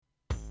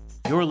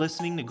You're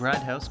listening to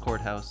Grindhouse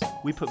Courthouse.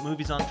 We put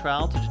movies on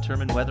trial to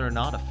determine whether or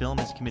not a film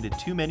has committed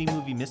too many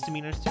movie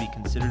misdemeanors to be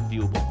considered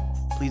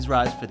viewable. Please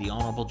rise for the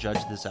honorable judge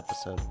of this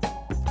episode.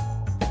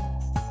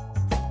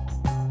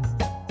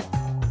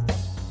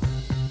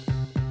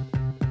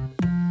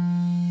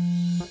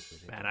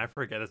 Man, I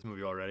forget this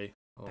movie already.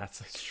 Oh. That's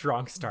a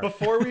strong start.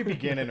 Before we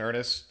begin in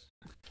earnest,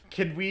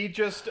 can we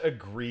just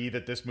agree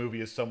that this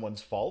movie is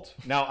someone's fault?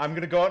 Now, I'm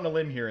going to go out on a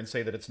limb here and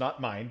say that it's not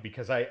mine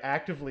because I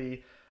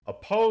actively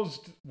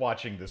opposed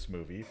watching this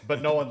movie,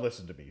 but no one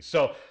listened to me.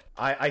 So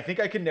I think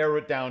I can narrow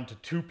it down to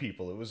two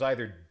people. It was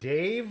either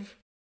Dave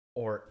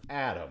or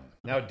Adam.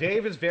 Now,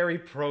 Dave is very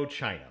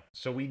pro-China,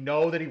 so we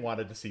know that he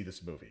wanted to see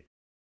this movie.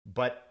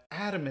 But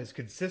Adam has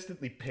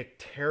consistently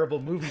picked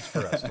terrible movies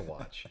for us to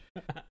watch.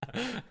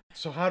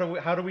 So how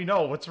do we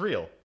know what's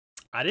real?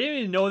 I didn't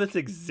even know this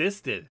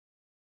existed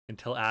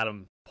until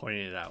Adam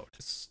pointed it out.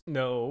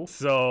 No,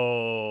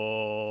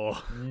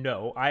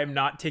 I am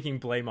not taking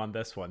blame on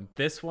this one.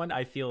 This one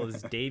I feel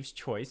is Dave's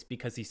choice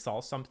because he saw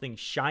something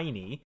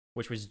shiny,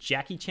 which was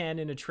Jackie Chan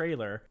in a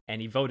trailer, and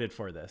he voted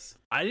for this.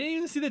 I didn't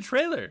even see the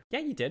trailer.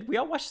 Yeah, you did. We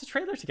all watched the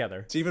trailer together.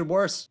 It's even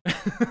worse.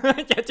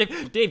 Yeah,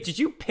 Dave, did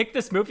you pick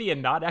this movie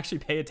and not actually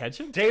pay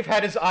attention? Dave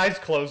had his eyes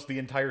closed the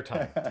entire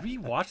time. Did we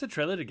watch the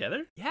trailer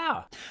together?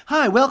 Yeah.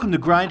 Hi, welcome to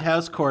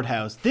Grindhouse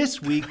Courthouse.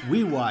 This week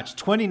we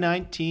watched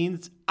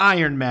 2019's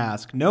Iron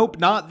Mask. Nope,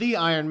 not the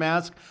Iron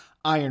Mask.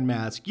 Iron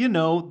Mask. You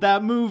know,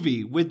 that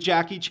movie with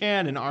Jackie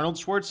Chan and Arnold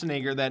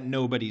Schwarzenegger that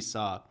nobody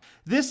saw.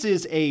 This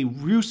is a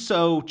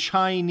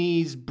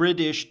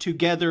Russo-Chinese-British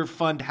together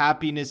fund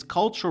happiness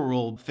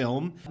cultural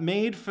film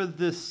made for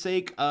the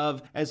sake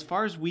of, as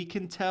far as we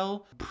can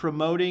tell,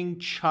 promoting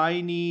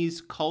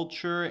Chinese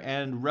culture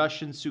and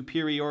Russian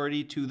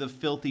superiority to the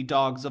filthy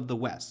dogs of the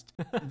West.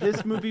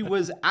 This movie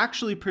was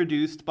actually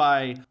produced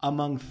by,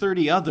 among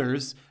 30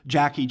 others,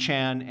 Jackie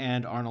Chan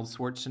and Arnold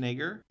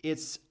Schwarzenegger.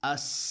 It's a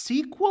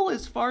sequel,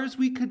 as far as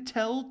we could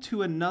tell,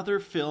 to another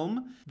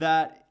film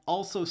that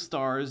also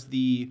stars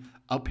the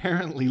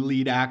apparently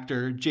lead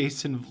actor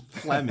Jason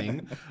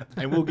Fleming,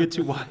 and we'll get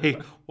to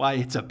why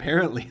it's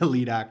apparently a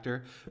lead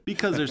actor,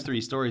 because there's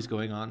three stories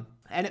going on.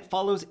 And it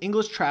follows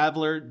English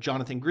traveler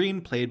Jonathan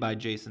Green, played by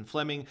Jason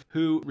Fleming,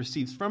 who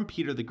receives from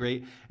Peter the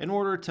Great in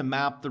order to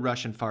map the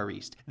Russian Far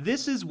East.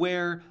 This is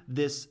where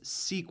this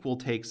sequel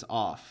takes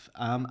off.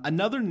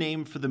 Another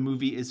name for the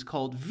movie is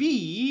called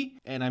V,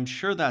 and I'm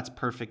sure that's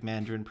perfect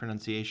Mandarin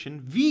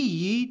pronunciation,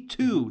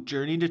 V2,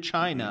 Journey to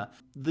China.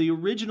 The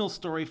original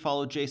story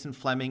followed Jason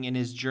Fleming in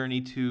his journey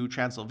to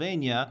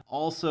Transylvania,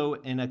 also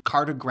in a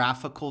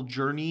cartographical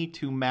journey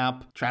to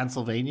map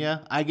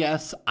Transylvania, I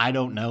guess. I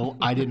don't know.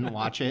 I didn't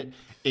watch it.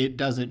 It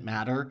doesn't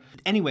matter.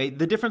 Anyway,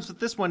 the difference with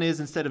this one is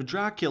instead of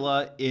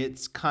Dracula,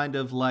 it's kind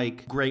of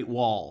like Great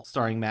Wall,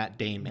 starring Matt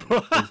Damon,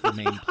 is the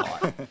main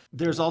plot.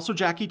 There's also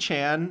Jackie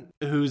Chan,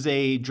 who's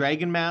a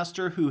dragon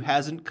master who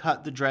hasn't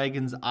cut the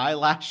dragon's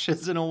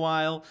eyelashes in a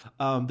while.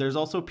 There's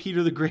also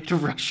Peter the Great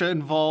of Russia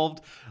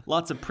involved.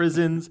 Lots of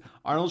prisons.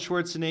 Arnold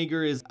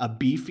Schwarzenegger is a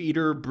beef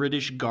eater,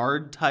 British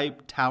guard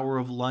type Tower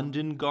of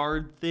London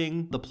guard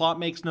thing. The plot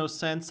makes no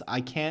sense.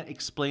 I can't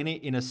explain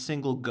it in a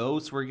single go,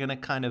 so we're going to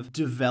kind of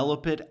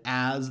develop it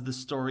as the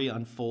story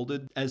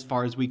unfolded as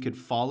far as we could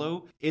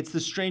follow. It's the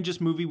strangest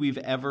movie we've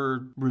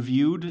ever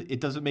reviewed. It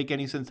doesn't make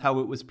any sense how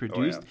it was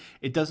produced. Oh, yeah.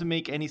 It doesn't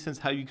make any sense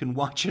how you can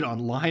watch it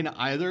online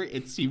either.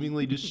 It's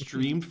seemingly just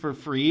streamed for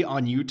free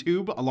on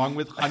YouTube along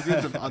with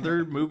hundreds of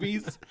other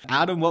movies.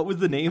 Adam, what was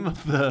the name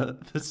of the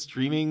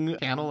streaming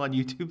channel on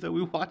YouTube that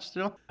we watched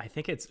it on? I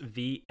think it's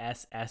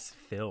VSS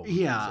Film.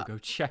 Yeah. So go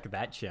check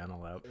that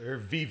channel out. Or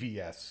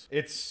VVS.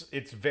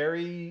 It's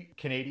very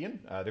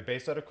Canadian. They're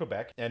based out of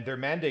Quebec, and their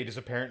mandate is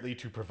apparently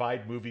to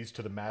provide movies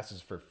to the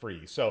masses for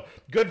free. So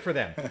good for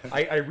them.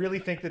 I really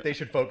think that they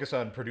should focus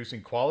on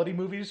producing quality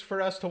movies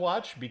for us to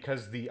watch,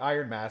 because the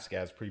Iron Mask,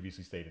 as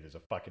previously stated, is a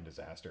fucking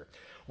disaster.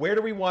 Where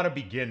do we want to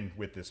begin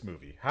with this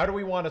movie? How do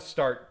we want to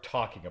start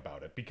talking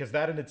about it? Because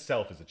that in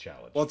itself is a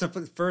challenge. Well,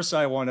 first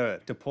I want to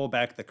pull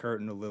back the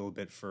curtain a little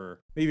bit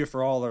for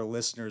all our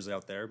listeners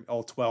out there,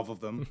 all 12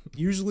 of them.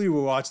 Usually we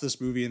watch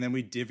this movie and then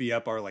we divvy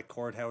up our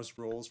courthouse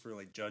roles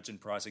for judge and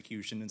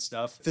prosecution and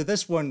stuff. For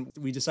this one,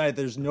 we decided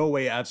there's no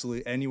way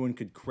absolutely anyone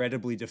could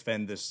credibly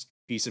defend this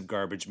piece of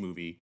garbage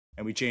movie.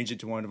 And we changed it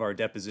to one of our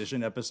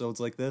deposition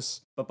episodes like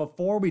this. But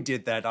before we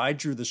did that, I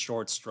drew the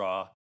short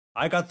straw.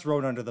 I got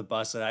thrown under the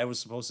bus and I was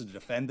supposed to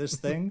defend this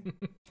thing.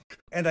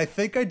 And I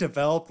think I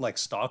developed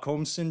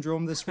Stockholm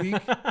syndrome this week.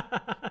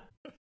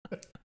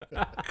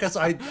 Because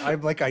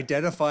I'm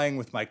identifying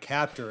with my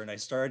captor, and I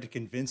started to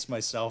convince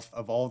myself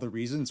of all the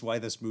reasons why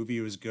this movie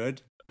was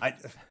good. I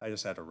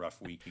just had a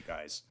rough week, you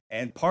guys.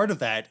 And part of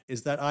that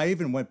is that I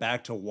even went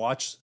back to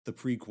watch the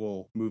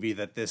prequel movie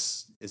that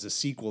this is a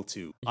sequel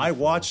to. I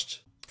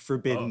watched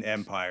Forbidden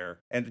Empire,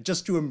 and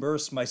just to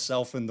immerse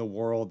myself in the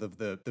world of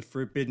the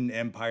Forbidden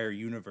Empire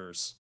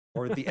universe.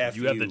 Or the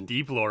FU. You have the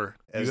deep lore.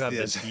 You have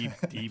As- the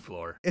deep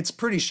lore. It's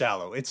pretty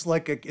shallow. It's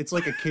like a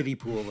kiddie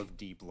pool of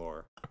deep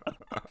lore.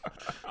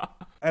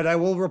 And I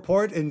will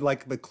report in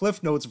the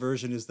Cliff Notes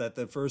version is that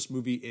the first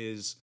movie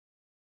is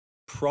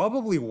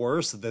probably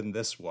worse than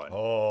this one.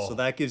 Oh. So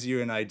that gives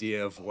you an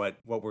idea of what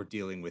we're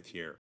dealing with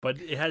here. But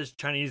it has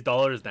Chinese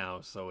dollars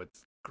now, so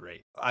it's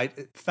great.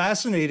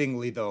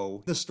 Fascinatingly,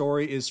 though, the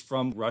story is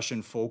from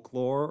Russian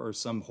folklore or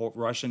some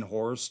Russian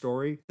horror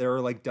story. There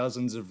are like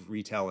dozens of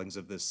retellings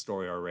of this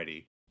story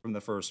already from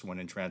the first one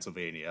in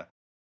Transylvania.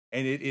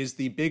 And it is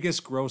the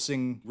biggest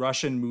grossing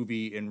Russian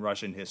movie in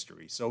Russian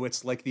history. So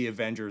it's like the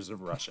Avengers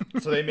of Russia.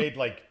 So they made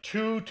like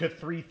 2,000 to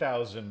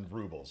 3,000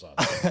 rubles on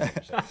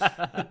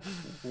it.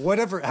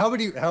 Whatever. How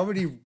many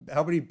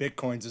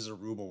bitcoins is a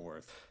ruble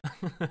worth?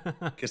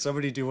 Can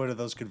somebody do one of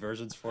those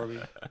conversions for me?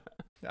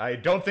 I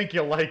don't think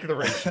you'll like the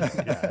ratio.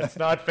 Yeah, it's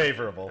not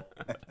favorable.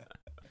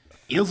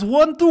 Is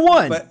 1 to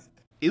 1. But-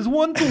 Is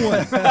 1 to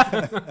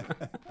 1.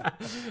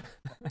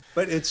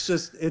 But it's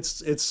just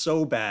it's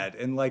so bad.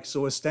 And like,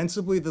 so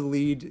ostensibly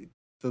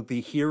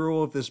the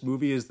hero of this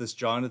movie is this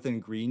Jonathan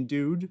Green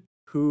dude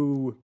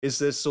who is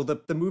this. So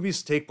the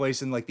movies take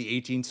place in like the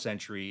 18th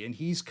century, and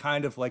he's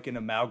kind of like an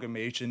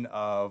amalgamation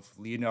of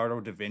Leonardo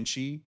da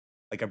Vinci,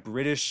 like a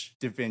British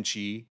Da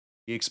Vinci.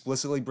 He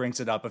explicitly brings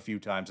it up a few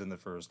times in the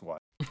first one.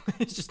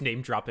 It's just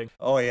name dropping.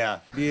 Oh yeah,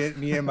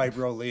 me and my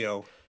bro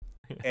Leo.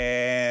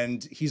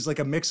 And he's like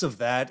a mix of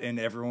that and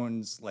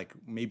everyone's like,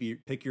 maybe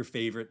pick your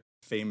favorite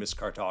famous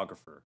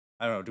cartographer.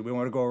 I don't know. Do we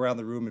want to go around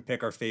the room and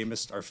pick our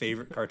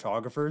favorite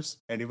cartographers?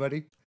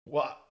 Anybody?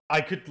 Well,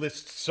 I could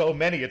list so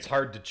many, it's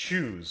hard to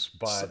choose,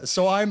 but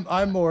So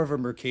I'm more of a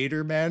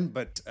Mercator man,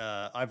 but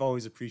I've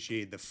always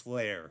appreciated the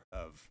flair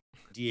of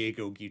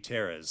Diego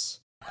Gutierrez.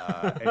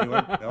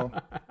 Anyone? No?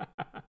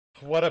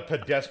 what a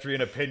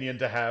pedestrian opinion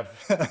to have.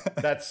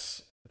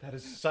 That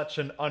is such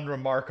an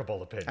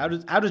unremarkable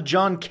opinion. How does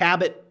John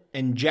Cabot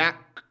and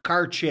Jack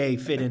Cartier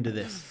fit into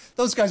this?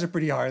 Those guys are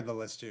pretty high on the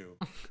list too.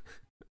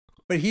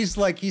 But he's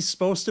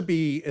supposed to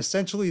be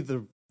essentially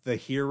the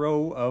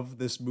hero of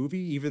this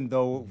movie, even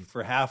though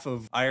for half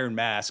of Iron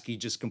Mask he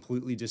just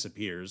completely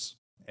disappears,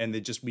 and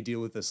we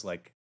deal with this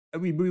like, I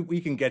mean, we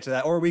can get to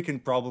that, or we can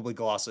probably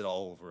gloss it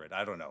all over it.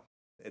 I don't know.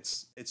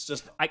 It's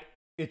just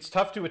It's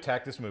tough to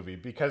attack this movie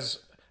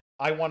because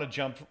I want to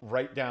jump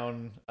right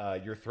down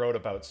your throat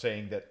about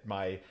saying that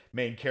my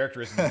main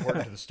character isn't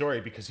important to the story,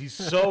 because he's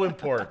so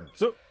important.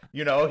 So,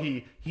 you know,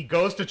 he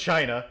goes to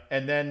China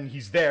and then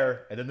he's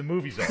there and then the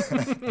movie's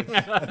over.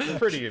 It's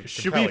pretty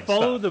should we compelling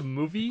follow stuff. the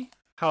movie?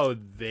 How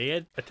they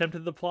had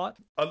attempted the plot?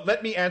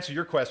 Let me answer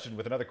your question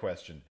with another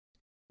question.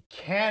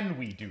 Can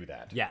we do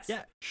that? Yes.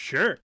 Yeah,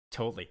 sure.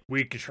 Totally.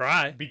 We could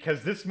try.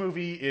 Because this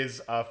movie is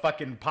a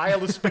fucking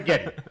pile of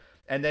spaghetti.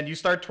 And then you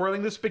start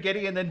twirling the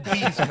spaghetti and then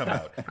bees come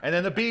out. And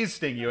then the bees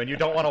sting you and you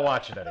don't want to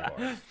watch it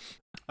anymore.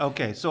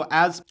 Okay, so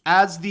as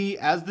the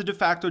de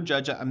facto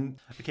judge,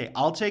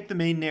 I'll take the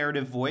main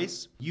narrative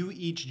voice. You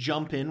each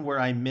jump in where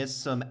I miss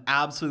some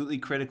absolutely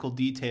critical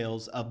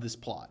details of this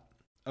plot.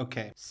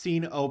 Okay,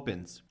 scene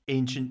opens.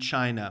 Ancient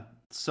China,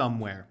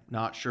 somewhere.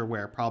 Not sure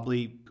where.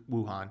 Probably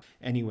Wuhan.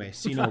 Anyway,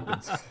 scene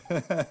opens.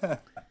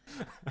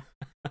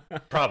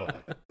 Probably.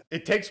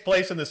 It takes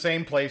place in the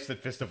same place that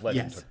Fist of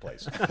Legend Yes. took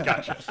place.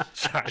 Gotcha.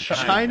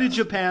 China,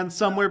 Japan,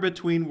 somewhere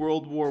between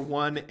World War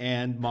I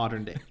and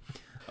modern day.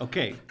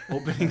 Okay,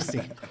 opening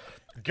scene.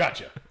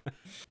 Gotcha.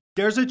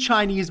 There's a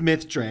Chinese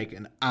myth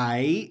dragon,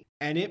 and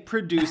it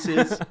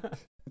produces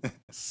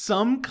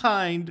some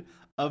kind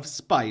of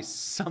spice,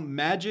 some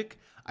magic.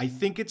 I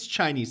think it's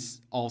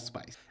Chinese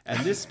allspice. And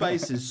this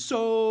spice is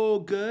so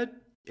good.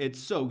 It's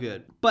so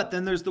good. But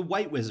then there's the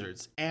White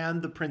Wizards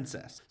and the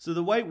princess. So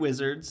the White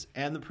Wizards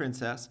and the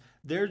princess,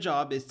 their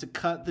job is to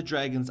cut the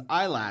dragon's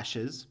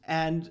eyelashes.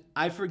 And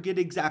I forget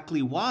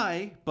exactly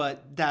why,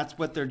 but that's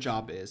what their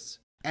job is.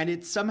 And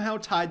it's somehow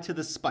tied to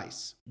the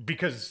spice.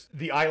 Because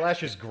the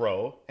eyelashes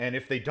grow, and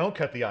if they don't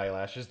cut the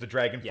eyelashes, the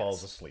dragon Yes.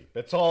 falls asleep.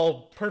 It's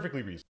all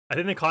perfectly reasonable. I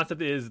think the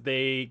concept is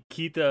they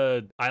keep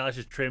the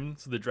eyelashes trimmed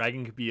so the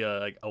dragon could be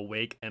like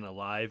awake and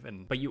alive,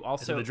 and But you so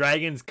also the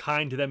dragon's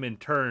kind to them in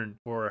turn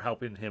for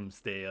helping him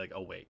stay like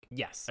awake.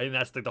 yes. I think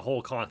that's like the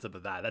whole concept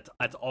of that.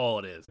 That's all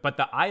it is. But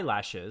the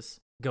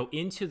eyelashes go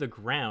into the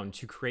ground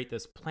to create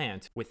this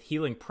plant with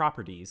healing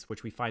properties,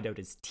 which we find out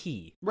is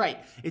tea. Right.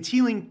 It's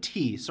healing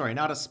tea. Sorry,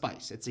 not a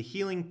spice. It's a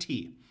healing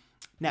tea.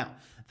 Now,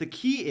 the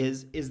key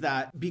is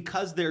that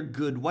because they're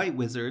good white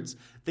wizards,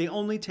 they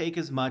only take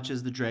as much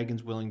as the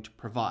dragon's willing to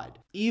provide.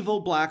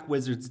 Evil black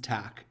wizards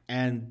attack,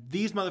 and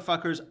these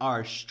motherfuckers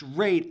are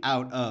straight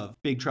out of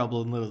Big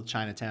Trouble in Little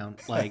Chinatown.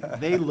 Like,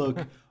 they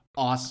look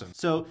awesome.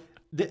 So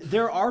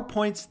there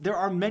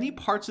are many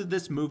parts of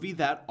this movie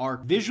that are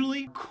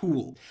visually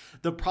cool.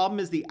 The problem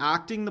is the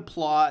acting, the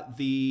plot,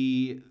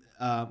 the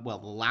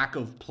lack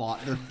of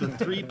plot, the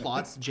three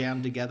plots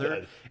jammed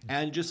together,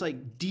 and just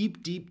like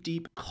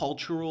deep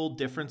cultural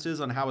differences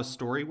on how a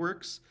story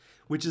works,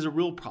 which is a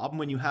real problem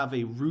when you have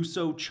a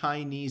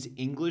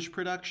Russo-Chinese-English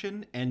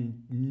production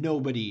and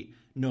nobody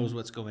knows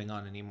what's going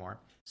on anymore.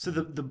 So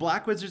the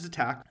Black Wizards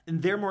attack,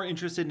 and they're more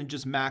interested in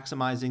just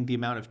maximizing the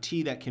amount of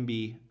tea that can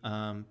be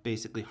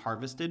basically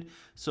harvested.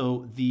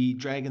 So the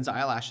dragon's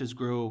eyelashes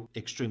grow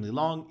extremely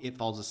long. It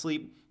falls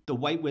asleep. The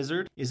White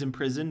Wizard is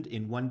imprisoned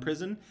in one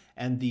prison,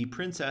 and the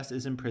princess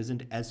is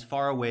imprisoned as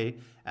far away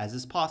as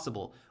is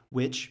possible,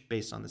 which,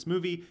 based on this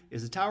movie,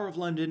 is the Tower of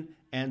London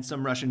and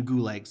some Russian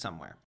gulag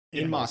somewhere.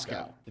 In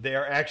Moscow. They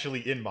are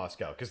actually in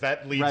Moscow, because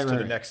that leads to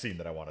the next scene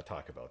that I want to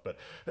talk about. But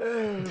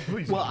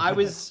please. Well,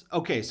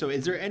 okay, so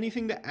is there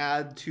anything to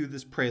add to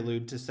this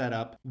prelude to set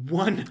up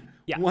one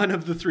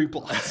of the three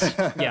plots?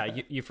 Yeah,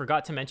 you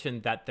forgot to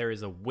mention that there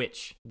is a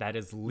witch that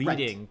is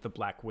leading the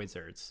Black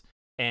Wizards.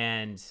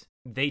 And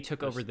they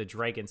took over the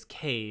dragon's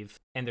cave,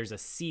 and there's a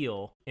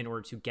seal in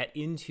order to get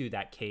into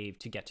that cave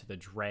to get to the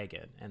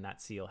dragon. And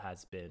that seal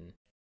has been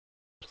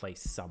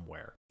placed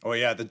somewhere. Oh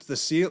yeah, the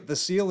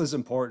seal is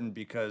important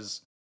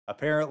because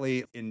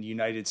apparently in the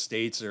United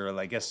States, or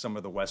I guess some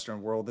of the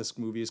Western world, this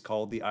movie is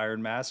called the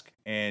Iron Mask,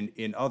 and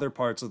in other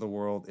parts of the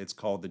world it's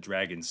called the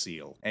Dragon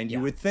Seal. And you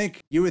would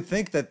think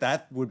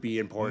that would be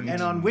important.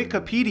 And on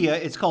Wikipedia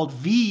it's called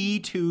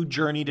VE2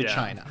 Journey to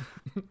China.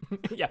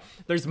 Yeah,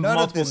 there's None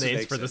multiple of this names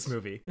makes for this sense.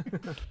 movie.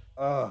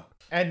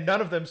 And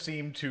none of them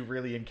seem to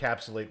really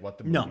encapsulate what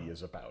the movie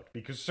is about.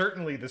 Because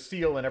certainly the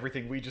seal and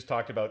everything we just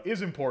talked about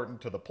is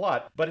important to the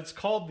plot, but it's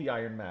called the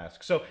Iron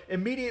Mask. So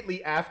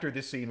immediately after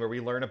this scene where we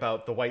learn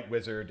about the White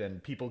Wizard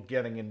and people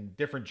getting in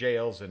different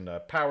jails and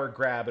power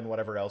grab and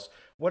whatever else,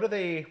 what do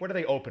they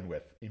open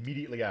with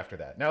immediately after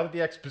that? Now that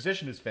the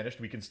exposition is finished,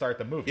 we can start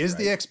the movie. Is right?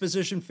 the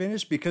exposition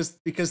finished? Because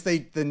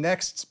the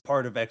next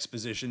part of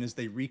exposition is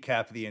they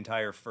recap the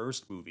entire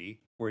first movie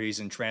where he's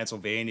in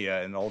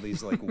Transylvania and all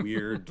these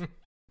weird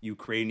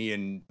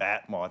Ukrainian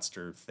bat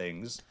monster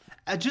things.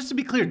 Just to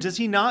be clear, does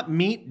he not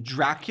meet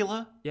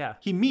Dracula? Yeah.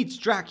 He meets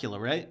Dracula,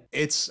 right?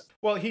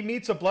 Well, he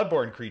meets a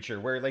bloodborne creature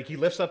where he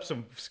lifts up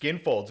some skin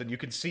folds and you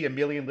can see a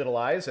million little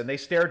eyes and they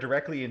stare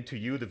directly into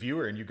you, the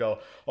viewer, and you go,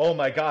 "Oh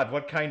my God,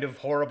 what kind of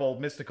horrible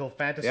mystical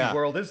fantasy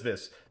world is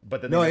this?"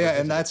 But then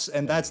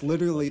that's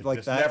literally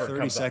that 30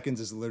 comes up. seconds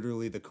is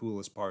literally the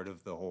coolest part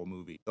of the whole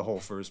movie, the whole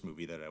first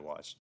movie that I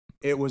watched.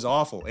 It was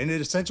awful, and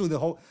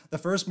the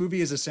first movie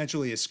is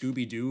essentially a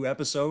Scooby-Doo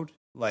episode.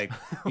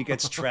 He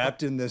gets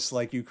trapped in this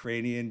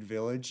Ukrainian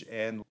village,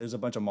 and there's a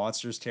bunch of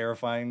monsters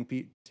terrifying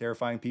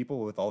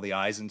people with all the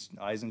eyes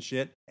and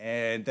shit.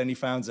 And then he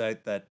finds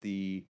out that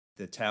the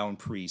town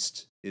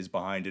priest is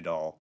behind it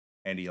all,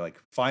 and he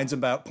finds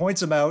him out,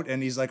 points him out,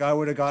 and he's like, "I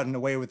would have gotten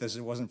away with this.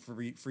 It wasn't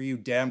for you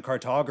damn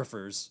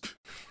cartographers."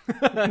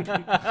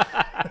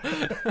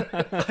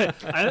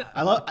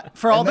 I love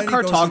for all And the then he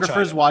goes to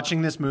cartographers China.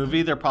 watching this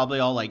movie. They're probably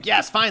all like,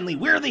 "Yes, finally,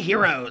 we're the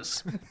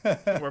heroes.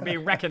 We're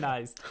being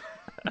recognized.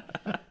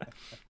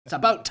 It's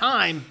about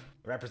time."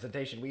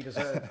 Representation we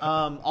deserve.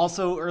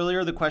 Also,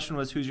 earlier the question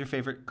was, "Who's your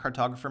favorite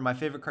cartographer?" My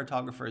favorite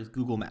cartographer is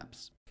Google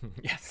Maps.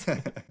 Yes.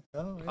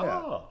 Oh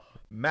yeah.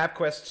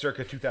 MapQuest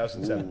circa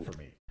 2007 for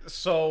me.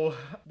 So,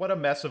 what a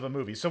mess of a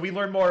movie. So we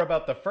learn more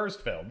about the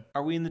first film.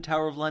 Are we in the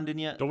Tower of London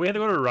yet? Don't we have to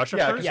go to Russia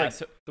Yeah, first? Yeah,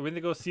 so Do we have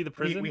to go see the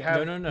prison? We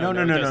have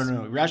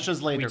No.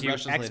 Russia's later. we do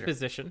Russia's later.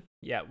 exposition.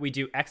 Yeah, we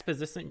do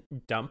exposition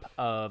dump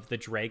of the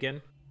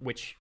dragon,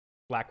 which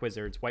Black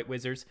Wizards, White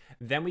Wizards.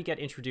 Then we get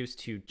introduced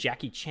to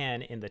Jackie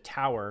Chan in the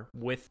tower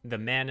with the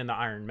man in the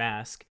iron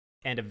mask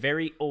and a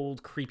very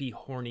old, creepy,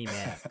 horny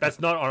man. That's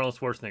not Arnold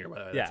Schwarzenegger, by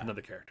the way. That's Yeah.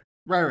 another character.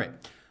 Right.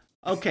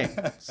 Okay,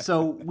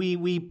 so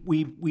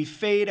we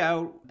fade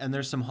out, and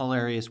there's some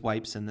hilarious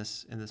wipes in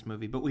this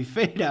movie, but we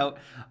fade out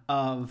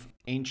of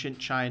ancient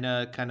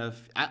China. Kind of,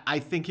 I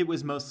think it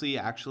was mostly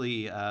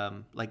actually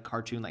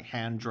cartoon,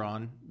 hand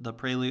drawn, the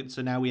prelude.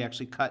 So now we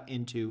actually cut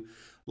into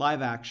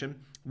live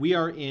action. We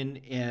are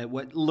in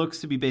what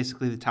looks to be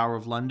basically the Tower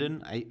of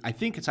London. I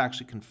think it's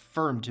actually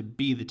confirmed to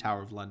be the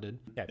Tower of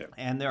London. Yeah.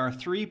 And there are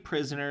three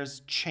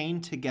prisoners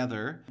chained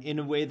together in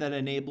a way that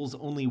enables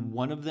only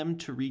one of them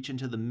to reach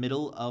into the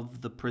middle of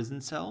the prison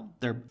cell.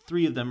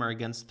 Three of them are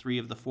against three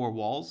of the four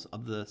walls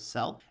of the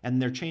cell, and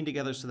they're chained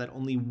together so that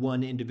only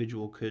one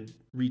individual could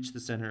reach the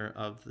center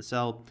of the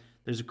cell.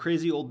 There's a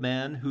crazy old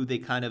man who they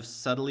kind of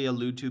subtly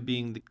allude to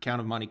being the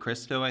Count of Monte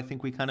Cristo. I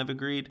think we kind of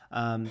agreed.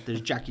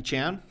 There's Jackie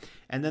Chan.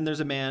 And then there's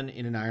a man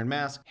in an iron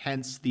mask,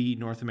 hence the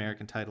North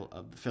American title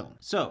of the film.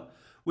 So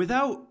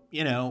without,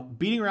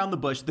 beating around the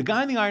bush, the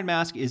guy in the iron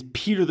mask is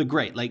Peter the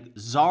Great,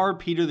 Tsar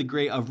Peter the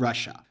Great of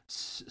Russia.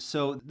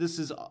 So this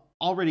is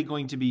already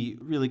going to be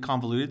really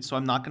convoluted. So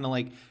I'm not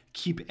going to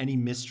keep any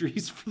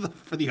mysteries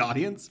for the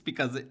audience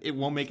because it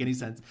won't make any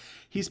sense.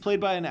 He's played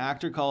by an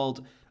actor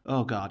called,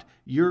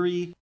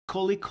 Yuri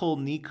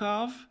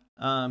Kolikolnikov,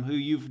 who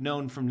you've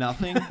known from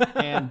nothing,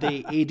 and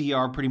they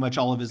ADR pretty much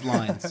all of his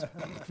lines.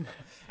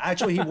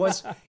 Actually,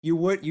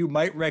 you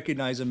might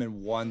recognize him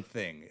in one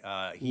thing.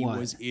 He What?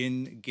 was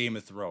in Game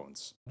of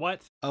Thrones.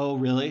 What? Oh,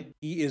 really?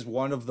 He is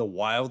one of the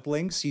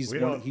wildlings.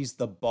 He's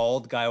the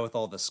bald guy with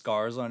all the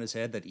scars on his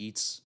head that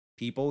eats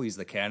people. He's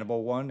the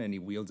cannibal one, and he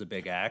wields a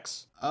big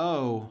axe.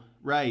 Oh,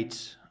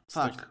 right.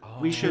 Fuck.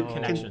 We should.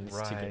 Connections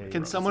to Game of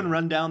Can someone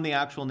run down the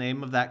actual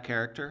name of that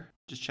character?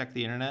 Just check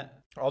the internet.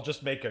 I'll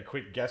just make a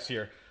quick guess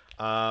here.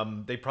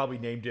 They probably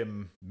named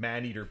him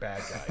Man-Eater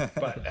Bad Guy,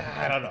 but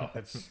I don't know.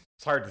 It's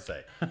It's hard to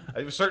say.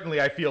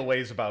 Certainly, I feel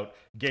ways about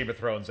Game of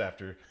Thrones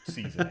after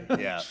season 8.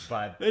 Yeah.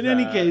 But In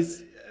any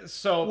case,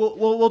 so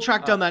we'll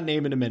track down that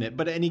name in a minute.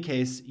 But in any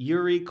case,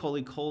 Yuri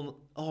Kolnikov.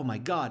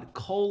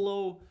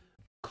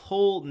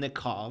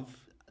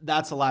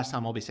 That's the last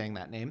time I'll be saying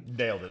that name.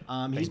 nailed it.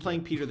 He's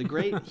playing Peter the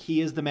Great.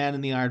 He is the man in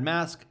the Iron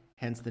Mask,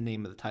 hence the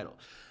name of the title.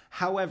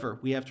 However,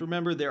 we have to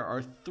remember there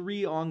are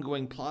 3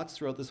 ongoing plots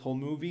throughout this whole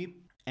movie,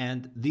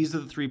 and these are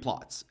the 3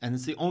 plots. And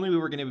it's the only way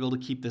we're going to be able to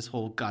keep this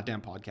whole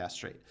goddamn podcast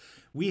straight.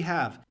 We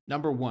have,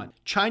 number 1,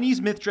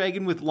 Chinese myth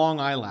dragon with long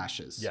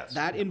eyelashes. Yes.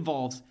 That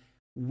involves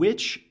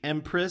witch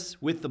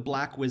empress with the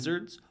black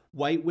wizards,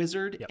 white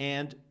wizard,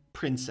 and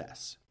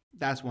princess.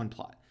 That's one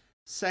plot.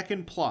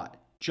 Second plot,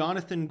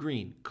 Jonathan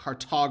Green,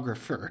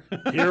 cartographer.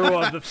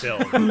 Hero of the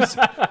film.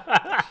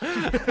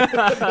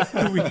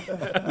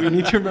 we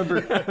need to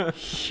remember,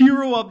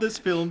 hero of this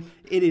film.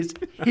 It is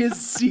his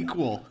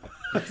sequel.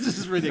 This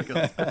is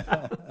ridiculous.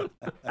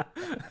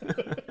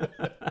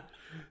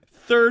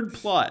 Third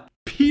plot,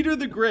 Peter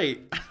the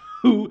Great,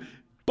 who,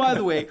 by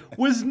the way,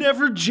 was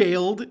never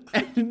jailed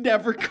and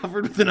never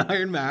covered with an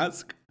iron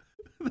mask.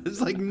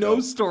 There's like no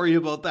story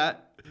about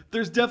that.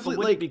 There's definitely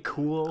Wouldn't it be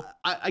cool?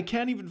 I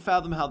can't even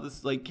fathom how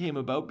this like came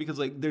about, because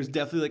like there's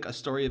definitely like a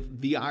story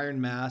of the Iron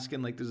Mask,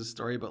 and like there's a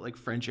story about like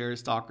French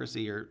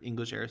aristocracy or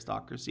English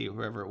aristocracy or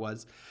whoever it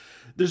was.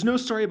 There's no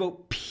story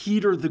about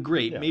Peter the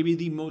Great, maybe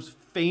the most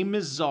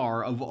famous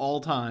czar of all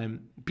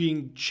time,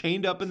 being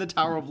chained up in the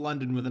Tower of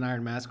London with an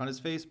iron mask on his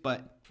face,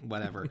 but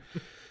whatever.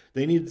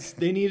 They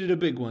needed a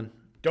big one.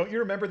 Don't you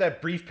remember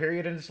that brief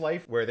period in his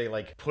life where they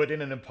like put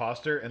in an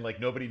imposter and like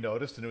nobody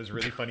noticed and it was a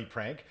really funny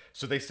prank?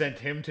 So they sent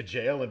him to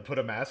jail and put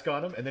a mask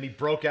on him, and then he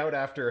broke out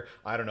after,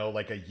 I don't know,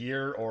 like a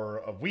year or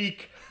a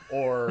week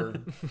or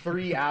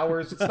 3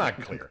 hours. It's not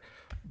clear.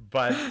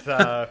 But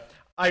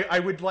I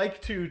would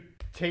like to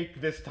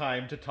take this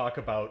time to talk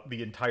about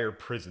the entire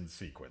prison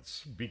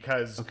sequence,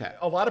 because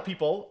a lot of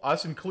people,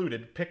 us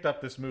included, picked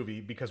up this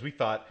movie because we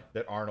thought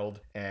that Arnold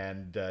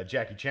and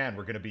Jackie Chan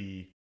were going to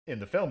be in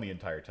the film the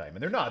entire time,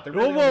 and they're not. They're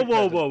really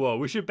Whoa!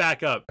 We should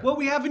back up. Well,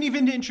 we haven't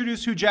even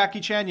introduced who Jackie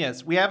Chan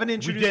is. We haven't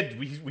introduced.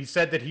 We did. We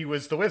said that he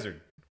was the wizard.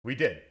 We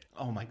did.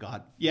 Oh my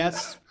God!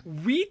 Yes.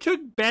 We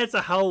took bets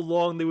on how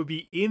long they would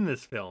be in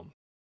this film.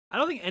 I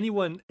don't think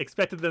anyone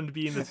expected them to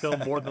be in this film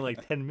more than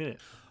like 10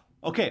 minutes.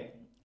 Okay.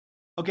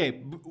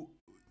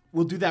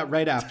 We'll do that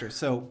right after.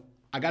 So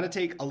I got to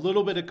take a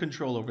little bit of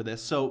control over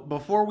this. So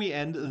before we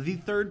end, the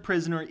third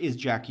prisoner is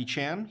Jackie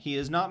Chan. He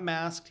is not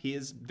masked. He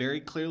is very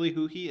clearly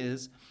who he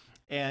is.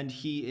 And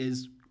he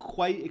is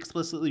quite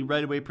explicitly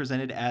right away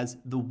presented as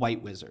the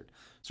White Wizard.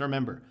 So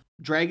remember,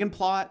 dragon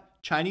plot,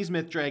 Chinese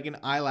myth dragon,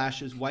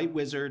 eyelashes, White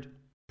Wizard,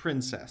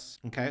 princess.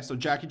 Okay, so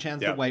Jackie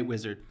Chan's the White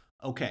Wizard.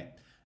 Okay,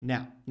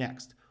 now,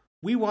 next.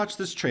 We watched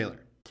this trailer.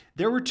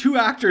 There were 2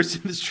 actors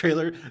in this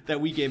trailer that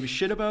we gave a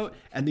shit about,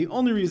 and the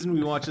only reason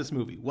we watched this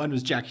movie. One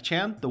was Jackie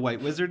Chan, the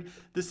White Wizard.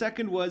 The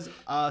second was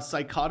a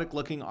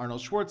psychotic-looking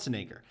Arnold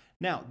Schwarzenegger.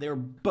 Now, they're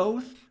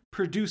both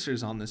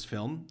producers on this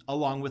film,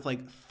 along with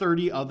like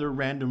 30 other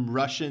random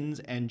Russians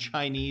and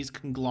Chinese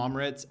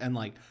conglomerates and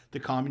like the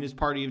Communist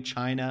Party of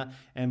China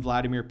and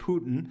Vladimir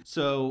Putin.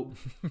 So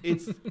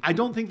I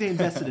don't think they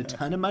invested a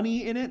ton of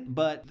money in it,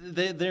 but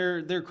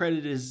their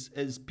credit is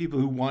as people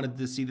who wanted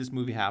to see this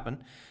movie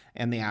happen,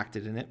 and they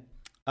acted in it.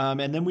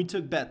 And then we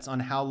took bets on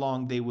how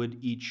long they would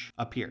each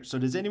appear. So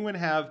does anyone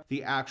have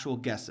the actual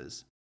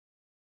guesses?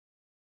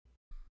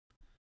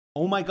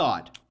 Oh my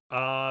God.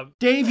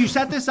 Dave, you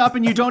set this up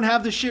and you don't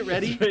have the shit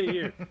ready? Right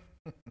here.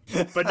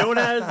 But no one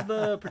has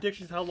the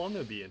predictions how long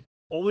they'll be in.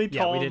 Only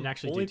Tom. We didn't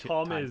actually only do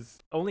Tom time. is.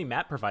 Only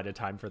Matt provided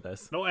time for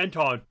this. No, and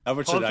Tom. How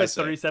much Tom did I said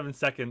say? 37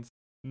 seconds.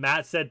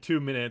 Matt said 2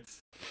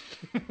 minutes.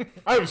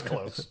 I was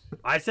close.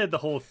 I said the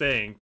whole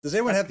thing. Does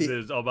anyone have This the?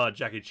 is all about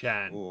Jackie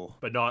Chan, Ooh.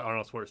 but not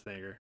Arnold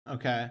Schwarzenegger.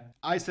 Okay.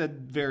 I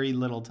said very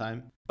little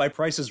time. By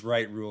Price is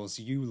Right rules,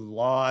 you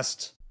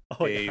lost,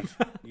 Oh, yeah. Dave.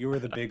 You were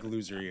the big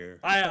loser here.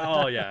 I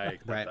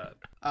accept Right.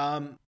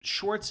 that.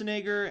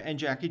 Schwarzenegger and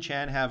Jackie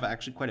Chan have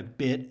actually quite a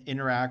bit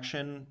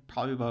interaction,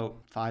 probably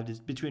about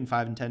between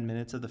 5 and 10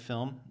 minutes of the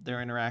film.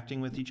 They're interacting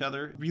with each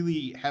other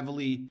really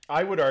heavily.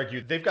 I would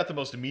argue they've got the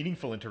most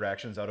meaningful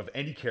interactions out of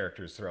any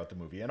characters throughout the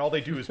movie, and all they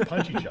do is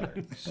punch each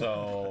other.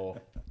 So,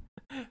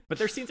 But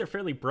their scenes are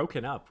fairly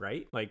broken up,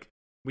 right? Like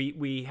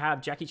we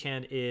have Jackie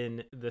Chan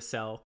in the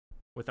cell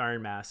with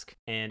Iron Mask,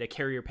 and a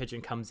carrier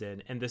pigeon comes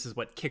in, and this is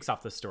what kicks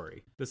off the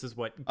story. This is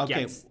what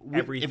gets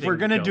everything if we're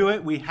going to going. do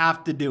it, we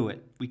have to do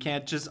it. We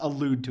can't just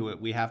allude to it.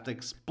 We have to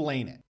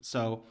explain it.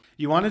 So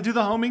you want to do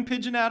the homing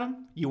pigeon,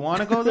 Adam? You want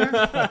to go there?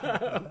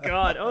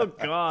 Oh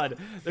God.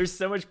 There's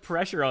so much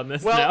pressure on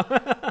this now.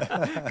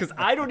 Because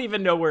I don't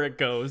even know where it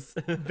goes.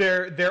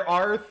 there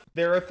are 3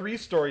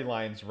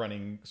 storylines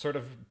running sort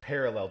of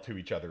parallel to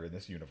each other in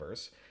this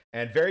universe.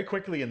 And very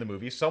quickly in the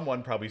movie,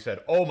 someone probably said,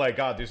 "Oh my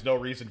God, there's no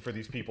reason for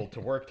these people to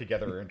work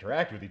together or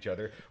interact with each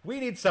other. We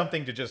need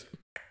something to just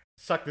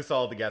suck this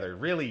all together,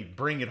 really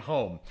bring it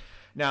home."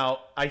 Now,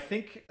 I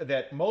think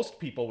that most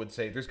people would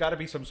say there's got to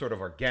be some sort of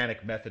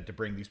organic method to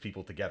bring these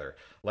people together.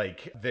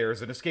 Like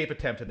there's an escape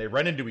attempt and they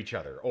run into each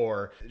other,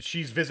 or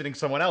she's visiting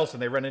someone else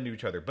and they run into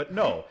each other. But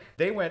no,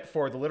 they went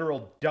for the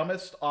literal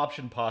dumbest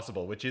option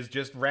possible, which is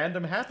just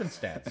random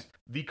happenstance.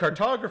 The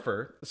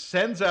cartographer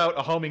sends out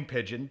a homing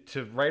pigeon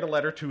to write a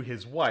letter to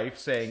his wife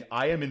saying,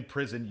 I am in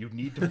prison. You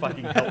need to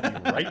fucking help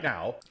me right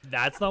now.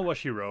 That's not what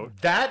she wrote.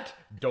 That,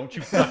 don't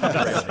you fucking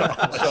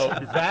derail me. So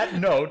that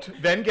note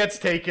then gets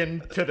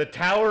taken to the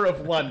Tower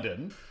of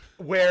London,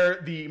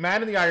 where the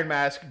man in the iron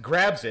mask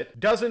grabs it,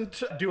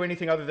 doesn't do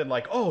anything other than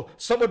like, oh,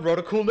 someone wrote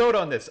a cool note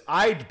on this.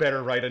 I'd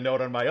better write a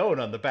note on my own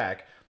on the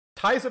back.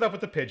 Ties it up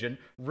with the pigeon,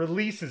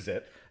 releases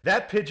it.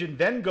 That pigeon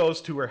then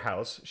goes to her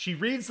house. She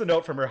reads the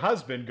note from her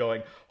husband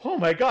going, oh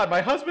my God,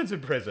 my husband's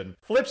in prison.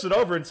 Flips it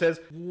over and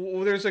says,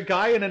 there's a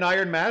guy in an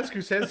iron mask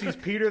who says he's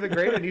Peter the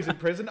Great and he's in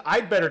prison.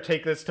 I'd better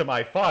take this to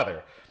my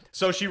father.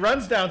 So she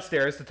runs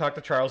downstairs to talk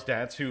to Charles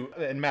Dance, who,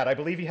 and Matt, I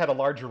believe he had a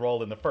larger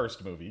role in the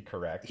first movie,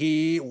 correct?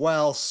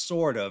 Well,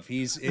 sort of.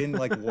 He's in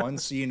like one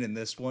scene in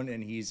this one,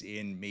 and he's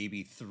in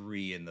maybe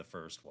 3 in the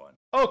first one.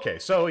 Okay,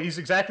 so he's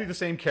exactly the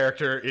same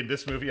character in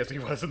this movie as he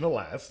was in the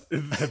last.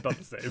 About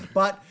the same.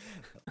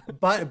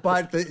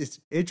 But it's,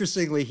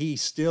 interestingly, he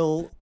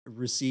still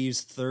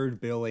receives third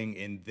billing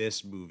in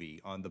this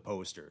movie on the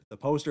poster. The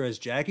poster has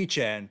Jackie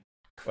Chan,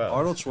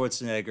 Arnold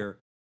Schwarzenegger,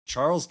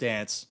 Charles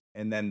Dance,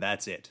 and then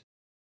that's it.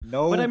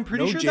 No, but I'm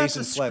pretty sure that's a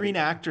Jason Screen Fleming.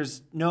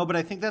 Actors. No, but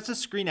I think that's a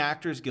Screen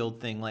Actors Guild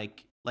thing,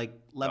 like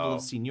level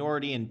of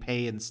seniority and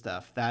pay and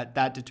stuff.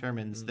 That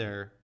determines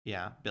their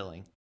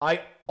billing.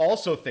 I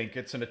also think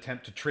it's an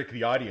attempt to trick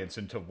the audience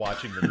into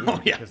watching the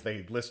movie because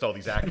they list all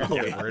these actors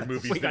that were in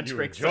movies that you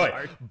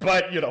enjoy.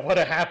 But, what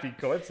a happy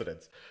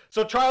coincidence.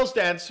 So Charles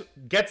Dance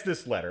gets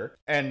this letter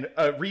and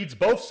reads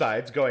both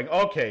sides going,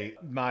 okay,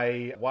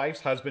 my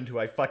wife's husband, who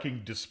I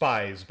fucking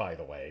despise, by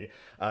the way,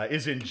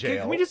 is in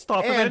jail. Can we just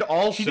stop for a And minute?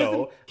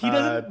 also, He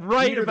doesn't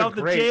write Peter about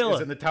the Great jail. is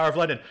in the Tower of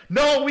London.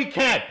 No, we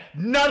can't.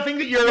 Nothing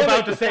that you're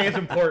about to say is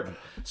important.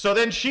 So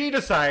then she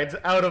decides,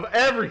 out of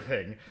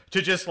everything,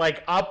 to just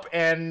up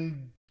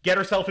and get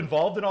herself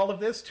involved in all of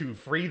this, to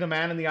free the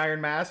man in the iron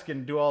mask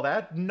and do all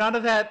that. None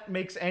of that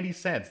makes any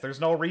sense. There's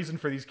no reason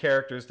for these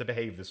characters to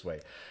behave this way.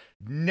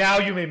 Now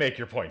you may make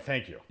your point.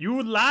 Thank you.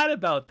 You lied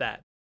about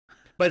that.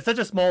 But it's such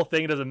a small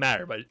thing, it doesn't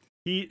matter. But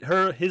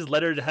his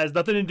letter has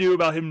nothing to do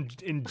about him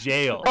in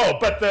jail. Oh,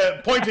 but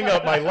the pointing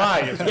out my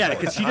lie is Yeah,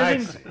 because she I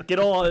doesn't see. get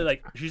all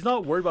she's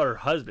not worried about her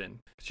husband.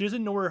 She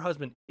doesn't know where her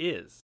husband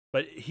is.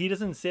 But he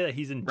doesn't say that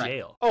he's in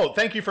jail. Oh,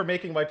 thank you for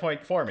making my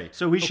point for me.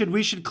 So we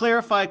should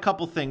clarify a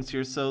couple things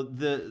here. So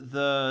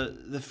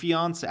the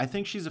fiance, I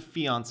think she's a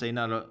fiance,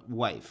 not a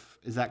wife.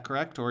 Is that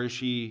correct, or is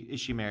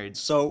she married?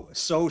 So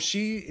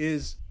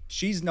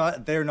she's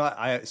not. They're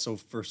not. So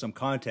for some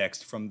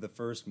context from the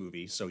first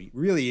movie, so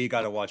really you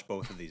got to watch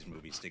both of these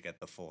movies to get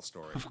the full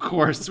story. Of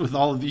course, with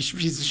all of these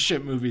pieces of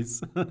shit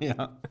movies.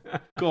 Yeah,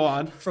 go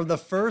on. From the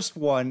first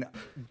one,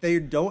 I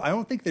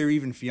don't think they're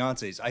even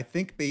fiancés. I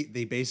think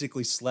they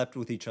basically slept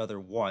with each other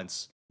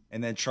once,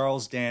 and then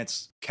Charles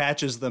Dance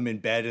catches them in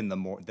bed in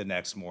the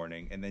next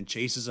morning, and then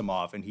chases them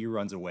off, and he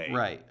runs away.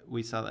 Right,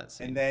 we saw that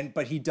scene. And then,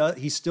 but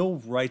he still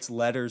writes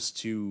letters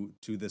to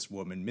this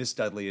woman. Miss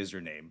Dudley is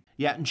her name.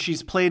 Yeah, and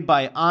she's played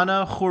by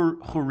Anna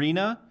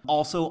Khurina.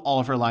 Also, all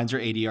of her lines are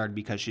ADR'd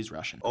because she's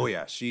Russian. Oh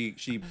yeah,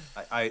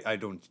 I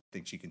don't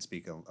think she can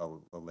speak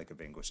a lick of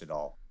English at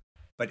all.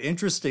 But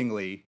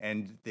interestingly,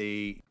 and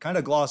they kind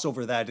of gloss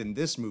over that in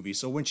this movie,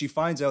 so when she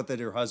finds out that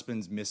her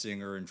husband's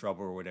missing or in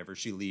trouble or whatever,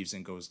 she leaves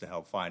and goes to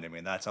help find him.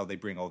 And that's how they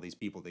bring all these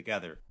people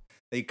together.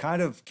 They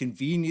kind of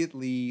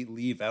conveniently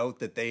leave out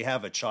that they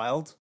have a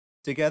child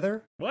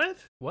together. What?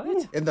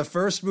 In the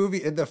first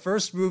movie,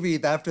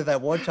 after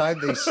that one time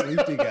they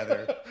sleep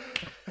together.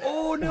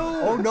 Oh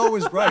no! Oh no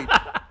is right.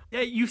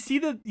 Yeah, you see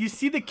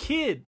the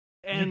kid,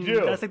 and You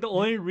do. that's the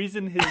only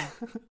reason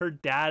her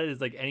dad is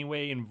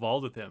anyway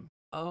involved with him.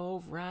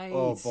 Oh, right.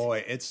 Oh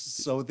boy, it's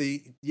so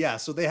they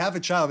have a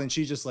child and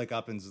she just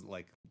up and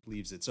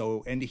leaves it.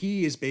 So, and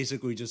he is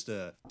basically just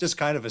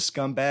kind of a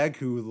scumbag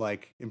who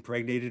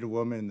impregnated a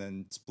woman and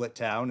then split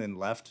town and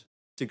left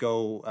to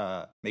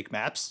go make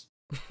maps.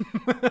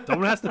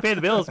 Someone has to pay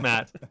the bills,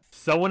 Matt.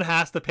 Someone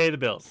has to pay the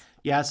bills.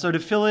 Yeah, so to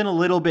fill in a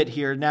little bit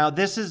here, now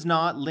this is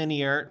not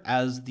linear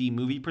as the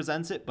movie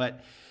presents it,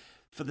 but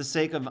for the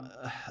sake of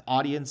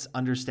audience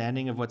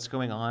understanding of what's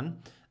going on,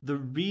 the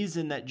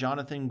reason that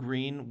Jonathan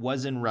Green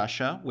was in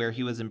Russia, where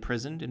he was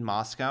imprisoned in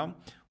Moscow,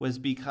 was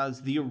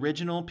because the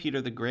original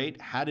Peter the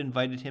Great had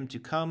invited him to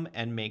come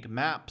and make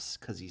maps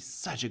because he's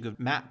such a good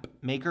map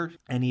maker.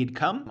 And he'd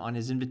come on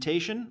his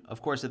invitation.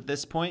 Of course, at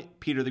this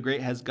point, Peter the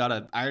Great has got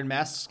an iron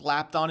mask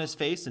slapped on his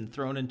face and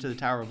thrown into the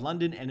Tower of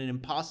London, and an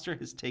imposter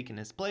has taken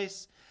his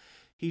place.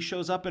 He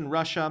shows up in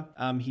Russia.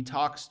 He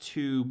talks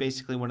to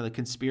basically one of the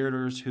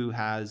conspirators who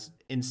has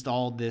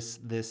installed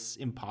this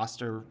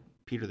imposter,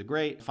 Peter the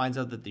Great, finds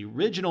out that the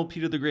original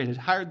Peter the Great had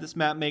hired this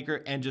map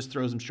maker and just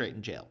throws him straight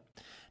in jail.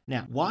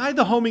 Now, why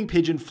the homing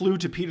pigeon flew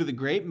to Peter the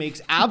Great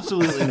makes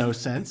absolutely no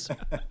sense.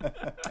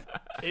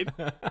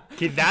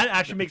 Okay, that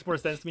actually makes more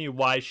sense to me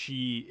why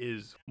she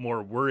is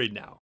more worried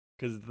now.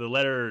 Because the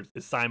letter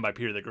is signed by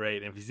Peter the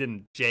Great, and if he's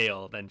in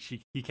jail, then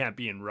he can't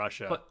be in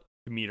Russia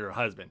to meet her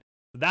husband.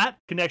 That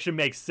connection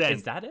makes sense.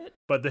 Is that it?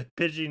 But the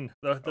pigeon,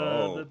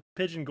 the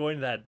pigeon going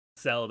to that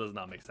cell does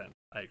not make sense.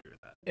 I agree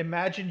with that.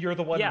 Imagine you're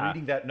the one Yeah.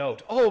 reading that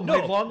note. Oh,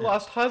 my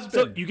long-lost husband.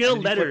 So you get a And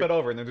then letter. You flip it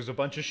over, and then there's a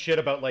bunch of shit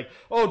about like,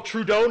 oh,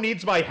 Trudeau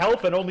needs my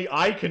help, and only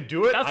I can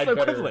do it. That's I'd the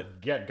better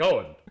equivalent. get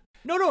going.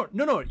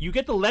 No. You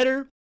get the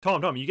letter,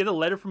 Tom. You get a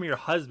letter from your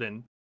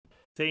husband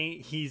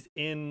saying he's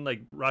in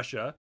like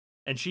Russia,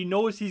 and she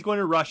knows he's going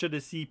to Russia to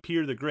see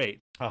Peter the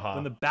Great.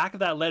 On the back of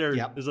that letter,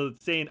 there's a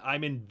saying,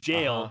 "I'm in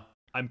jail.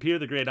 I'm Peter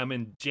the Great. I'm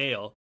in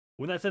jail."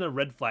 Wouldn't that send a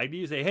red flag to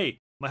you? Say, "Hey,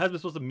 my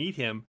husband's supposed to meet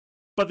him,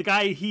 but the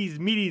guy he's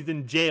meeting is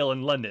in jail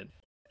in London."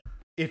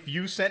 If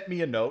you sent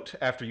me a note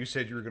after you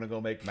said you were going to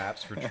go make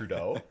maps for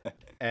Trudeau,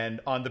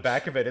 and on the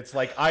back of it, it's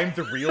like, I'm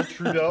the real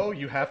Trudeau,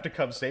 you have to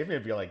come save me,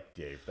 I'd be like,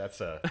 Dave, that's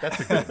a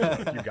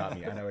good one. You got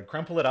me. And I would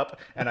crumple it up,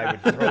 and I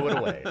would throw it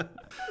away.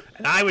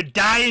 And I would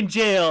die in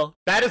jail.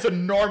 That is a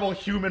normal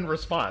human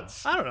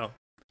response. I don't know.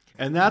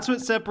 And that's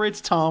what separates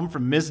Tom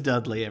from Miss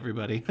Dudley,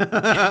 everybody.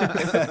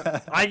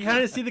 I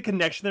kind of see the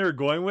connection they were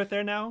going with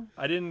there now.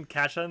 I didn't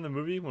catch that in the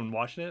movie when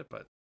watching it,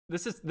 but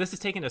This is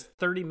taking us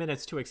 30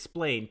 minutes to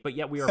explain, but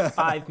yet we are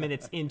 5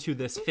 minutes into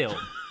this film.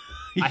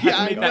 I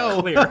have to make that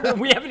clear.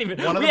 We haven't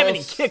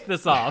even kicked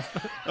this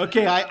off.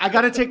 Okay, I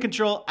gotta take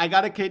control.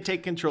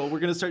 Take control. We're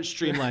gonna start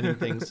streamlining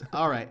things.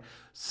 All right.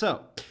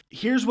 So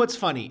here's what's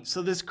funny.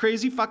 So this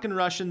crazy fucking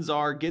Russian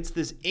czar gets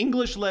this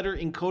English letter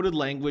in coded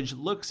language,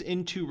 looks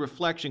into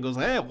reflection, goes,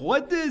 "Hey,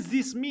 what does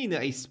this mean?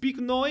 I speak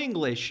no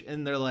English."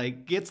 And they're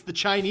like, gets the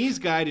Chinese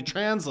guy to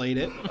translate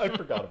it. I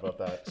forgot about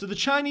that. So the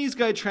Chinese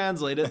guy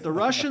translates it. The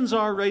Russian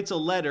czar writes a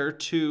letter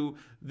to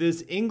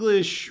this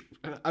English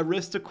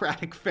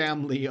aristocratic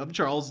family of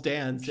Charles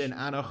Dance and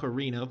Anna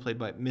Karenina, played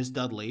by Miss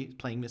Dudley,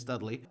 playing Miss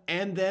Dudley.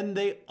 And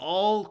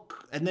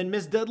then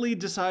Miss Dudley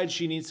decides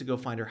she needs to go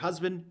find her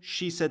husband.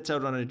 She sets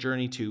out on a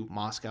journey to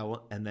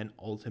Moscow and then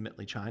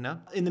ultimately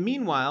China. In the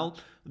meanwhile,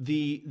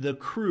 the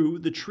crew,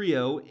 the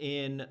trio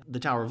in the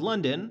Tower of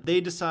London,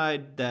 they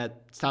decide that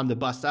it's time to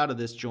bust out of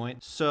this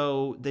joint.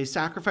 So they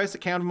sacrifice the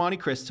Count of Monte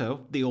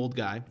Cristo, the old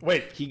guy.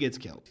 Wait. He gets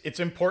killed. It's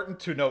important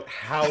to note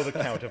how the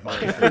Count of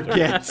Monte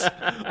Cristo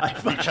I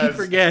fucking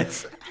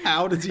forget.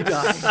 How does he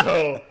die?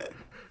 So,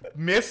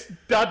 Miss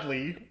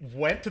Dudley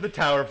went to the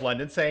Tower of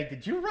London saying,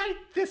 "Did you write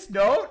this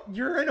note?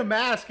 You're in a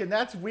mask, and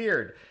that's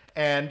weird."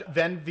 And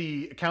then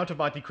the Count of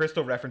Monte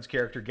Cristo reference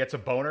character gets a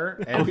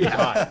boner and he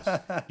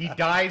dies. He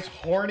dies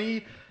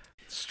horny,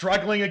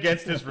 struggling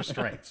against his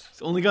restraints.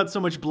 He's only got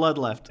so much blood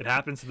left. it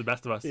happens to the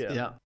best of us.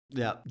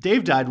 Yeah.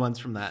 Dave died once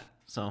from that.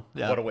 So,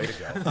 yeah. What a way to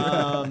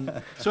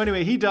go. So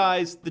anyway, he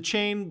dies. The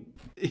chain,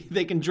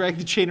 they can drag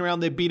the chain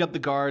around. They beat up the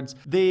guards.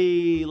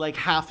 They like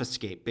half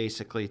escape,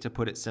 basically, to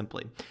put it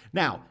simply.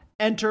 Now,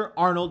 enter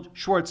Arnold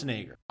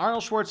Schwarzenegger.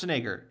 Arnold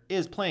Schwarzenegger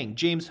is playing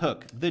James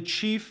Hook, the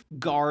chief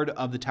guard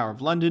of the Tower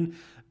of London.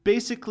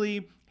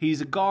 Basically,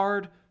 he's a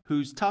guard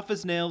who's tough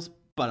as nails,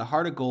 but a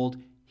heart of gold.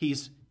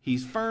 He's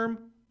firm,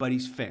 but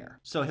he's fair.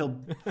 So he'll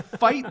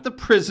fight the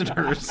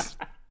prisoners.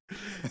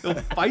 He'll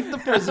fight the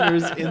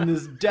prisoners in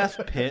this death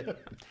pit,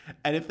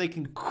 and if they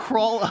can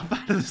crawl up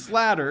out of this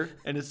ladder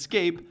and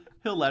escape,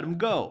 he'll let them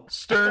go.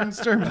 Stern,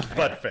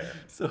 but fair.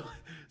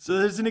 So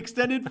there's an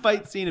extended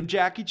fight scene of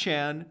Jackie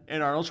Chan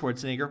and Arnold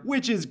Schwarzenegger,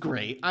 which is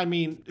great. I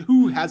mean,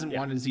 who hasn't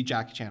wanted to see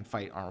Jackie Chan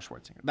fight Arnold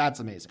Schwarzenegger? That's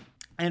amazing.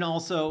 And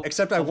also,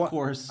 Except of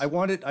course, I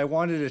wanted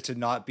it to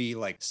not be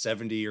like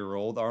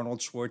 70-year-old Arnold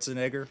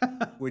Schwarzenegger,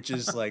 which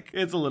is like,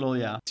 it's a little,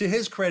 to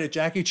his credit,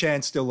 Jackie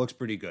Chan still looks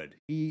pretty good.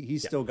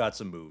 He's still got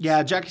some moves.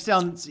 Yeah, Jackie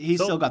Chan,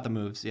 he's still got the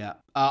moves. Yeah,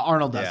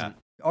 Arnold doesn't.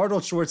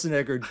 Arnold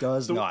Schwarzenegger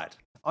does not.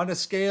 On a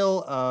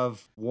scale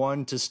of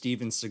 1 to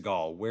Steven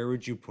Seagal, where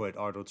would you put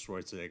Arnold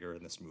Schwarzenegger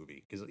in this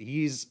movie? Because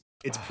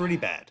it's pretty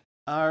bad.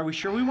 Are we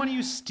sure we want to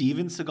use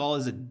Steven Seagal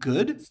as a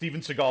good?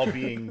 Steven Seagal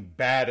being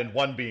bad and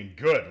one being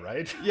good,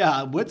 right?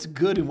 Yeah, what's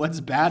good and what's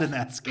bad in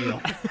that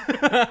scale?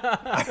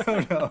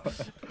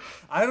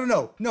 I don't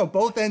know. No,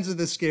 both ends of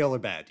the scale are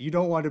bad. You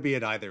don't want to be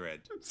at either end.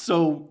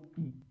 So,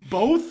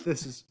 both?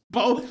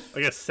 Both?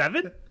 Like a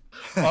 7?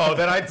 Oh,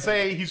 then I'd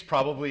say he's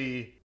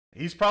probably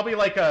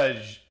like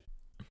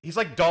he's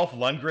like Dolph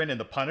Lundgren in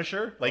The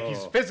Punisher. Like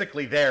he's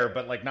physically there,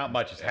 but like not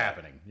much is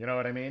happening. You know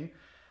what I mean?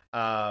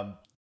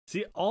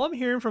 See, all I'm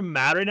hearing from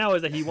Matt right now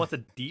is that he wants a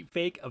deep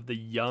fake of the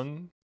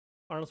young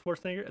Arnold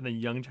Schwarzenegger and the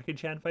young Jackie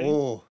Chan fighting.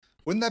 Oh,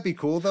 wouldn't that be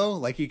cool though?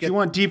 Like If you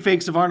want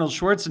deepfakes of Arnold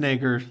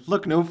Schwarzenegger,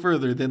 look no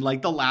further than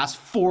like the last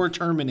 4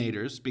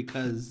 Terminators,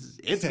 because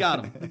it's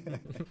got them.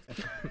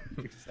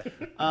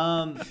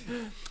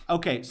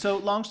 Okay, so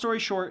long story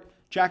short,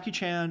 Jackie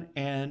Chan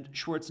and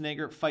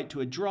Schwarzenegger fight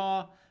to a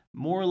draw.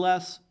 More or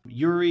less,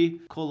 Yuri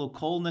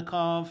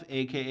Kolokolnikov,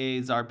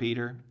 a.k.a. Tsar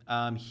Peter,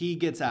 he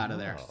gets out of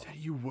there.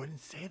 You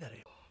wouldn't say that.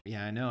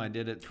 Yeah, I know. I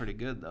did it pretty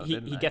good, though,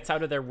 He gets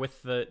out of there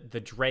with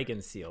the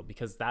dragon seal,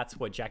 because that's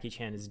what Jackie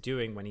Chan is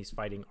doing when he's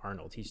fighting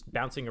Arnold. He's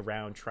bouncing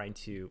around trying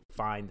to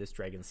find this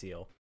dragon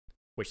seal,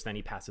 which then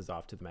he passes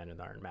off to the Man in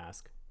the Iron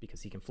Mask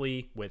because he can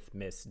flee with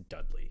Miss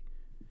Dudley.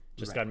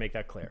 Just got to make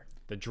that clear.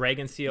 The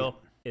dragon seal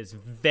is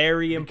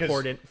very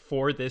important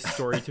for this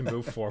story to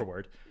move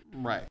forward.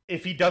 Right.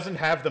 If he doesn't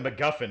have the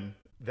MacGuffin,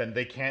 then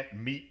they can't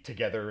meet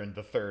together in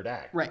the third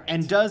act. Right.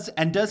 And does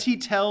he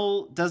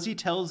tell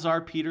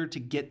Tsar Peter to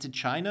get to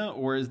China,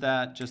 or is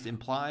that just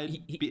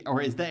implied?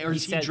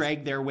 Is he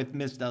dragged there with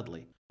Miss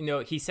Dudley? No,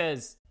 he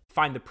says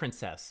find the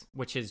princess,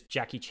 which is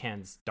Jackie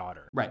Chan's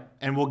daughter. Right.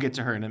 And we'll get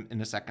to her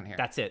in a second here.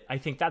 That's it. I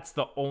think that's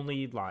the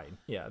only line.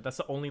 Yeah, that's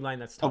the only line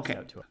that's tossed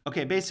out to him.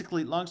 Okay,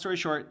 basically, long story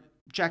short,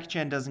 Jackie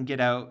Chan doesn't get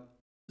out.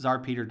 Tsar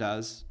Peter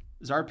does.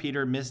 Tsar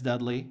Peter, Miss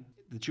Dudley,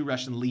 the two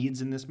Russian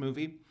leads in this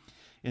movie,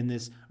 in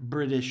this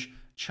British,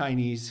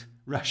 Chinese,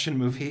 Russian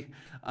movie,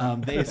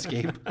 they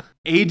escape,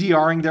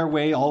 ADRing their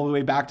way all the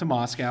way back to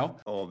Moscow.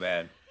 Oh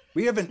man,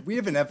 we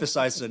haven't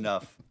emphasized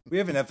enough. We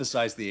haven't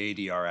emphasized the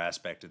ADR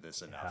aspect of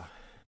this enough. Yeah.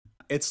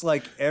 It's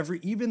like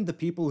even the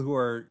people who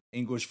are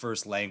English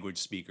first language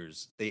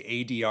speakers, they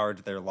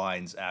ADR'd their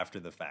lines after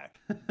the fact.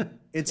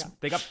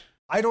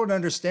 I don't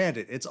understand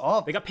it. It's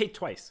awful. They got paid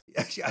twice.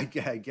 I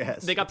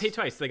guess. They got paid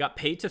twice. They got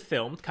paid to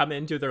film, come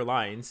in, do their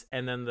lines,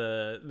 and then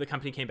the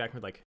company came back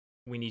and were like,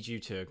 we need you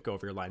to go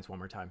over your lines one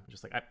more time.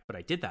 Just like, but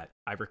I did that.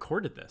 I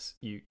recorded this.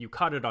 You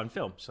caught it on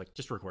film. Just like,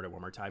 just record it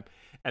one more time.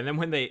 And then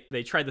when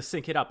they tried to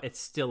sync it up, it's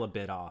still a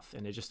bit off,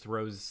 and it just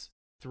throws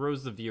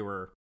the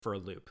viewer for a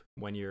loop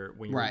when you're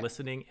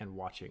listening and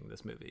watching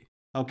this movie.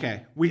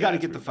 Okay, we got to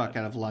get the fuck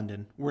out of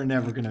London. We're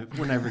never gonna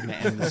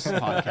end this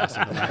podcast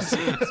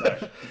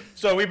otherwise.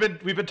 So we've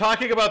been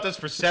talking about this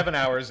for 7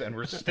 hours, and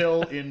we're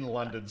still in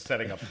London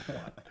setting up the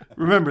plot.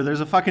 Remember,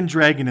 there's a fucking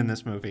dragon in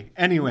this movie.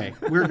 Anyway,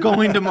 we're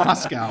going to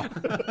Moscow.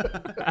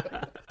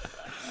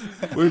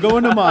 We're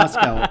going to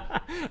Moscow.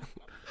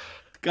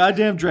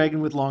 Goddamn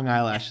dragon with long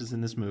eyelashes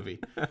in this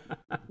movie.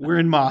 We're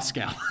in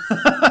Moscow.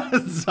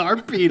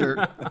 Tsar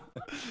Peter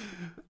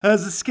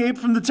has escaped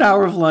from the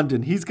Tower of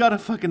London. He's got a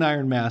fucking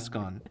iron mask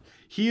on.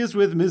 He is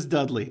with Miss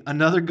Dudley,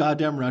 another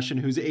goddamn Russian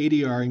who's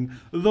ADRing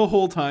the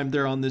whole time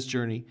they're on this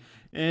journey.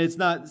 And it's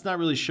not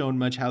really shown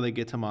much how they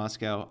get to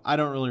Moscow. I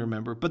don't really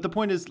remember. But the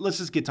point is, let's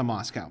just get to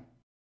Moscow.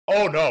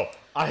 Oh no,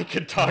 I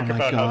could talk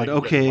about how they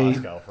get to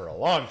Moscow for a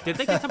long time. Did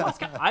they get to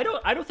Moscow? I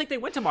don't think they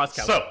went to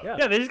Moscow. So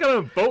yeah, they just got on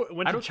a boat and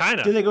went to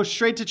China. Did they go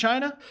straight to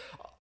China?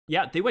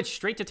 Yeah, they went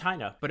straight to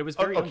China, but it was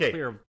very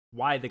unclear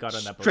why they got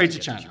on that boat. Straight to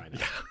China.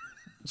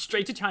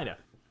 Straight to China.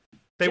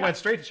 They went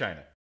straight to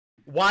China.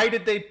 Why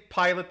did they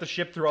pilot the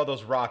ship through all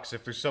those rocks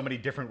if there's so many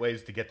different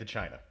ways to get to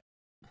China?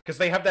 Because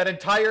they have that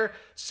entire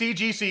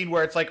CG scene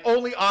where it's like,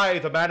 only I,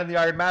 the Man in the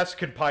Iron Mask,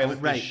 can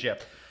pilot this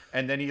ship.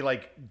 And then he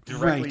like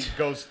directly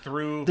goes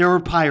through. There were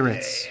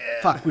pirates.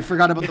 Fuck, we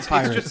forgot about the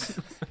pirates.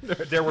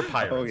 There were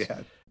pirates. Oh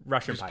yeah,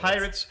 Russian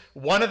pirates.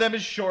 One of them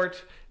is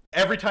short.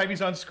 Every time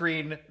he's on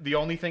screen, the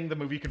only thing the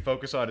movie can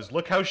focus on is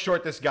look how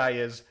short this guy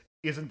is.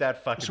 Isn't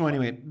that fucking So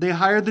anyway, they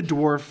hired the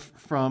dwarf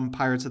from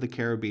Pirates of the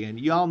Caribbean.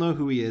 Y'all know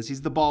who he is.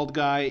 He's the bald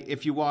guy.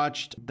 If you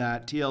watched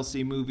that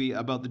TLC movie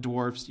about the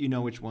dwarfs, you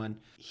know which one.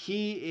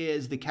 He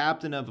is the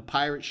captain of a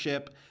pirate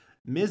ship.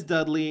 Ms.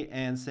 Dudley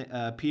and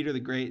Peter the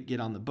Great get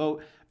on the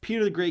boat.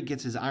 Peter the Great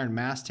gets his iron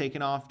mask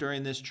taken off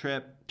during this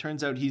trip.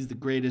 Turns out he's the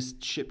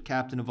greatest ship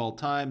captain of all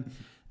time.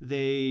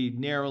 They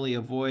narrowly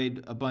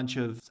avoid a bunch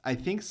of, I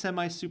think,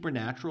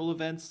 semi-supernatural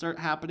events start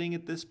happening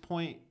at this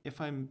point, if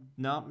I'm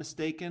not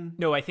mistaken.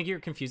 No, I think you're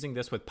confusing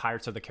this with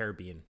Pirates of the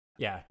Caribbean.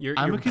 Yeah,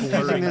 I'm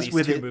confusing this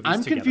with it.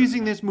 I'm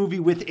confusing this movie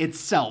with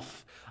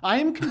itself. I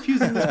am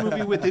confusing this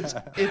movie with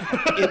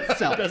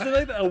itself. Doesn't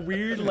like a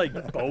weird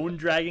like bone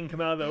dragon come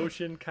out of the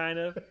ocean, kind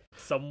of,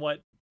 somewhat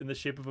in the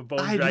shape of a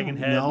bone dragon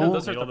head? No,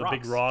 those are the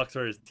big rocks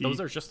or his teeth.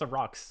 Those are just the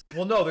rocks.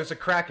 Well, no, there's a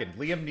kraken.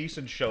 Liam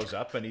Neeson shows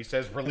up and he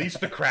says, "Release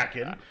the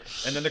kraken,"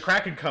 and then the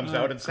kraken comes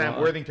out and Sam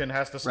Worthington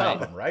has to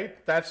stop him.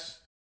 Right? That's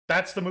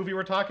the movie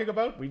we're talking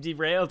about. We've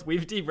derailed.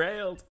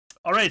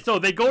 All right, so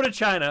they go to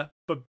China,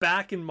 but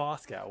back in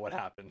Moscow, what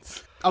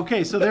happens?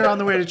 Okay, so they're on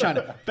the way to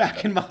China.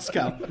 Back in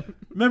Moscow.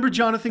 Remember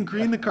Jonathan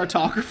Green, the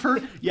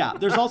cartographer? Yeah,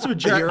 there's also a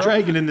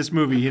dragon in this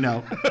movie, you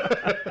know.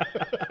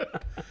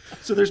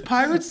 So there's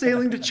pirates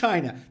sailing to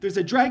China. There's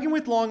a dragon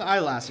with long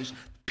eyelashes.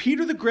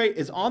 Peter the Great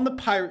is on the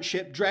pirate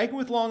ship, dragon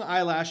with long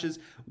eyelashes,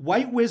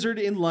 white wizard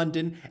in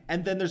London,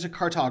 and then there's a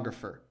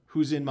cartographer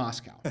who's in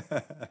Moscow.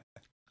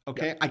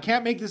 Okay, yep. I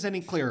can't make this any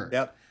clearer.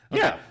 Yep.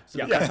 Okay. Yeah. So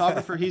the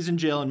cartographer, he's in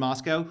jail in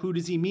Moscow. Who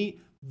does he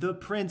meet? The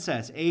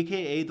princess,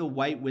 a.k.a. the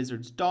White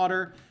Wizard's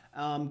daughter.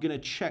 I'm going to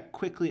check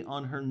quickly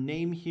on her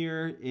name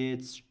here.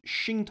 It's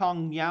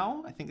Xingtong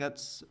Miao. I think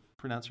that's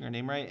pronouncing her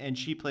name right. And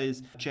she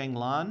plays Zhang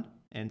Lan.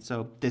 And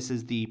so this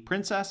is the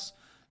princess,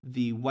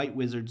 the White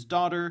Wizard's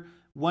daughter,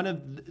 one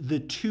of the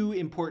two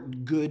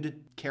important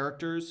good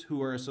characters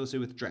who are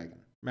associated with dragon.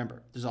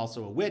 Remember, there's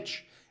also a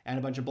witch and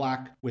a bunch of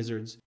black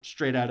wizards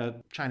straight out of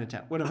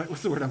Chinatown.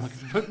 What's the word I'm looking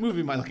for? What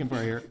movie am I looking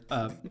for here?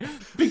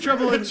 Big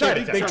Trouble in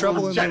Chinatown. Big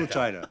Trouble in Little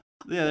China.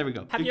 Yeah, there we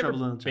go. Have you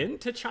ever been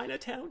to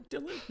Chinatown,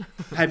 Dylan?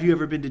 Have you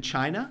ever been to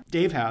China?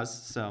 Dave has,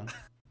 so.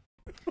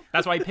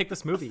 That's why you picked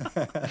this movie.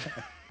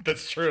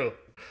 That's true.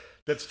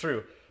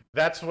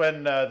 That's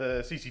when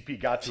the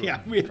CCP got to him. Yeah,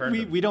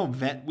 we don't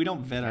vet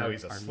our.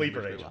 He's a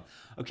sleeper agent. Well.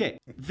 Okay,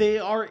 they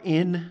are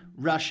in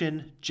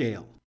Russian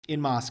jail in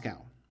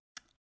Moscow.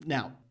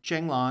 Now,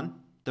 Chenglan,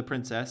 the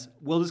princess,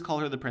 we'll just call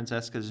her the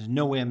princess because there's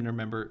no way I'm going to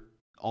remember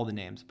all the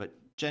names, but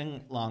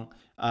Chenglan,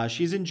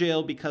 she's in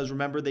jail because,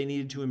 remember, they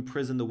needed to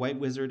imprison the White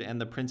Wizard and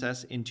the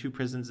princess in 2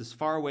 prisons as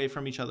far away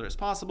from each other as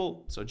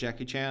possible. So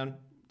Jackie Chan,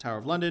 Tower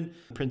of London,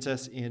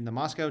 princess in the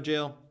Moscow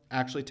jail,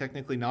 actually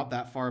technically not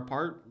that far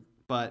apart,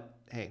 but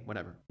hey,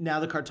 whatever. Now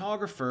the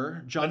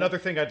cartographer, John... Another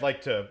thing I'd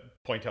like to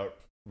point out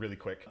really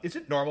quick. Is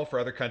it normal for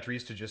other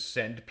countries to just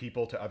send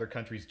people to other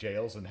countries'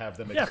 jails and have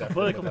them accept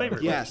political them?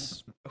 favor.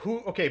 Yes.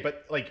 Okay,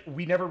 but like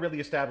we never really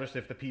established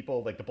if the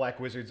people, like the Black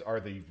Wizards, are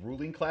the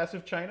ruling class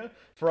of China.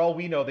 For all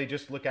we know, they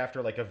just look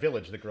after like a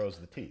village that grows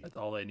the tea. That's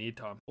all they need,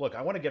 Tom. Look,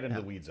 I want to get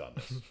into the weeds on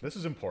this. This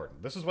is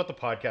important. This is what the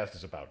podcast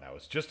is about now.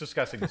 It's just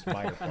discussing this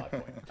minor plot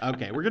point.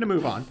 Okay, we're going to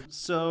move on.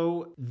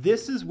 So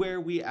this is where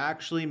we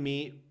actually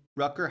meet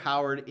Rutger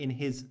Hauer in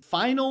his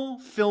final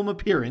film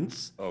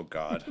appearance. Oh,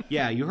 God.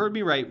 Yeah, you heard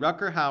me right.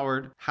 Rutger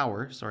Hauer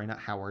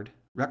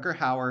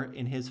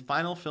in his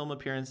final film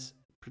appearance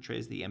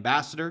portrays the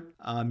ambassador.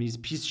 He's a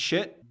piece of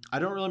shit. I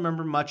don't really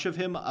remember much of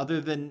him other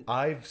than...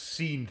 I've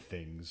seen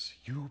things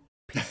you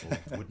people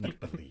wouldn't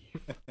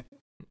believe.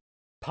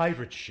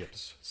 Pirate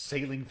ships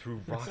sailing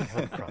through rock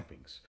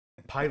outcroppings,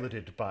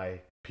 piloted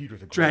by Peter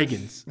the Great.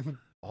 Dragons.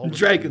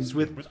 Dragons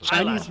with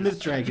Chinese myth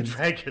dragons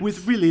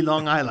with really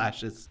long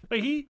eyelashes.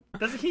 Wait,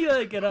 doesn't he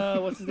get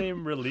what's his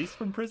name released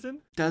from prison?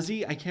 Does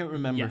he? I can't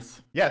remember.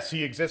 Yes,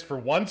 he exists for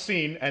one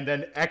scene and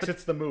then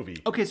exits the movie.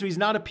 Okay, so he's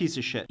not a piece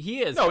of shit. He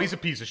is. No, he's a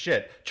piece of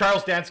shit.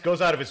 Charles Dance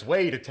goes out of his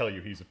way to tell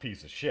you he's a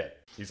piece of shit.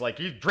 He's like,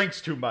 he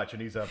drinks too much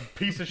and he's a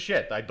piece of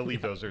shit. I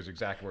believe those are his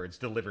exact words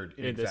delivered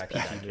in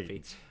exactly that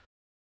cadence.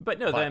 But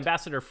no, the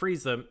ambassador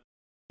frees them.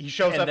 He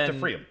shows up to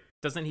free him.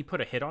 Doesn't he put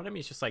a hit on him?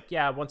 He's just like,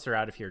 yeah, once they're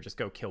out of here, just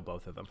go kill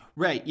both of them.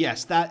 Right,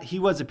 yes, that he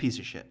was a piece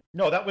of shit.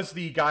 No, that was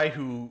the guy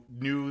who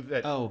knew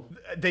that... Oh.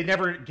 They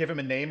never give him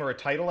a name or a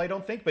title, I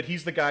don't think, but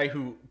he's the guy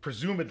who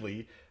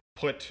presumably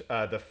put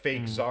the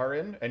fake czar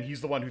in, and he's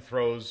the one who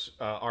throws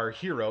our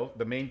hero,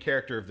 the main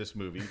character of this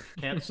movie,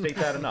 can't state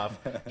that enough,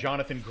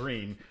 Jonathan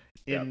Green,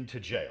 into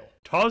jail.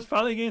 Tom's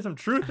finally getting some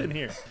truth in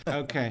here.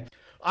 Okay.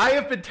 I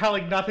have been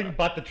telling nothing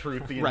but the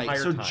truth the entire time. Right,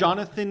 so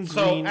Jonathan Green...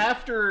 So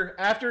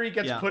after he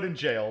gets put in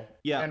jail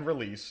and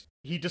released,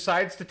 he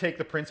decides to take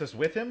the princess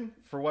with him.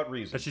 For what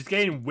reason? But she's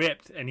getting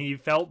whipped, and he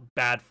felt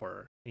bad for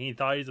her. And he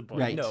thought he's a boy.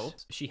 Right. No,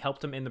 she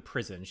helped him in the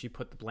prison. She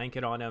put the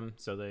blanket on him,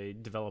 so they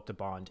developed a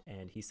bond.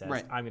 And he says,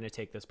 I'm going to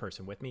take this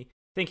person with me,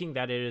 thinking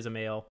that it is a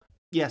male.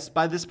 Yes,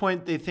 by this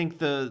point, they think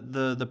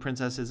the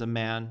princess is a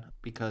man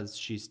because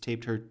she's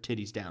taped her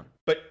titties down.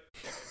 But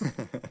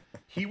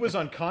he was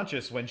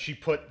unconscious when she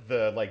put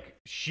the, like,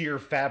 sheer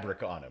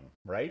fabric on him,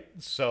 right?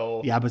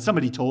 So... Yeah, but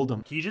somebody told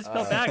him. He just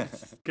felt bad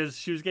because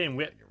she was getting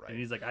whipped. Right. And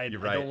he's like, I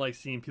don't like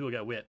seeing people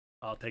get whipped.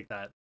 I'll take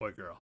that boy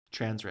girl.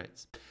 Trans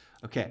rights.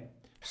 Okay,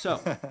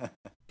 so...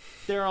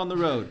 they're on the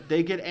road.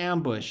 They get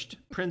ambushed.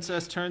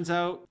 Princess, turns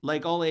out,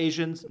 like all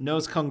Asians,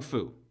 knows Kung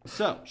Fu.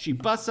 So, she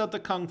busts out the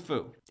Kung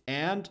Fu.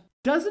 And...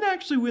 doesn't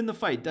actually win the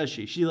fight, does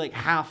she? She like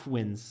half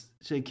wins.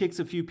 She kicks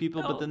a few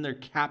people, but then they're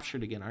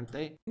captured again, aren't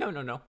they?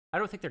 No. I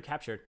don't think they're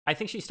captured. I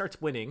think she starts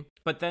winning,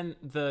 but then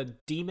the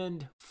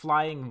demon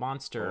flying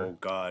monster. Oh,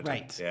 God.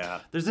 Right.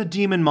 Yeah. There's a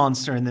demon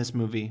monster in this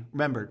movie.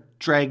 Remember,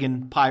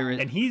 dragon, pirate,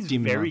 and he's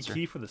demon very monster.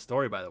 key for the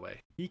story, by the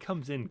way. He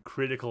comes in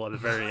critical at the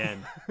very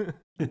end.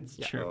 It's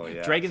true. Oh,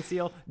 yeah. Dragon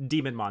seal,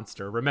 demon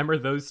monster. Remember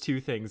those two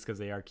things because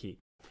they are key.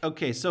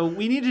 Okay, so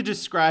we need to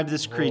describe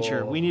this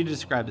creature. We need to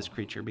describe this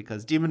creature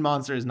because demon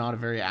monster is not a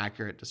very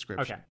accurate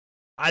description. Okay.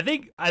 I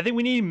think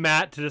we need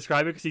Matt to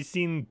describe it because he's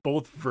seen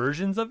both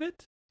versions of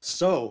it.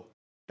 So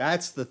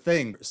that's the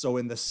thing. So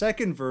in the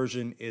second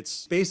version,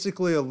 it's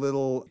basically a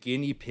little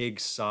guinea pig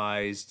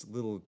sized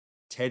little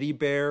teddy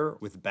bear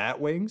with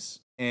bat wings.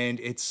 And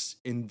it's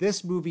in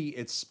this movie,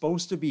 it's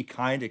supposed to be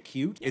kind of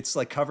cute. It's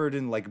like covered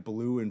in like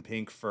blue and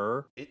pink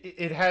fur.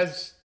 It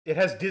has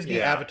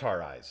Disney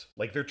Avatar eyes.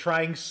 Like they're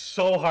trying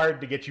so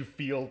hard to get you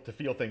feel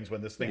things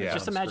when this thing is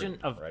Just on imagine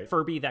screen, a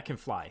Furby that can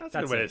fly. That's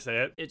a good way to say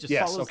it. It just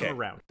follows them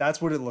around.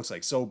 That's what it looks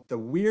like. So the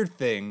weird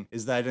thing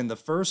is that in the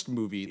first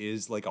movie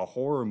is like a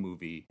horror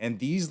movie, and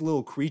these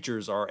little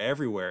creatures are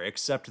everywhere,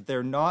 except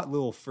they're not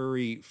little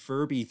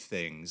Furby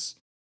things.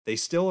 They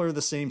still are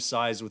the same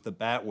size with the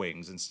bat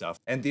wings and stuff.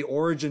 And the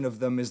origin of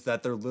them is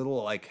that they're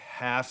little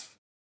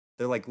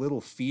they're like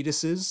little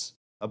fetuses.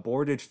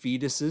 Aborted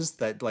fetuses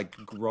that like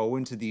grow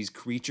into these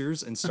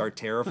creatures and start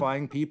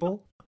terrifying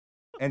people.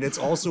 And it's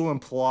also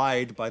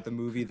implied by the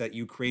movie that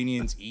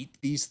Ukrainians eat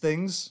these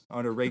things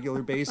on a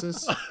regular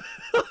basis.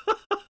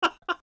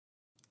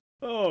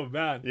 Oh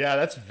man. Yeah,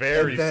 that's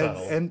very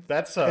subtle. And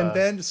but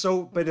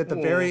at the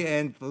very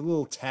end, the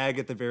little tag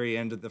at the very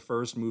end of the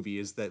first movie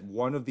is that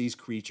one of these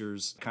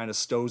creatures kind of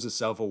stows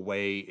itself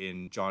away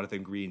in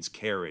Jonathan Green's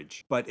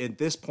carriage. But at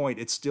this point,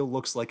 it still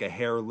looks like a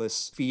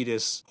hairless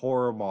fetus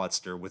horror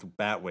monster with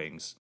bat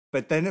wings.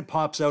 But then it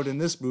pops out in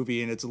this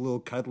movie and it's a little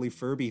cuddly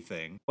Furby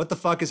thing. What the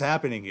fuck is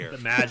happening here? The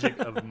magic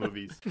of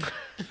movies.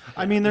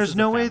 I mean, there's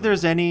no way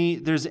there's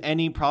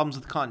any problems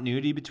with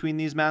continuity between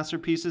these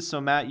masterpieces.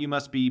 So Matt, you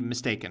must be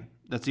mistaken.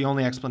 That's the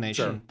only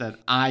explanation that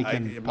I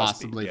can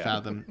possibly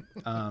fathom.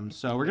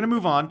 So we're going to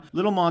move on.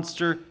 Little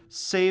Monster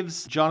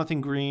saves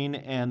Jonathan Green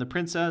and the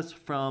princess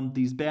from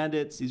these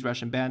bandits, these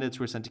Russian bandits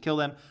who are sent to kill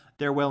them.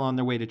 They're well on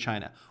their way to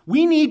China.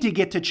 We need to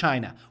get to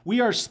China.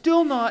 We are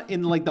still not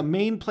in like the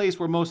main place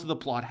where most of the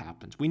plot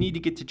happens. We need to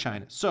get to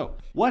China. So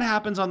what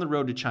happens on the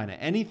road to China?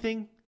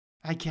 Anything?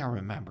 I can't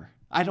remember.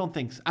 I don't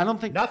think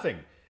nothing.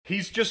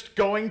 He's just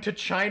going to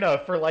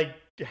China for like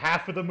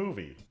half of the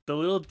movie. The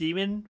little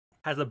demon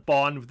has a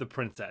bond with the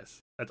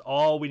princess. That's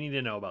all we need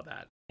to know about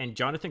that. And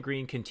Jonathan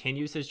Green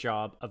continues his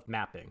job of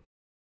mapping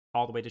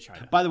all the way to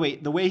China. By the way,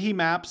 the way he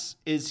maps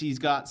is he's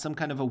got some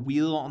kind of a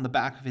wheel on the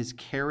back of his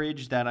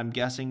carriage that I'm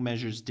guessing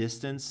measures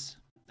distance.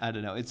 I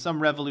don't know. It's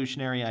some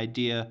revolutionary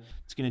idea.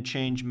 It's going to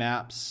change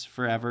maps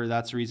forever.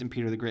 That's the reason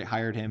Peter the Great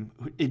hired him.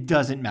 It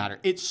doesn't matter.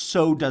 It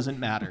so doesn't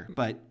matter.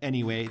 But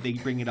anyway, they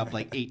bring it up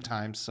like 8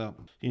 times. So,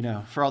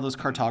 for all those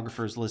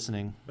cartographers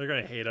listening. They're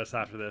going to hate us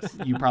after this.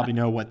 You probably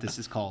know what this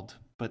is called.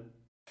 But,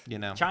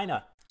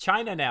 China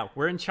now.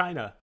 We're in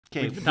China.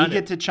 Okay, we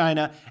get to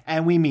China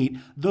and we meet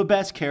the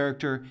best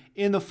character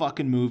in the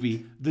fucking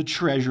movie, the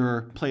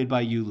Treasurer, played by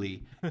Yu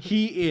Li.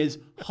 He is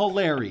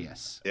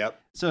hilarious. Yep.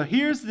 So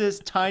here's this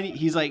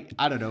he's like,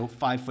 I don't know,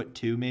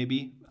 5'2"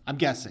 maybe. I'm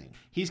guessing.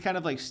 He's kind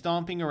of like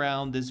stomping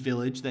around this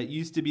village that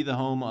used to be the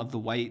home of the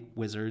White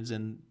Wizards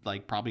and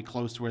like probably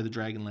close to where the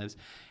dragon lives.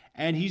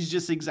 And he's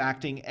just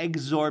exacting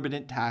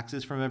exorbitant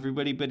taxes from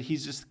everybody, but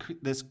he's just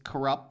this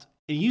corrupt.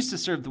 He used to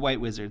serve the White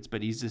Wizards,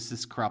 but he's just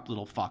this corrupt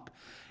little fuck.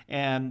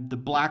 And the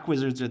Black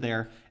Wizards are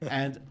there.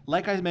 And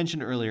like I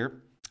mentioned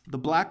earlier, the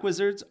Black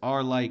Wizards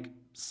are like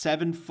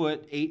 7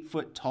 foot, 8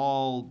 foot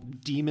tall,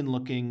 demon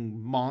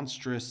looking,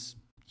 monstrous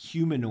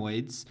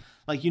humanoids.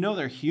 Like,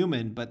 they're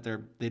human, but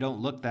they don't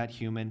look that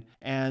human.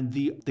 And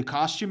the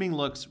costuming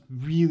looks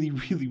really,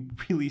 really,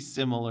 really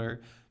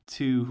similar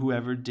to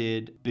whoever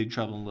did Big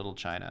Trouble in Little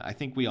China. I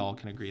think we all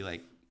can agree,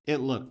 like, it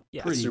looked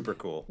pretty super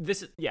cool.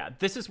 This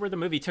is where the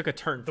movie took a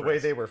turn. The way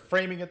they were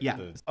framing it. Yeah.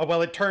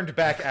 It turned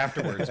back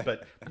afterwards.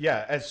 But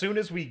yeah, as soon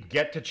as we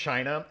get to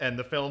China and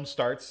the film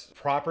starts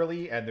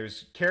properly and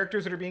there's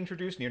characters that are being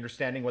introduced and you're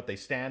understanding what they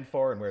stand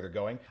for and where they're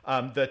going,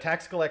 the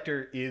tax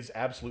collector is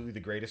absolutely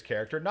the greatest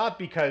character. Not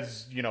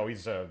because,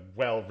 he's a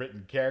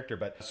well-written character,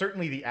 but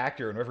certainly the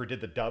actor and whoever did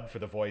the dub for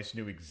the voice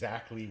knew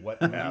exactly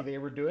what movie they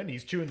were doing.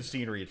 He's chewing the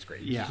scenery. It's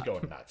great. He's just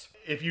going nuts.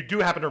 If you do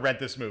happen to rent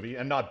this movie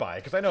and not buy it,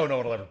 because I know no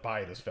one will ever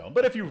buy this film,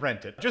 but if you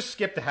rent it, just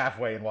skip to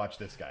halfway and watch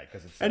this guy,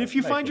 because it's. And if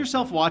you find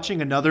yourself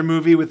watching another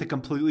movie with a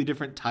completely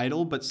different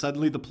title, but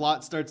suddenly the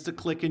plot starts to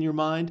click in your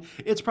mind,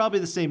 it's probably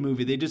the same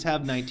movie. They just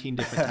have 19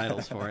 different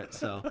titles for it.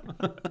 So.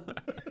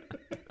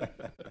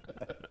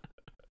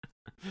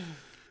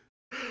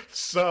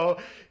 So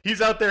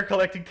he's out there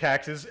collecting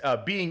taxes,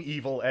 being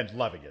evil and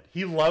loving it.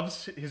 He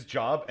loves his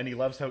job and he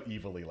loves how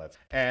evil he lives.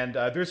 And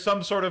there's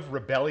some sort of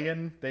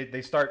rebellion.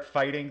 They start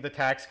fighting the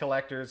tax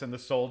collectors and the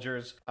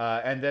soldiers.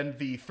 And then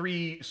the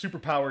 3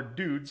 superpowered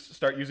dudes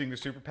start using their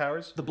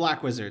superpowers. The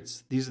Black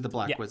Wizards. These are the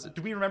Black Wizards.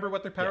 Do we remember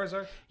what their powers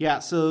are? Yeah,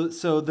 so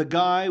the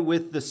guy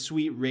with the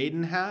sweet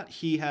Raiden hat,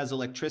 he has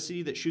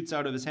electricity that shoots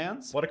out of his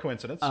hands. What a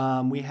coincidence.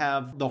 We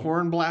have the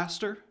Horn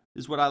Blaster.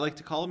 Is what I like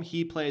to call him.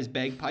 He plays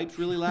bagpipes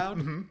really loud.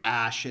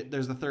 Shit.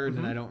 There's the third,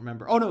 and I don't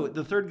remember. Oh, no.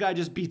 The third guy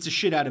just beats the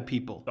shit out of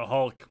people. The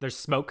Hulk. There's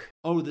Smoke.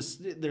 Oh,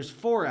 there's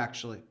 4,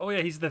 actually. Oh,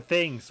 yeah. He's the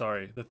Thing.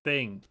 Sorry. The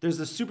Thing. There's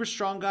the super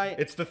strong guy.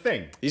 It's the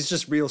Thing. He's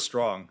just real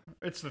strong.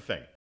 It's the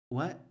Thing.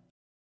 What?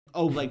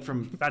 Oh, like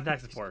from...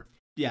 Fantastic Four.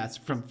 Yeah, it's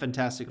from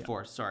Fantastic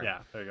Four. Sorry.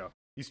 Yeah, there you go.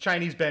 He's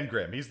Chinese Ben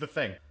Grimm. He's the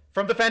Thing.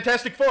 From the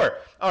Fantastic Four.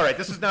 All right,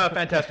 this is now a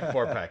Fantastic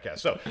Four podcast.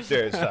 So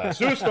there's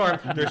Sue Storm,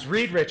 there's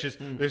Reed Richards,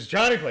 there's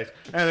Johnny Blaze,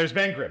 and there's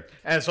Ben Grimm.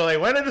 And so they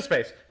went into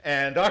space,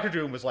 and Dr.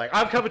 Doom was like,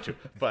 I'm coming too.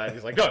 But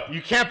he's like, no,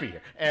 you can't be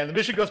here. And the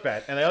mission goes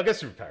bad, and they all get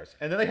superpowers.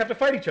 And then they have to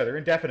fight each other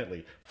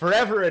indefinitely,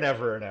 forever and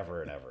ever and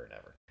ever and ever and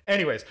ever.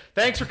 Anyways,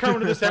 thanks for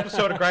coming to this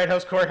episode of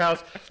Grindhouse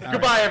Courthouse.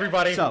 Goodbye,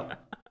 everybody. So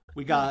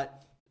we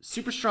got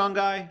super strong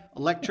guy,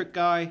 electric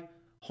guy,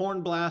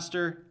 Horn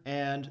Blaster,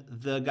 and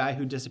the guy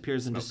who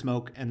disappears into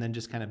smoke and then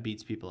just kind of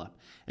beats people up.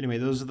 Anyway,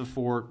 those are the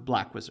 4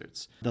 Black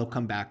Wizards. They'll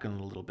come back in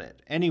a little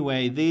bit.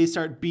 Anyway, they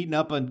start beating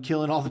up and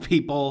killing all the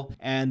people,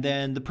 and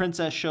then the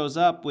princess shows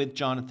up with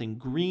Jonathan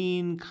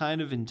Green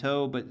kind of in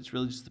tow, but it's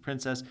really just the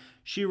princess.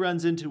 She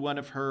runs into one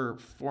of her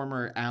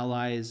former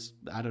allies.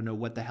 I don't know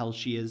what the hell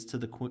she is to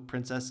the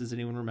princess. Does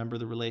anyone remember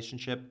the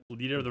relationship?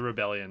 Leader of the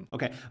rebellion.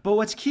 Okay, but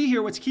what's key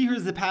here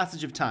is the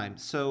passage of time.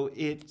 So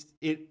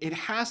it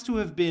has to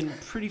have been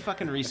pretty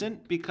fucking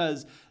recent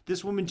because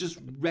this woman just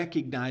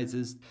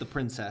recognizes the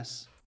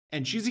princess.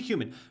 And she's a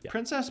human. Yeah.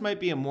 Princess might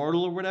be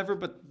immortal or whatever,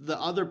 but the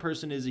other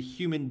person is a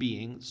human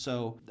being.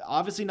 So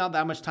obviously not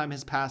that much time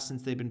has passed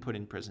since they've been put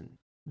in prison.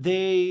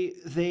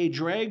 They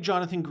drag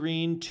Jonathan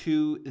Green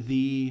to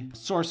the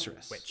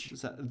sorceress.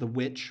 The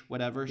witch,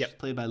 whatever. Yep. She's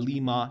played by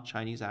Li Ma,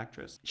 Chinese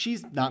actress.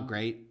 She's not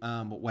great,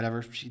 but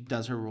whatever. She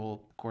does her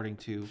role according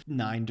to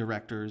 9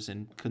 directors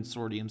and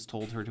consortiums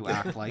told her to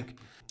act like.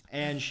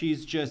 And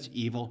she's just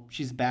evil.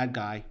 She's a bad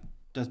guy,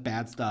 does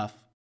bad stuff.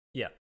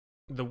 Yeah.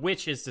 The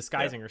witch is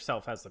disguising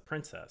herself as the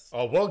princess.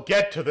 Oh, we'll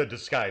get to the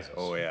disguises.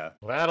 Oh, yeah.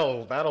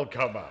 That'll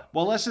come up.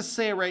 Well, let's just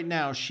say it right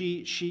now.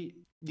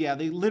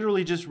 They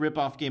literally just rip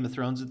off Game of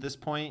Thrones at this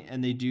point,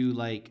 and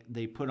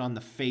they put on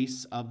the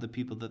face of the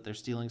people that they're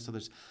stealing. So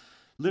there's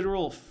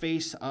literal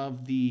face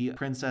of the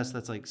princess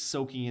that's like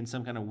soaking in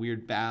some kind of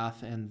weird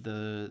bath, and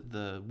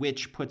the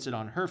witch puts it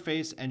on her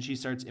face, and she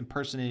starts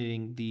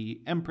impersonating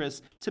the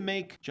empress to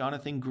make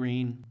Jonathan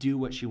Green do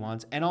what she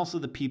wants, and also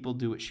the people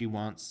do what she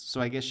wants. So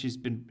I guess she's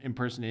been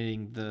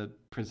impersonating the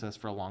princess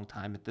for a long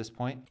time at this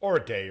point. Or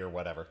a day or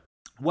whatever.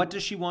 What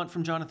does she want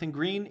from Jonathan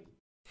Green?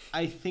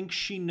 I think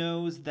she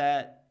knows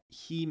that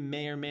he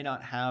may or may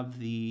not have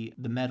the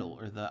medal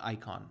or the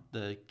icon,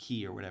 the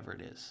key or whatever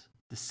it is.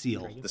 The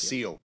seal. The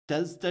seal.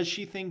 Does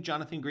she think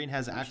Jonathan Green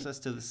has access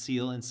to the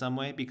seal in some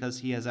way because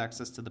he has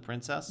access to the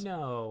princess?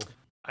 No.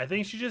 I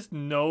think she just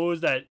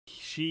knows that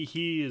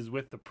he is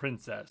with the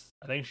princess.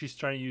 I think she's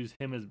trying to use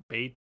him as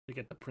bait to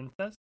get the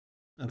princess.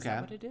 Okay. Is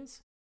that what it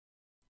is?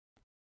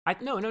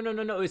 No.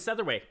 It's the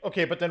other way.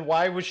 Okay, but then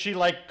why was she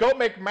like, go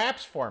make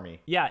maps for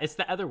me? Yeah, it's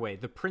the other way.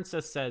 The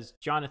princess says,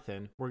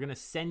 Jonathan, we're going to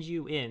send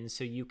you in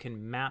so you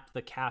can map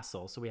the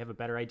castle so we have a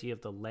better idea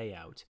of the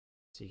layout.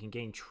 So you can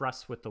gain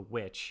trust with the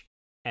witch.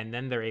 And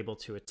then they're able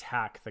to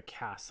attack the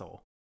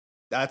castle.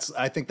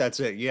 I think that's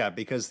it. Yeah,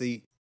 because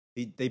they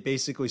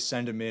basically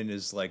send him in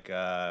as like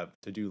to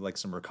do like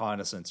some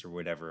reconnaissance or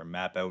whatever and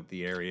map out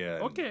the area.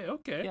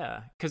 Okay.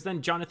 Yeah, because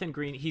then Jonathan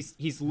Green,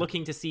 he's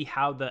looking to see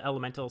how the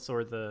elementals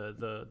or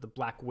the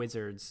black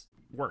wizards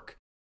work,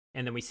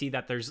 and then we see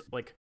that there's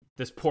like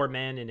this poor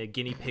man in a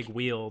guinea pig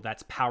wheel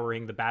that's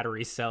powering the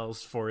battery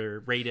cells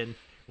for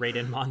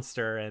Raiden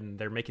monster, and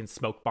they're making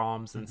smoke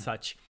bombs and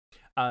such.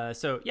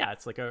 So yeah,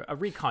 it's like a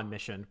recon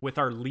mission with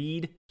our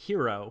lead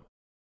hero,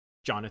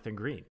 Jonathan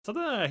Green.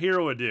 Something that a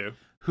hero would do.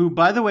 Who,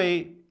 by the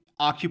way,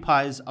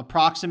 occupies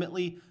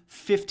approximately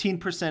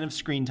 15% of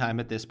screen time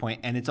at this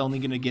point, and it's only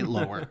going to get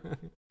lower.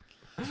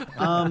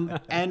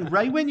 And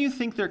right when you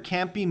think there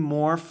can't be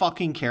more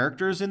fucking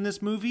characters in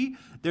this movie,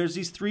 there's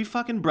these 3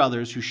 fucking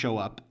brothers who show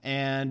up,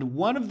 and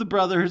one of the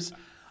brothers,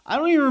 I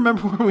don't even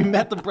remember where we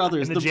met the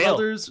brothers. In the jail.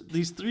 Brothers,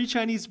 these 3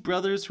 Chinese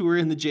brothers who were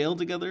in the jail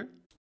together.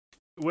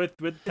 With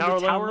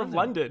Tower of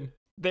London.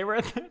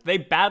 They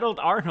battled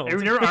Arnold.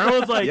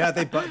 Arnold's like, yeah,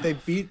 they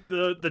beat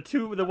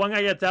the one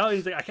guy gets out.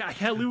 He's like, I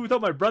can't live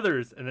without my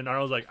brothers. And then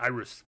Arnold's like, I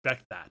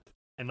respect that,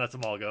 and lets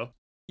them all go.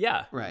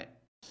 Yeah, right.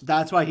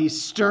 That's why he's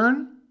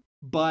stern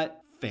but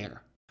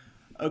fair.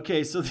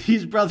 Okay, so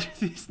these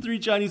 3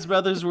 Chinese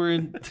brothers were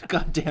in the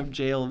goddamn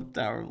jail of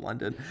Tower of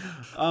London.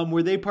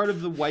 Were they part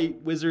of the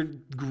White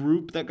Wizard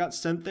group that got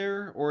sent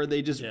there? Or are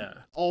they just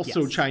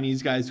also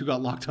Chinese guys who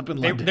got locked up in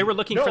London? They were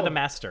looking for the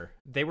master.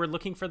 They were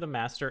looking for the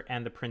master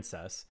and the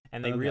princess.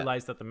 And they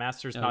realized that the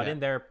master's not in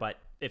there, but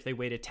if they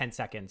waited 10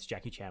 seconds,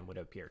 Jackie Chan would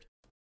have appeared.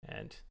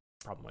 And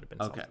the problem would have been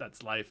solved.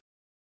 That's life.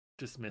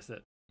 Dismiss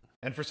it.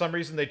 And for some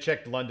reason, they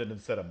checked London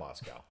instead of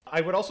Moscow. I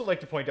would also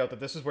like to point out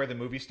that this is where the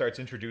movie starts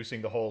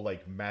introducing the whole,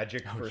 like,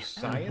 magic for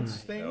science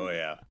thing. Oh,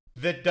 yeah.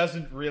 That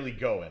doesn't really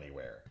go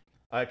anywhere.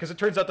 Because it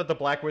turns out that the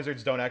Black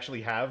Wizards don't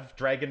actually have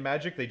dragon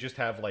magic. They just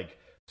have, like,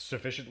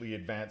 sufficiently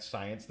advanced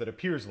science that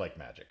appears like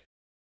magic.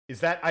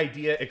 Is that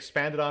idea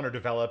expanded on or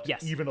developed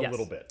even a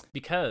little bit?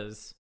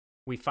 Because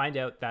we find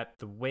out that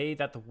the way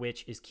that the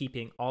witch is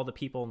keeping all the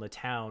people in the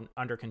town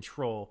under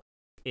control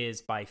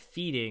is by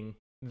feeding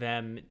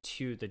them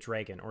to the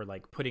dragon, or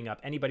like putting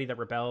up anybody that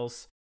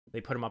rebels. They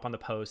put them up on the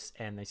posts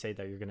and they say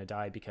that you're going to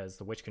die because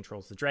the witch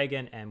controls the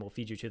dragon and will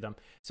feed you to them.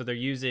 So they're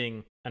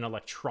using an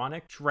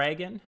electronic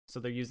dragon. So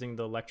they're using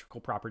the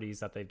electrical properties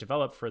that they've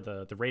developed for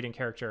the Raiden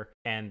character,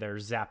 and they're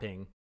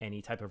zapping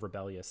any type of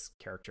rebellious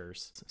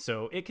characters.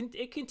 So it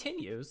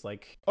continues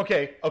like.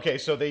 Okay.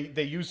 So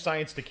they use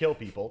science to kill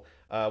people.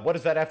 What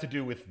does that have to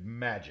do with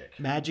magic?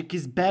 Magic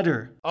is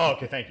better. Oh,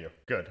 okay. Thank you.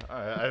 Good.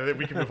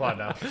 We can move on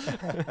now.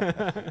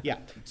 Yeah.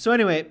 So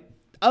anyway,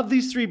 of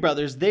these 3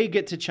 brothers, they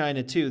get to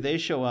China too. They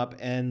show up,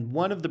 and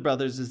one of the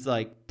brothers is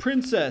like,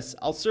 "Princess,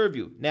 I'll serve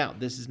you." Now,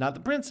 this is not the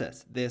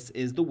princess. This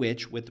is the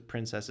witch with the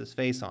princess's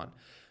face on.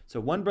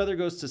 So one brother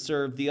goes to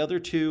serve. The other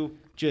 2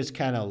 just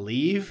kind of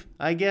leave,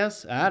 I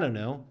guess. I don't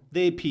know.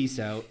 They peace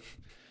out.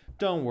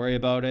 Don't worry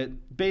about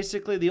it.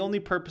 Basically, the only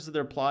purpose of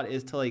their plot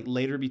is to like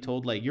later be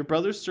told like your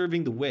brother's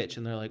serving the witch,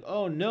 and they're like,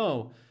 oh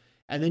no.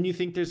 And then you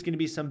think there's going to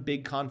be some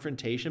big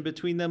confrontation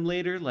between them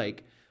later,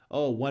 like,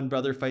 oh, one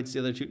brother fights the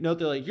other two. No,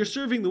 they're like, you're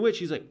serving the witch.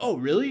 He's like, oh,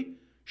 really?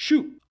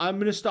 Shoot, I'm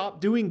going to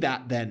stop doing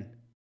that then.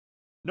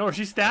 No,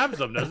 she stabs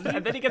him, doesn't she?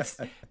 And then he gets,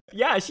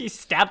 she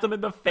stabbed him in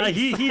the face.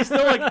 He's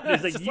still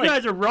like, you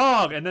guys are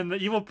wrong. And then the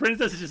evil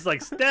princess is just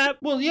like, stab.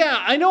 Well,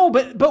 yeah, I know,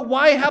 but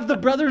why have the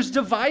brothers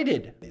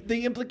divided?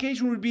 The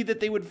implication would be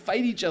that they would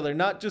fight each other,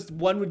 not just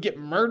one would get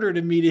murdered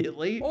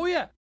immediately. Oh,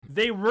 yeah.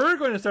 They were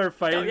going to start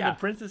fighting, and the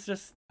princess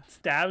just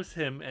stabs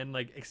him and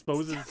like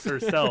exposes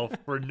herself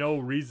for no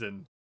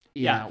reason.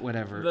 Yeah,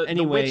 whatever.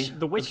 Anyway,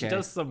 the witch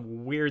does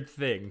some weird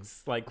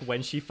things, like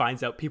when she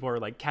finds out people are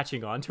like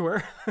catching on to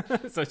her.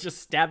 So it's just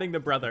stabbing the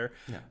brother,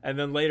 and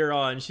then later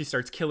on she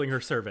starts killing her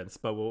servants.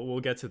 But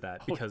we'll get to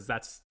that because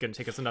that's gonna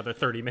take us another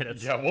 30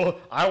 minutes. Yeah, well,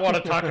 I want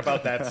to talk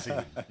about that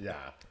scene. Yeah.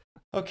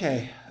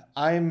 Okay,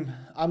 I'm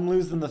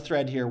losing the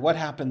thread here. What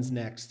happens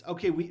next?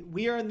 Okay,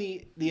 we are in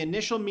the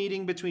initial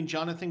meeting between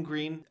Jonathan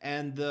Green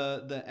and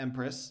the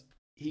Empress.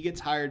 He gets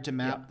hired to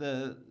map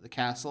the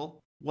castle.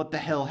 What the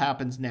hell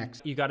happens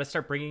next? You got to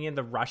start bringing in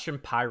the Russian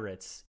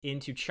pirates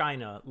into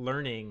China,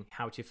 learning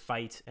how to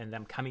fight, and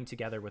them coming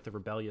together with the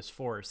rebellious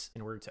force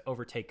in order to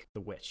overtake the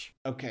witch.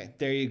 Okay,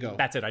 there you go.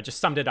 That's it. I just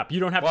summed it up. You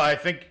don't have Well, I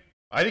think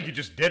you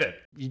just did it.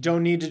 You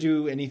don't need to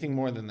do anything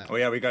more than that. Oh,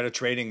 yeah, we got a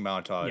training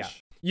montage. Yeah.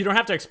 You don't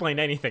have to explain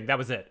anything. That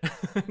was it.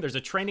 There's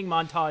a training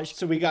montage.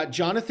 So we got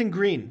Jonathan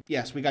Green.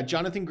 Yes, we got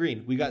Jonathan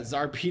Green. We got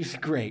Tsar Peter the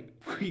Great.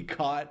 We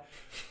got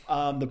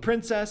the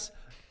princess.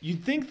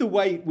 You'd think the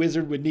White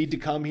Wizard would need to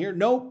come here.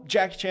 Nope,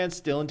 Jackie Chan's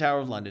still in Tower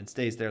of London.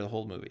 Stays there the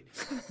whole movie.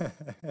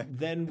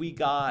 Then we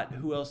got,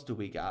 who else do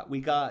we got? We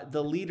got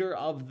the leader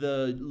of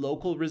the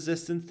local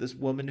resistance, this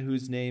woman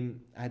whose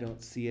name, I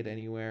don't see it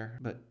anywhere.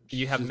 But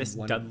you have Miss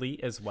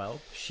Dudley as well.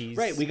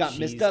 Right, we got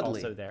Miss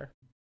Dudley. Also there.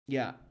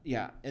 Yeah.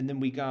 And then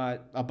we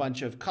got a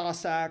bunch of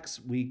Cossacks.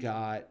 We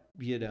got,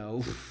 we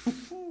got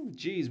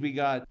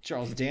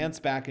Charles Dance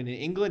back in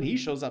England. He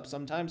shows up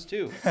sometimes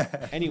too.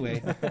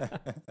 Anyway,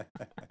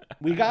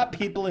 we got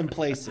people in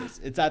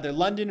places. It's either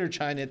London or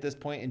China at this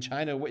point, and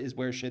China is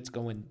where shit's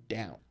going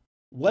down.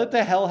 What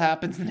the hell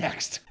happens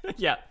next?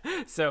 Yeah.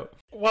 So,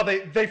 well,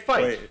 they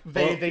fight.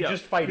 They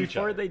just fight each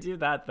other. Before they do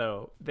that,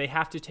 though, they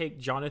have to take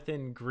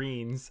Jonathan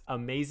Green's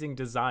amazing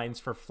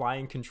designs for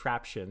flying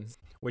contraptions,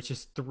 which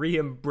is 3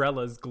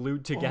 umbrellas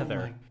glued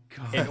together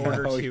in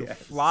order to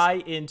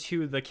fly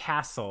into the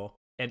castle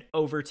and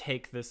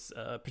overtake this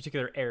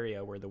particular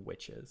area where the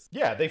witch is.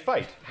 Yeah, they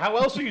fight. How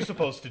else are you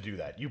supposed to do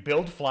that? You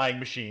build flying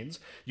machines.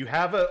 You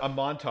have a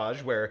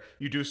montage where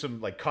you do some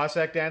like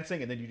Cossack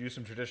dancing, and then you do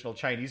some traditional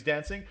Chinese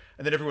dancing,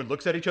 and then everyone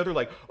looks at each other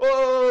like,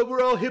 oh,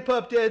 we're all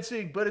hip-hop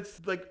dancing, but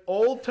it's like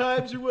old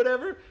times or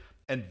whatever.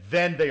 And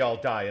then they all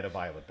die in a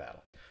violent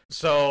battle.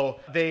 So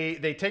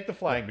they take the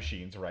flying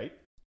machines, right?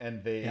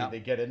 And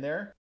they get in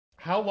there.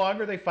 How long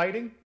are they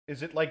fighting?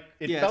 Is it like,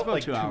 it felt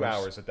like 2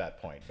 hours at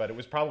that point, but it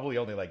was probably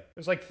only like, it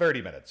was like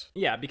 30 minutes.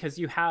 Yeah, because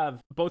you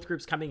have both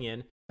groups coming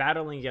in,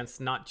 battling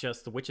against not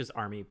just the witch's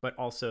army, but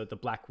also the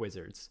black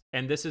wizards.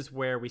 And this is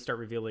where we start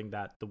revealing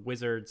that the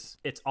wizards,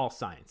 it's all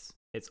science.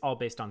 It's all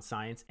based on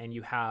science. And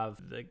you have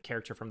the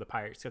character from the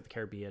Pirates of the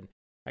Caribbean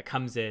that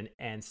comes in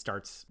and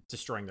starts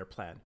destroying their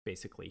plan,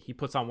 basically. He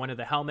puts on one of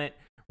the helmet,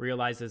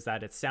 realizes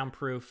that it's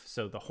soundproof,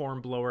 so the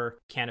horn blower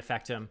can't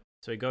affect him.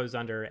 So he goes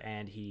under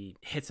and he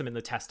hits him in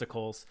the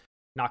testicles,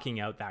 knocking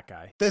out that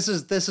guy. This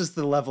is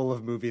the level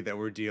of movie that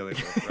we're dealing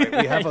with, right?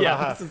 We have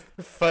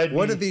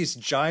one of these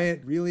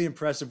giant, really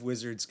impressive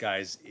wizards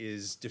guys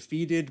is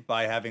defeated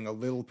by having a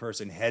little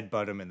person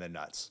headbutt him in the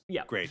nuts.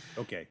 Yeah. Great.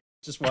 Okay.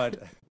 Just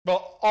what?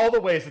 Well, all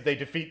the ways that they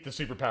defeat the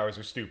superpowers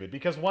are stupid,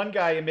 because one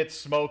guy emits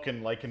smoke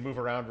and like can move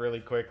around really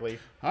quickly.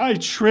 I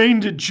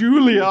trained at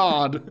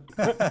Juilliard.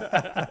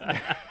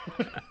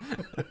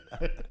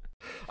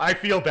 I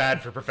feel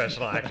bad for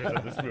professional actors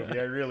in this movie.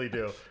 I really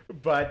do.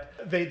 But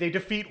they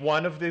defeat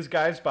one of these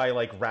guys by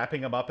like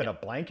wrapping him up in a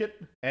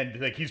blanket, and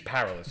like he's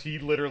powerless. He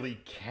literally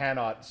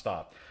cannot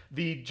stop.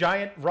 The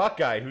giant rock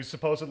guy who's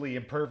supposedly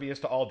impervious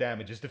to all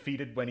damage is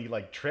defeated when he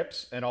like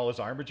trips and all his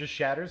armor just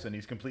shatters and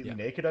he's completely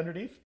naked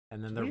underneath.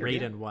 And then the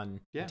Raiden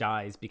one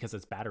dies because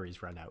its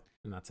batteries run out,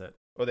 and that's it.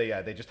 Oh,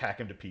 they just hack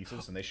him to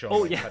pieces and they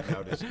show him cutting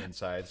out his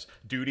insides.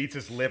 Dude eats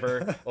his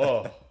liver.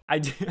 Oh, I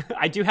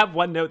do have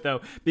one note though,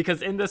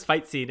 because in this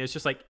fight scene, it's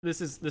just like this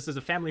is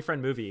a family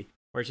friend movie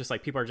where it's just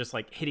like people are just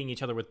like hitting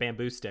each other with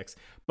bamboo sticks,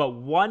 but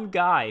one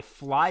guy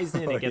flies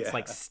in and gets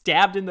like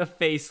stabbed in the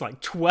face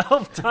like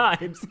 12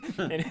 times,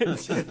 and it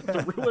just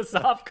threw us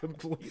off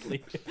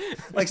completely.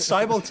 Like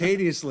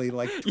simultaneously,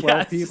 like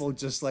 12 people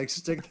just like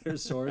stick their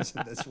swords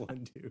in this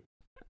one dude.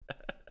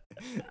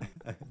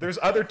 There's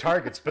other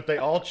targets, but they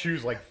all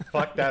choose like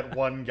fuck that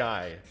one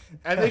guy,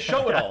 and they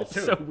show it all too.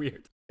 It's so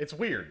weird. It's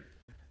weird.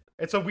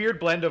 It's a weird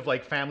blend of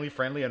like family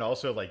friendly and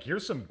also like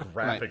here's some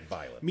graphic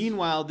violence.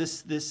 Meanwhile,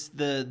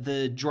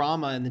 the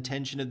drama and the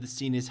tension of the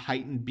scene is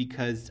heightened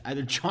because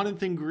either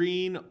Jonathan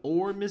Green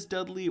or Miss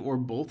Dudley or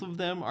both of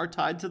them are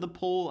tied to the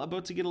pole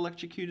about to get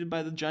electrocuted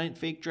by the giant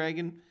fake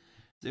dragon.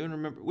 Does anyone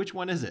remember which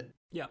one is it?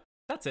 Yeah,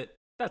 that's it.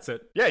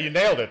 Yeah, you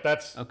nailed it.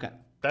 That's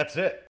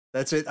it.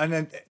 That's it.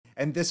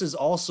 And this is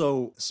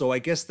also, so I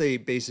guess they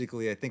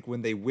basically, I think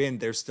when they win,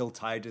 they're still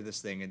tied to this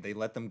thing and they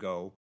let them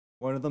go.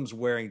 One of them's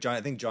wearing,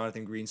 I think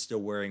Jonathan Green's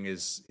still wearing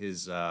his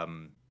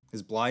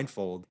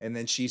blindfold. And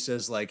then she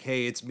says like,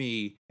 hey, it's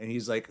me. And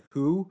he's like,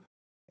 who?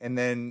 And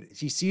then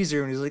he sees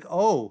her and he's like,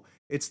 oh,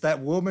 it's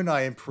that woman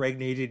I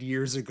impregnated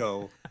years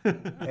ago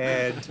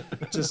and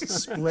just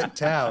split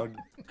town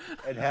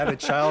and had a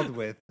child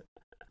with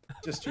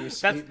just to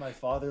escape my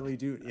fatherly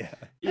duty. Yeah.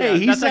 Hey,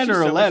 he sent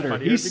her a letter.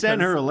 He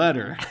sent her a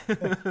letter.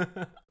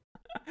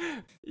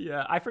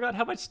 Yeah, I forgot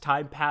how much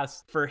time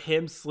passed for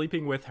him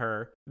sleeping with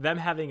her, them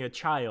having a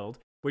child,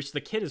 which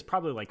the kid is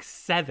probably like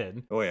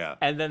 7. Oh, yeah.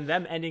 And then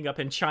them ending up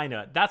in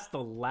China. That's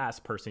the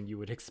last person you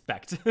would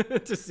expect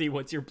to see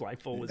once your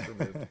blindfold was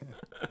removed.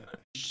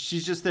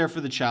 She's just there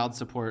for the child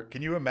support.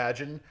 Can you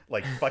imagine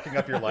like fucking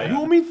up your life?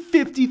 You owe me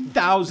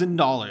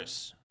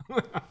 $50,000.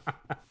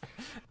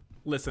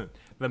 Listen,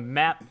 the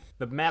map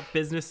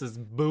business is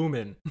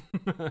booming.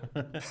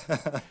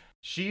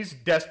 She's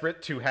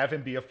desperate to have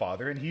him be a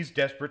father, and he's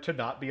desperate to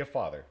not be a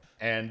father.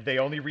 And they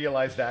only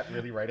realize that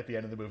really right at the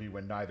end of the movie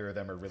when neither of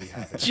them are really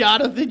happy.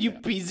 Jonathan, you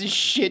piece of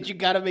shit. You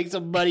got to make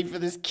some money for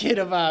this kid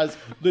of ours.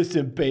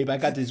 Listen, babe, I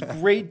got this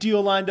great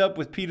deal lined up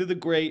with Peter the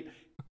Great.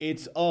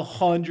 It's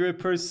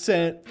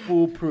 100%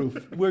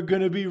 foolproof. We're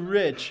going to be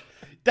rich.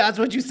 That's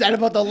what you said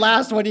about the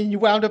last one, and you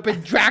wound up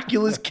in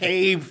Dracula's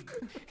cave.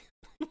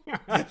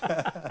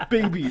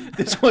 Baby,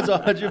 this one's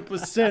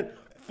 100%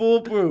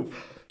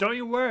 foolproof. Don't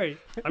you worry.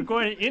 I'm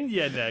going to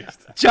India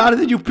next.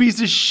 Jonathan, you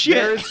piece of shit.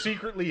 There is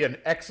secretly an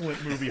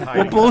excellent movie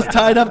hiding. We're both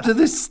tied up to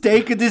this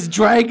stake, and this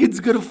dragon's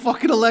gonna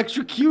fucking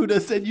electrocute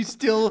us, and you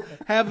still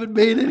haven't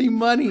made any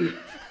money.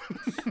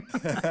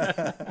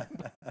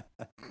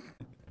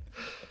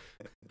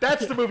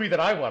 That's the movie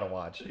that I want to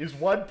watch, is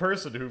one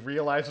person who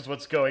realizes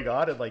what's going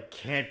on and like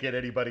can't get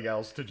anybody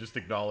else to just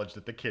acknowledge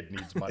that the kid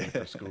needs money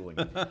for schooling.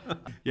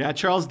 Yeah,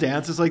 Charles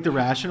Dance is like the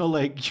rational,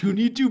 like, you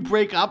need to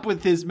break up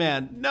with this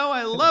man. No,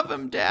 I love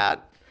him, Dad.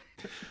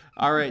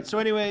 All right, so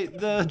anyway,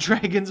 the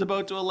dragon's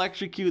about to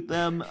electrocute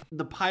them.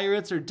 The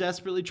pirates are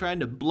desperately trying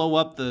to blow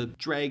up the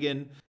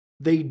dragon.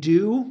 They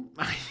do.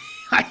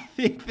 I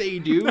think they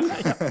do.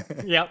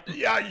 Yep.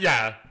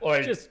 Yeah.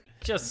 Like,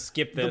 Just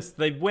skip this.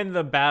 They win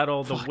the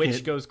battle. The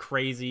witch goes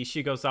crazy.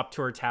 She goes up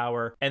to her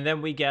tower. And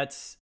then we get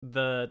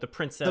the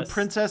princess. The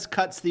princess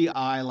cuts the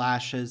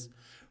eyelashes.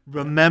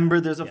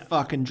 Remember, there's a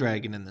fucking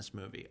dragon in this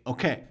movie.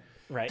 Okay.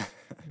 Right.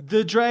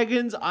 The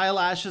dragon's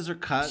eyelashes are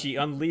cut. She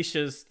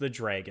unleashes the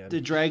dragon. The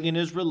dragon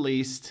is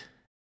released.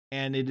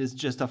 And it is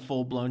just a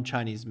full-blown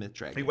Chinese myth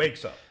dragon. he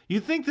wakes up.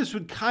 You'd think this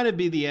would kind of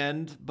be the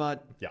end,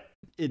 but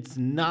it's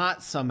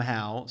not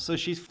somehow. So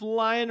she's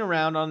flying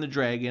around on the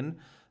dragon.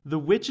 The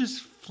witch is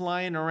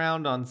flying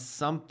around on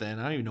something.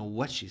 I don't even know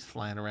what she's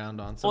flying around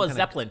on. A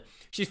Zeppelin.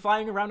 She's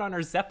flying around on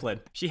her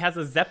Zeppelin. She has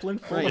a Zeppelin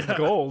full of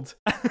gold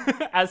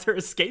as her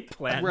escape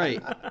plan.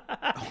 Right.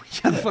 Oh,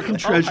 yeah, the fucking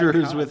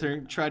treasurer's with her,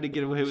 trying to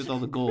get away with all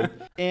the gold.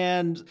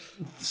 And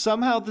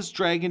somehow this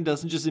dragon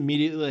doesn't just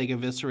immediately like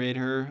eviscerate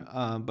her,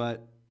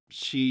 but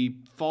she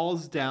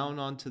falls down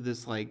onto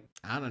this like,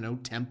 I don't know,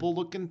 temple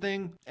looking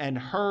thing. And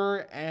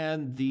her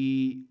and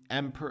the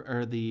emperor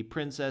or the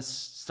princess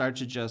start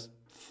to just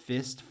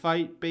fist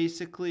fight,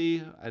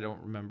 basically. I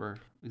don't remember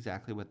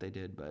exactly what they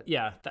did, but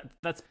yeah,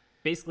 that's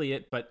basically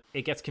it. But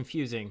it gets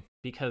confusing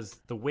because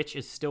the witch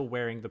is still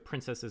wearing the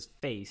princess's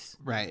face,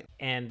 right?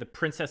 And the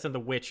princess and the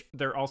witch,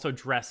 they're also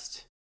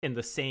dressed in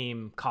the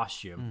same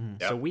costume.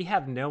 Mm-hmm. So we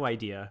have no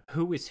idea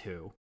who is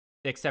who,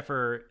 except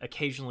for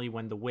occasionally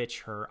when the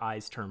witch, her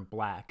eyes turn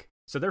black.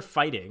 So they're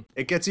fighting.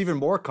 It gets even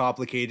more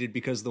complicated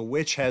because the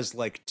witch has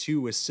like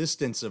 2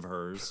 assistants of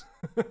hers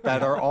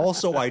that are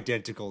also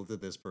identical to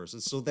this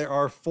person. So there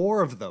are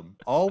 4 of them,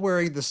 all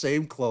wearing the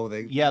same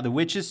clothing. Yeah, the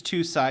witch's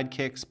 2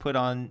 sidekicks put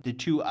on the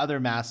 2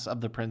 other masks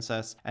of the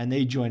princess, and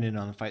they join in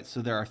on the fight.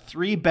 So there are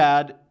 3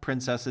 bad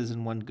princesses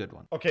and 1 good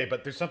one. Okay,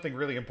 but there's something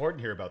really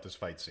important here about this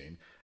fight scene.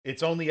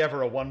 It's only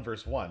ever a 1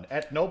 versus 1.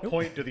 At no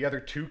point do the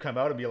other 2 come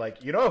out and be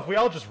like, you know, if we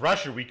all just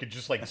rush her, we could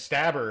just like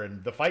stab her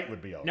and the fight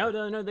would be over.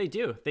 No, they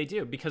do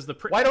because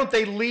why don't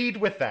they lead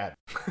with that?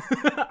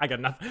 I got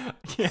nothing.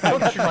 Yeah,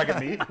 don't shrug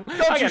at me.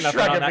 Don't you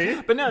shrug at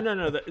me. But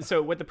no.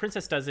 So what the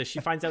princess does is she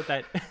finds out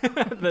that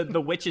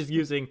the witch is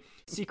using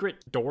secret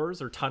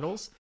doors or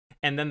tunnels.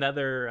 And then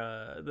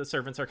the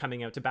servants are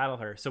coming out to battle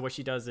her. So what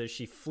she does is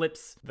she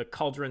flips the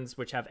cauldrons,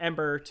 which have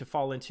ember, to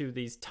fall into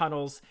these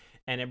tunnels.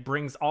 And it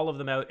brings all of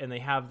them out, and they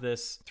have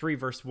this 3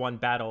 versus 1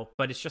 battle,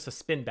 but it's just a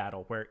spin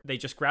battle where they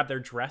just grab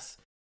their dress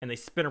and they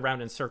spin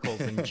around in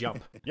circles and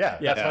jump. Yeah,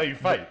 that's how you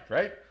fight,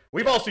 right?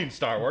 We've all seen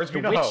Star Wars.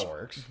 We know how it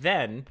works.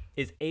 Then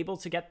is able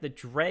to get the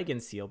dragon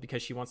seal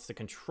because she wants to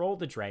control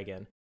the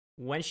dragon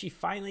when she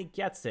finally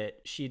gets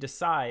it, she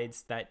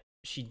decides that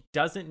she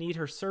doesn't need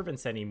her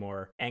servants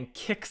anymore and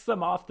kicks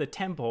them off the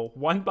temple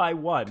one by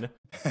one.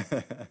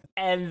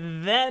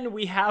 And then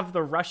we have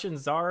the Russian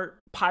Tsar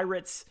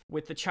pirates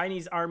with the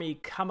Chinese army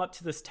come up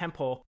to this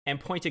temple and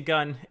point a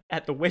gun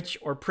at the witch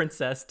or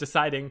princess,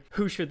 deciding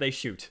who should they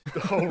shoot.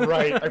 Oh,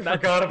 right. I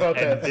forgot about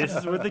that. This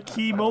is where the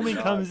key moment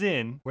comes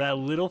in, where that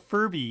little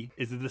Furby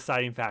is the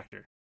deciding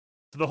factor.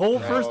 So the whole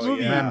first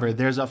movie... Remember,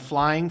 there's a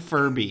flying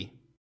Furby.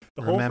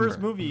 The whole first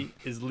movie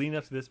is leading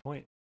up to this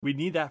point. We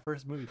need that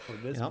first movie for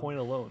this point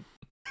alone.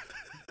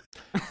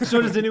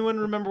 So does anyone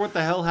remember what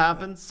the hell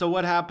happens? So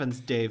what happens,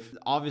 Dave?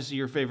 Obviously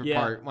your favorite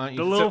part. Why don't you...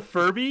 The little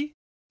Furby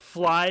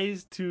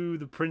flies to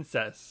the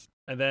princess.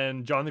 And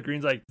then John the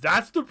Green's like,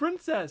 that's the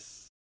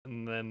princess.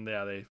 And then,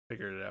 they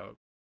figured it out.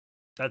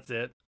 That's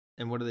it.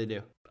 And what do they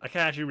do? I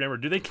can't actually remember.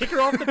 Do they kick her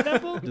off the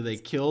temple? Do they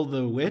kill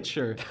the witch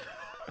or...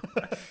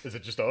 Is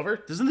it just over?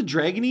 Doesn't the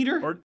dragon eat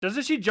her? Or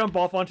doesn't she jump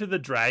off onto the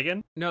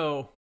dragon?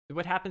 No.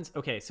 What happens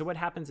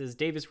is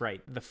Dave is right.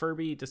 The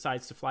Furby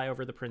decides to fly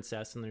over the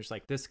princess, and there's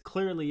like, this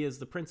clearly is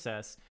the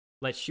princess.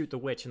 Let's shoot the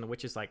witch. And the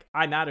witch is like,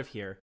 I'm out of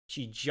here.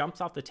 She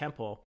jumps off the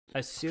temple,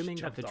 assuming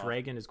that the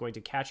dragon is going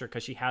to catch her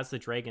because she has the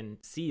dragon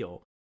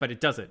seal, but it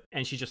doesn't.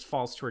 And she just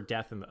falls to her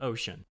death in the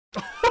ocean.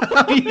 That's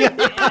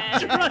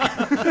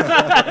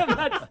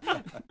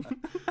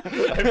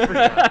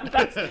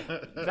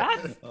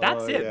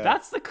it.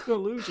 That's the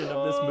conclusion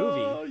of this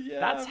movie.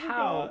 That's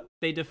how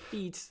they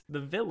defeat the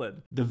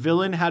villain. The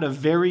villain had a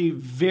very,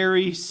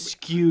 very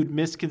skewed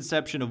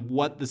misconception of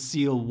what the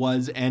seal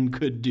was and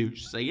could do.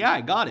 She's like,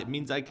 I got it. It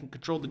means I can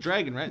control the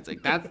dragon, right? It's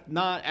like, that's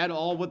not at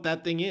all what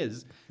that thing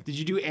is. Did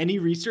you do any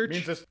research?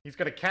 It means he's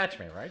going to catch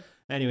me, right?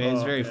 Anyway,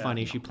 it's very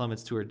funny. She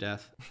plummets to her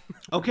death.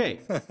 Okay.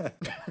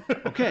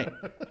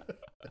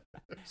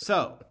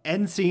 So,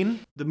 end scene.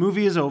 The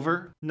movie is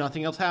over.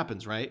 Nothing else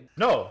happens, right?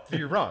 No,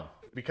 you're wrong.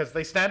 Because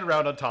they stand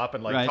around on top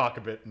and talk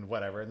a bit and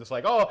whatever. And it's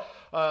like,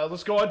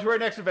 let's go on to our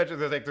next adventure.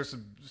 They're like, there's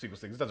some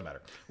sequence things. It doesn't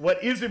matter.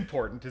 What is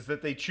important is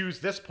that they choose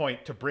this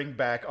point to bring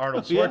back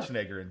Arnold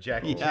Schwarzenegger and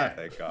Jackie Chan.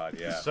 Thank God,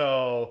 yeah.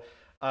 So...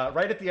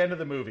 right at the end of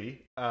the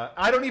movie,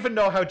 I don't even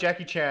know how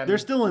Jackie Chan... They're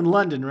still in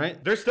London,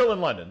 right? They're still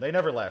in London. They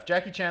never left.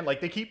 Jackie Chan,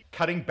 they keep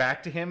cutting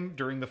back to him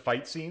during the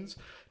fight scenes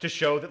to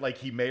show that,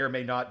 he may or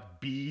may not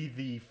be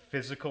the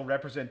physical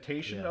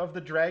representation of the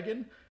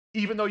dragon,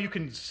 even though you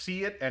can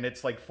see it and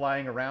it's,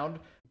 flying around.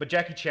 But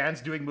Jackie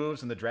Chan's doing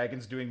moves and the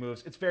dragon's doing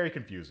moves. It's very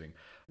confusing.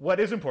 What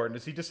is important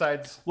is he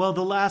decides... Well,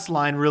 the last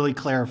line really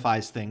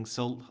clarifies things,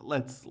 so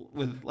let's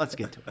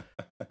get to it.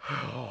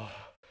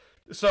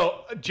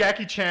 So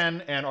Jackie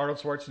Chan and Arnold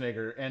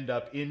Schwarzenegger end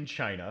up in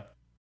China,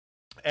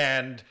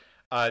 and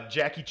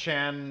Jackie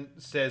Chan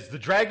says, the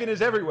dragon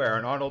is everywhere,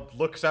 and Arnold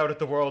looks out at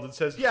the world and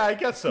says, yeah, I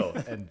guess so.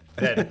 And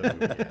then the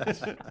movie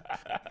ends.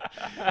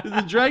 Is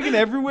the dragon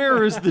everywhere,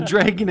 or is the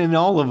dragon in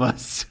all of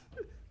us?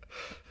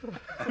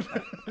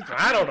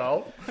 I don't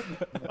know.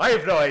 I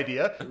have no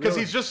idea, because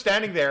he's just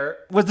standing there.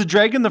 Was the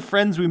dragon the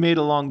friends we made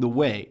along the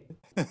way?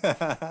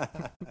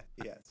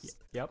 Yes.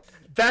 Yep.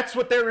 That's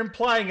what they're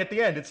implying at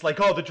the end. It's like,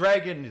 the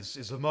dragon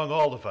is among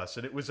all of us,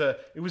 and it was a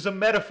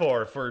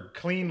metaphor for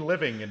clean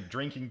living and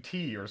drinking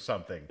tea or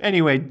something.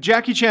 Anyway,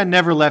 Jackie Chan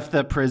never left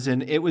that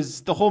prison. It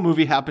was the whole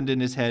movie happened in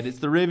his head. It's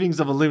the ravings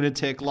of a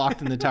lunatic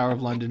locked in the Tower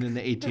of London in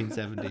the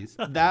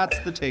 1870s. That's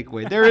the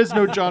takeaway. There is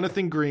no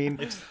Jonathan Green.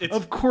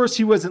 Of course,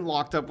 he wasn't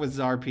locked up with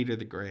Tsar Peter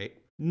the Great.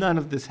 None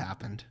of this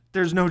happened.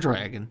 There's no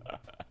dragon.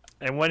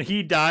 And when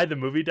he died, the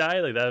movie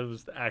died. That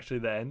was actually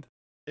the end.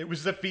 It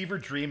was the fever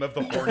dream of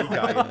the horny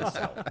guy in the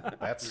cell.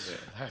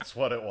 That's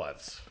what it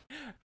was.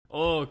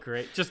 Oh,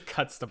 great. Just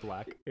cuts to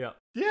black. Yeah.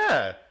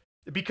 Yeah.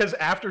 Because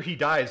after he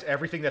dies,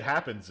 everything that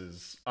happens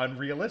is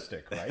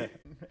unrealistic, right?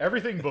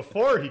 Everything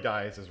before he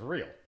dies is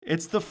real.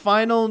 It's the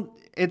final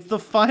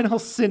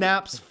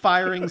synapse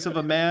firings of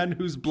a man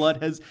whose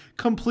blood has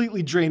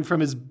completely drained from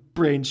his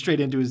brain straight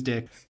into his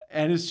dick.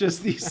 And it's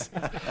just these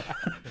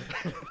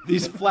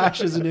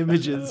flashes and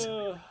images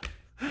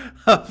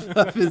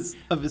of his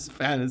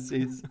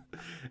fantasies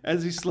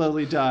as he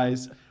slowly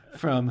dies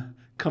from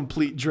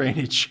complete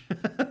drainage.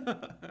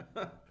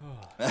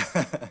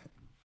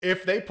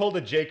 If they pulled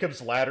a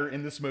Jacob's Ladder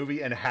in this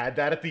movie and had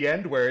that at the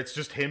end where it's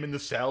just him in the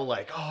cell,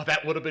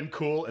 that would have been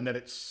cool, and then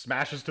it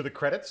smashes to the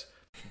credits,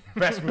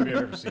 best movie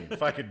I've ever seen.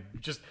 Fucking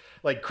just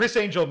Chris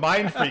Angel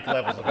mind freak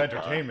levels of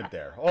entertainment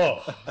there.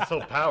 Oh, so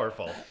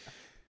powerful.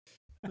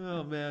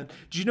 Oh, man.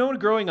 Do you know,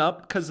 growing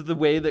up, because of the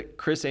way that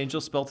Chris Angel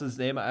spelt his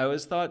name, I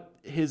always thought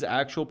his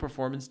actual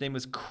performance name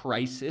was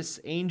Crisis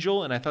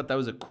Angel, and I thought that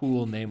was a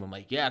cool name. I'm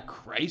like, yeah,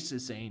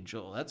 Crisis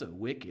Angel. That's a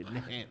wicked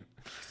name.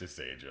 Crisis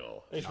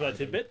Angel. Thanks for that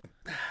tidbit.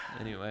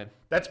 Anyway.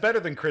 That's better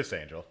than Chris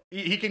Angel.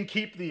 He can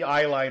keep the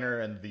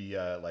eyeliner and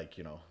the,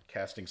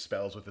 casting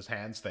spells with his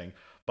hands thing,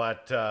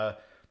 but...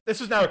 This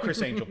is now a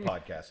Chris Angel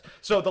podcast.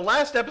 So the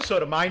last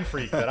episode of Mind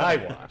Freak that I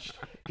watched,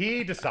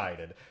 he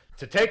decided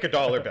to take a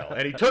dollar bill,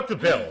 and he took the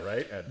bill,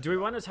 right? And do we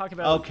want to talk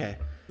about? Okay.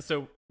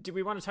 So, do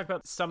we want to talk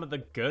about some of the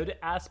good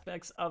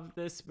aspects of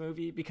this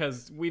movie?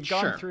 Because we've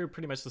gone through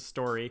pretty much the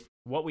story,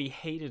 what we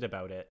hated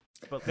about it,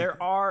 but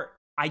there are,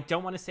 I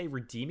don't want to say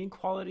redeeming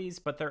qualities,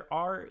 but there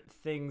are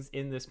things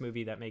in this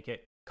movie that make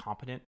it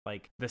competent,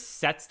 like the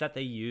sets that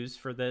they use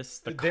for this,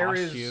 the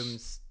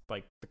costumes,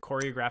 like the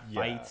choreographed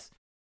fights.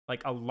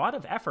 Like a lot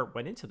of effort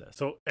went into this.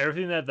 So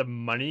everything that the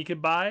money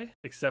could buy,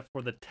 except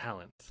for the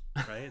talent,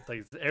 right? It's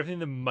like everything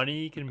the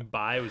money can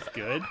buy was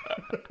good,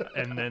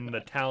 and then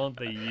the talent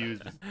they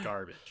used was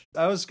garbage.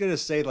 I was gonna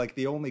say, like,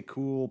 the only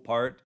cool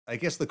part, I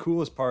guess the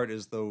coolest part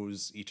is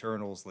those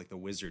Eternals, like the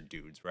wizard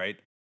dudes, right?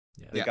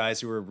 Yeah. The guys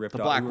who were ripped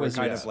off, who were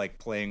kind of like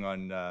playing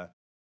on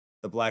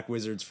the Black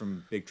Wizards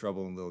from Big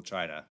Trouble in Little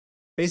China.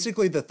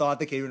 Basically, the thought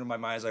that came into my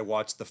mind as I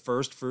watched the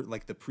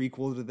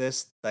prequel to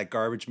this, that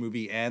garbage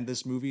movie, and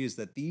this movie, is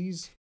that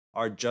these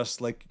are just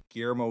like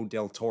Guillermo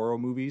del Toro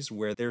movies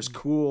where there's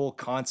cool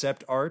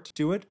concept art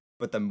to it,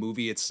 but the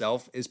movie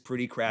itself is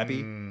pretty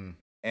crappy.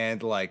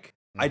 And like,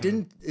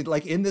 in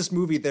this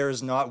movie, there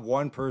is not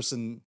one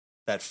person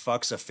that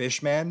fucks a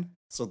fish man.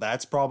 So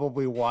that's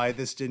probably why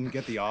this didn't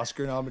get the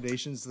Oscar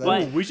nominations.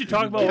 We should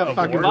talk about I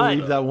fucking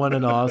believe that won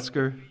an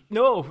Oscar.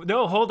 No,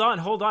 hold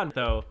on,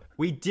 though.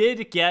 We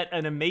did get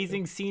an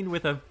amazing scene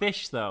with a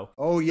fish, though.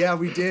 Oh, yeah,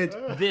 we did.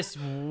 This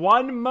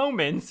one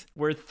moment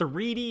where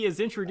 3D is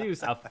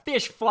introduced, a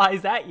fish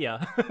flies at you.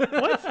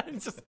 What?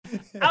 It's just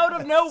out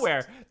of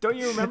nowhere. Don't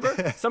you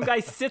remember? Some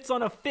guy sits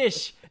on a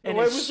fish and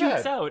it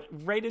shoots out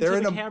right into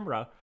the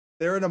camera.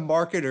 They're in a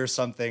market or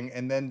something,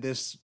 and then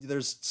there's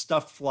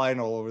stuff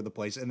flying all over the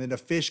place, and then a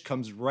fish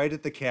comes right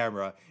at the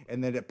camera,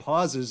 and then it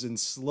pauses in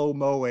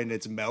slow-mo, and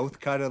its mouth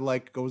kind of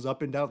like goes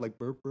up and down, like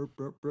burp, burp,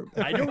 burp, burp.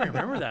 I don't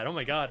remember that. Oh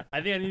my god.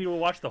 I think I need to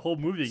watch the whole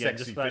movie again.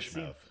 Sexy just for that fish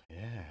scene. mouth.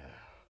 Yeah.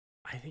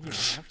 I think you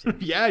have to.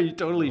 Yeah, you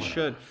totally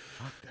should.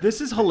 This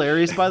is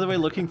hilarious, by the way,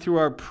 looking through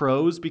our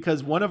pros,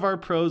 because one of our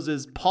pros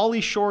is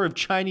Pauly Shore of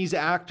Chinese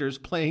actors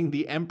playing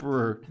the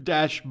Emperor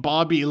 -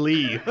 Bobby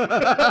Lee.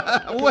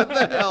 What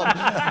the hell?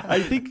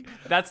 I think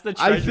that's the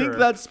treasurer. I think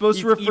that's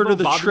supposed to refer to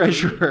the Bobby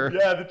treasurer. Lee.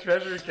 Yeah, the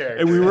treasurer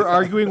character. And we were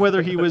arguing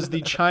whether he was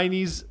the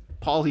Chinese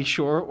Pauly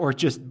Shore or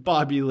just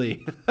Bobby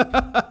Lee.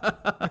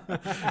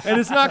 And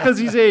it's not because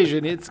he's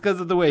Asian, it's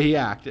because of the way he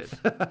acted.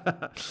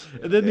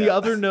 And then the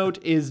other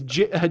note is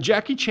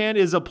Jackie Chan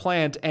is a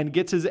plant and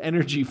gets his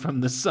energy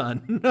from the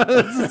sun.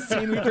 That's a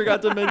scene we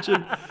forgot to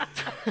mention.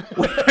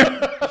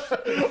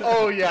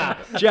 Oh yeah,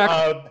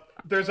 Jack.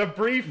 There's a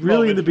brief really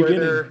moment in the beginning,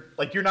 where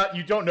like you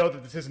don't know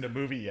that this isn't a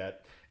movie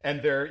yet.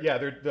 And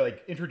they're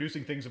like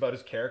introducing things about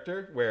his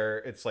character where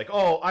it's like,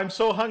 oh, I'm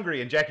so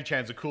hungry. And Jackie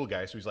Chan's a cool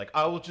guy. So he's like,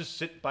 I will just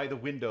sit by the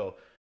window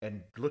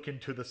and look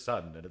into the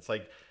sun. And it's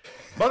like,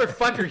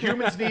 motherfucker,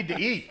 humans need to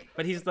eat.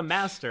 But he's the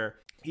master.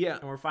 Yeah.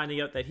 And we're finding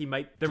out that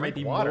there might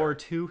be water. more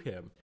to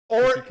him.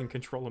 Or he can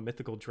control a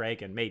mythical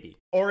dragon, maybe.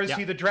 Or is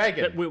he the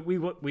dragon? We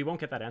won't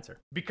get that answer.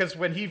 Because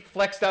when he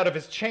flexed out of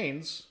his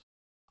chains,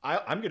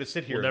 I'm going to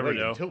sit here and wait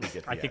until we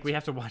get the I think answer. we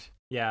have to watch.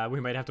 Yeah, we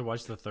might have to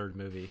watch the third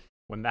movie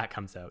when that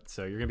comes out.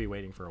 So you're gonna be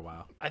waiting for a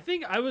while. I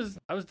think I was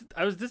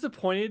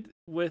disappointed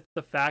with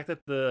the fact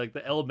that the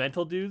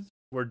elemental dudes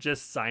were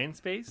just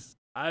science based.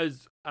 I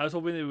was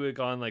hoping they would have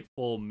gone like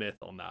full myth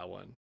on that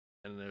one,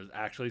 and there's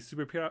actually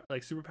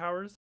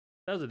superpowers.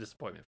 That was a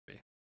disappointment for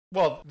me.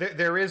 Well,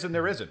 there is and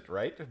there isn't,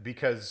 right?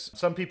 Because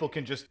some people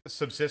can just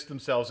subsist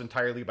themselves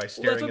entirely by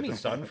staring at the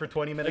sun for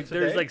 20 minutes a day.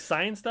 There's like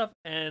science stuff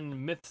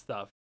and myth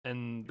stuff.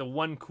 And the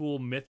one cool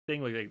myth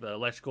thing, like the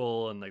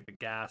electrical and like the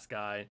gas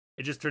guy,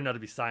 it just turned out to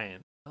be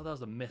science. Oh, that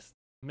was a missed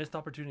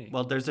opportunity.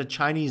 Well, there's a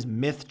Chinese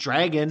myth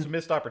dragon. It's a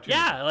missed opportunity.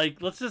 Yeah, like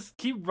let's just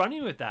keep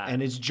running with that.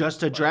 And it's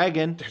just a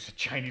dragon. There's a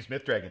Chinese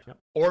myth dragon. Yep.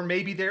 Or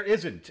maybe there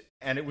isn't.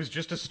 And it was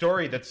just a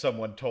story that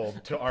someone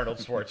told to Arnold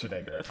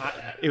Schwarzenegger.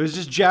 It was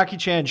just Jackie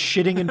Chan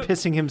shitting and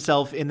pissing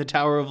himself in the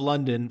Tower of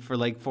London for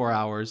like 4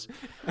 hours.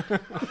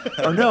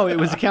 Or no, it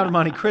was the Count of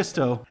Monte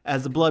Cristo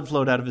as the blood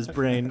flowed out of his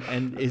brain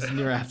and his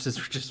neurapses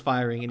were just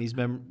firing and he's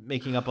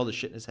making up all the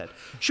shit in his head.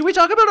 Should we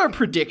talk about our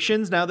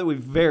predictions now that we've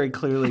very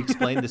clearly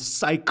explained this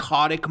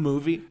psychotic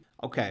movie?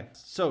 Okay,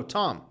 so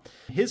Tom,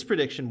 his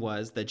prediction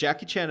was that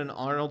Jackie Chan and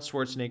Arnold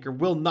Schwarzenegger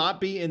will not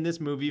be in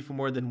this movie for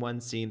more than one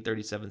scene,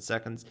 37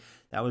 seconds.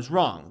 That was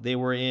wrong. They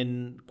were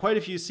in quite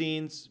a few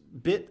scenes,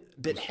 bit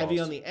heavy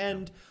on the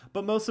end,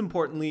 but most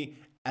importantly,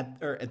 at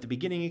the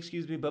beginning,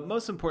 but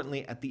most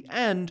importantly, at the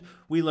end,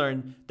 we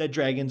learned that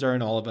dragons are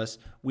in all of us.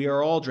 We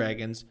are all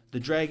dragons. The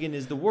dragon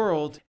is the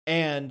world,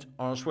 and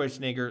Arnold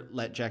Schwarzenegger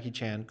let Jackie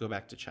Chan go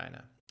back to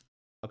China.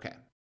 Okay,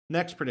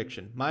 next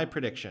prediction. My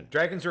prediction.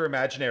 Dragons are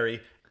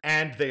imaginary.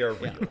 And they are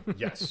real. Yeah.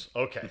 Yes.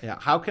 Okay. Yeah.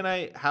 How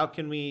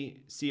can we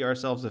see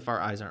ourselves if our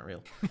eyes aren't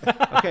real?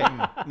 Okay.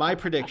 My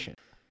prediction.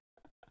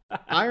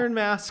 Iron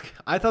Mask.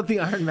 I thought the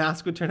Iron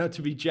Mask would turn out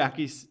to be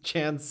Jackie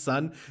Chan's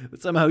son,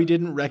 but somehow he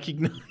didn't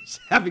recognize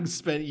having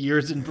spent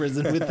years in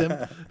prison with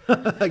him.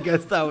 I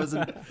guess that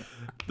wasn't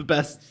the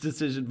best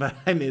decision, but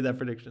I made that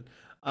prediction.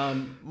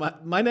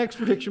 My next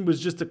prediction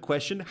was just a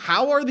question.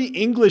 How are the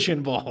English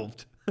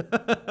involved?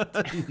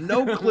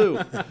 No clue.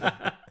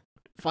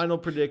 Final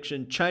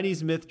prediction.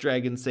 Chinese myth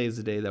dragon saves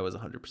the day. That was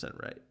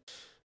 100% right.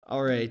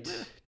 All right.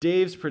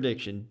 Dave's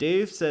prediction.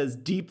 Dave says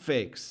deep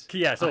fakes.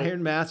 Yeah, so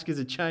Iron Mask is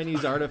a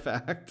Chinese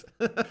artifact.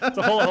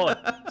 So hold on.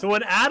 So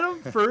when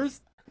Adam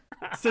first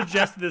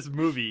suggested this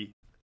movie,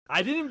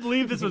 I didn't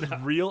believe this was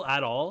real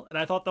at all, and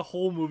I thought the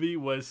whole movie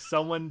was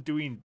someone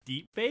doing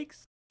deep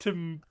fakes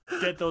to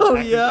get those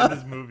actors in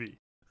this movie.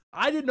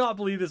 I did not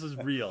believe this was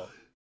real.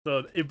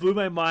 So it blew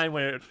my mind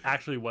when it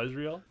actually was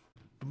real.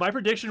 But my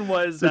prediction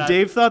was that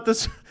Dave thought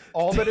this...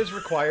 All that is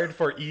required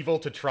for evil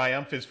to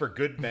triumph is for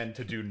good men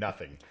to do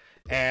nothing.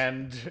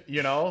 And,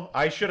 you know,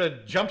 I should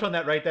have jumped on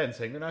that right then,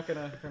 saying they're not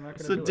gonna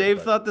So do Dave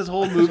it, thought this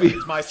whole movie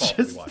it's my fault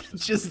we watched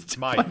this. Just a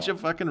bunch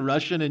of fucking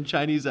Russian and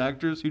Chinese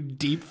actors who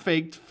deep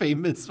faked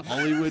famous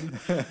Hollywood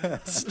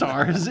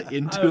stars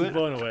into I was it.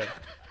 blown away.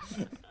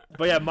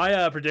 But yeah,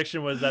 my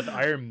prediction was that the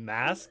Iron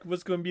Mask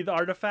was going to be the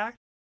artifact,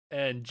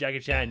 and Jackie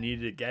Chan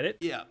needed to get it.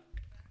 Yeah.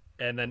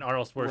 And then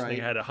Arnold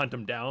Schwarzenegger had to hunt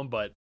him down,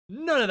 but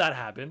none of that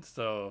happened.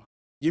 So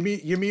you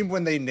mean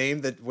when they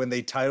named that, when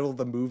they titled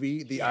the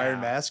movie The Iron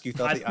Mask, you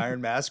thought the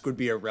Iron Mask would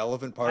be a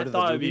relevant part of the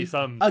movie? It'd be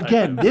some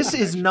Again, this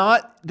is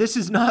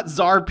not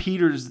Czar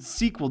Peter's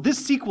sequel. This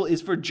sequel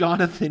is for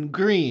Jonathan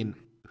Green,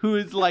 who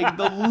is like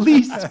the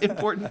least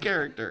important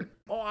character.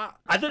 Oh,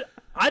 I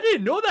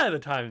didn't know that at the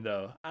time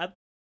though.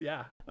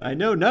 Yeah. I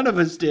know none of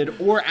us did,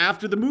 or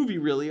after the movie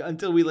really,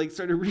 until we like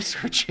started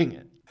researching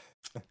it.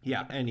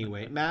 Yeah.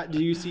 Anyway, Matt,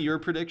 do you see your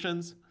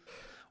predictions,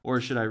 or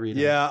should I read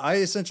it? Yeah, I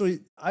essentially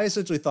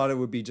thought it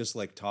would be just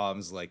like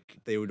Tom's. Like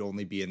they would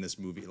only be in this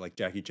movie, like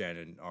Jackie Chan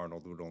and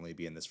Arnold would only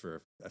be in this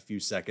for a few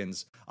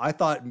seconds. I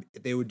thought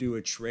they would do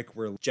a trick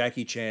where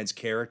Jackie Chan's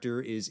character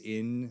is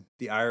in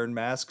the Iron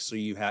Mask, so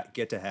you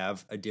get to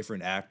have a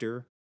different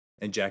actor,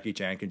 and Jackie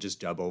Chan can just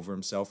dub over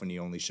himself, and he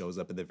only shows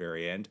up at the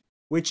very end.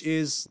 Which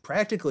is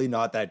practically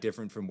not that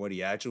different from what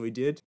he actually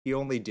did. He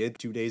only did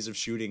 2 days of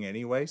shooting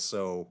anyway,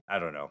 so I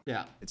don't know.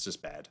 Yeah. It's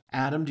just bad.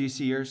 Adam, do you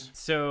see yours?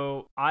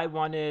 So I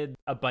wanted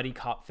a buddy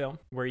cop film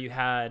where you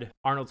had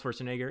Arnold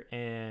Schwarzenegger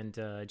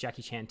and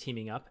Jackie Chan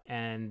teaming up,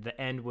 and the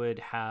end would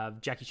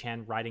have Jackie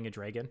Chan riding a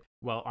dragon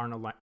while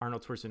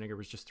Arnold Schwarzenegger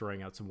was just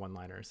throwing out some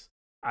one-liners.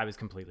 I was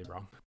completely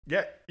wrong.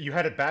 Yeah, you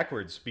had it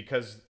backwards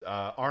because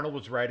Arnold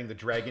was riding the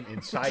dragon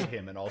inside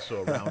him and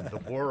also around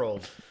the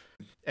world.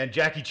 And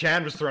Jackie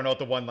Chan was throwing out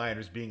the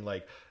one-liners being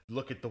like,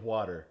 look at the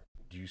water.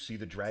 Do you see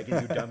the dragon,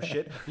 you dumb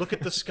shit? Look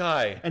at the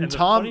sky. And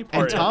Tom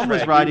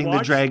was riding the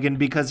dragon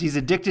because he's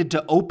addicted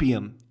to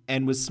opium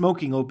and was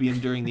smoking opium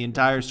during the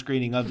entire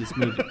screening of this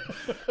movie.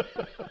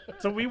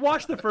 So we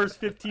watched the first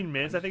 15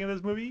 minutes, I think, of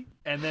this movie,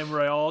 and then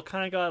we all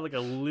kind of got like a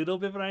little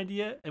bit of an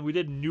idea, and we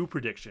did new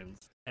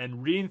predictions.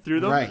 And reading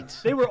through them,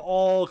 they were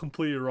all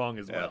completely wrong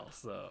as well.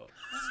 So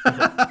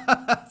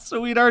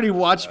so we'd already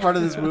watched part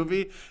of this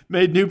movie,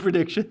 made new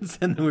predictions,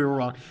 and then we were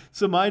wrong.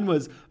 So mine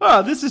was,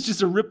 this is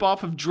just a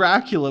ripoff of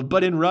Dracula,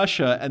 but in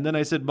Russia. And then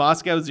I said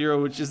Moscow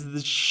Zero, which is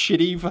this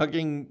shitty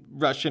fucking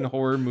Russian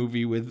horror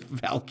movie with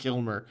Val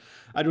Kilmer.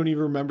 I don't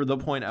even remember the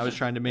point I was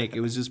trying to make.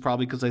 It was just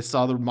probably because I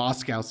saw the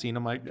Moscow scene.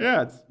 I'm like,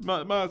 yeah, it's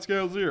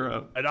Moscow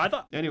Zero. And I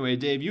thought. Anyway,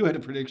 Dave, you had a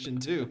prediction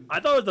too. I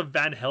thought it was a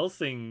Van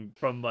Helsing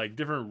from like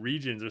different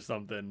regions or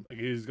something. Like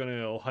he was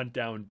gonna hunt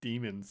down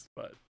demons,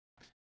 but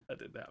that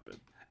didn't happen.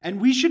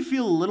 And we should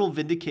feel a little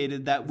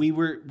vindicated that we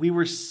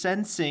were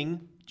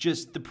sensing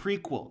just the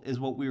prequel is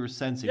what we were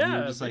sensing. Yeah,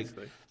 we were just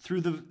basically. like through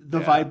the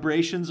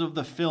vibrations of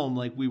the film,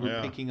 like we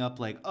were picking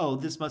up like, oh,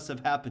 this must have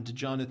happened to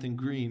Jonathan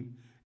Green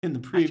in the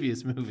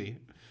previous movie.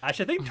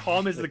 Actually, I think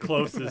Tom is the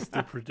closest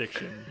to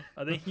prediction.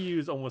 I think he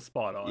was almost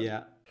spot on.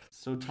 Yeah.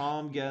 So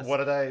Tom guessed. What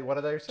did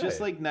I say? Just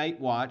like Night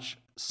Watch,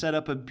 set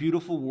up a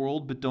beautiful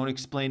world, but don't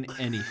explain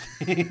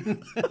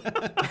anything.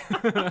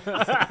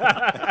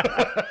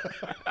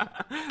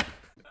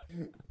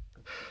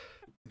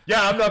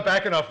 Yeah, I'm not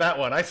backing off that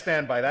one. I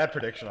stand by that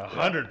prediction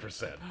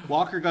 100%.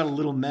 Walker got a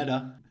little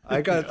meta.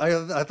 I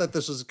thought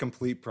this was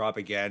complete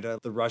propaganda.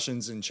 The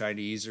Russians and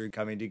Chinese are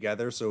coming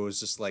together, so it was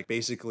just like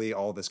basically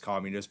all this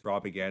communist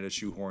propaganda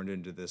shoehorned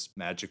into this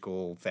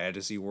magical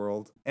fantasy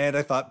world. And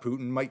I thought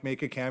Putin might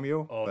make a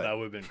cameo. Oh, that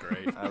would have been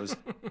great.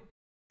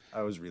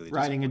 I was really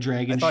riding a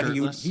dragon. I thought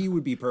shirtless. he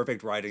would be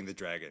perfect riding the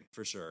dragon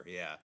for sure.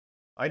 Yeah.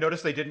 I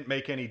noticed they didn't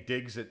make any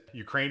digs at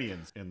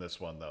Ukrainians in this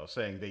one, though,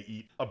 saying they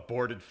eat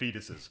aborted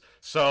fetuses.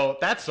 So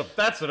that's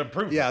an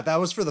improvement. Yeah, that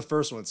was for the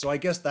first one. So I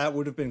guess that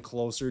would have been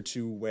closer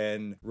to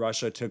when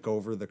Russia took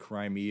over the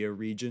Crimea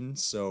region.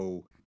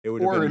 So it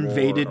would have been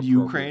invaded more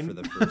Ukraine for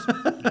the first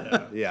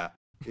one. Yeah.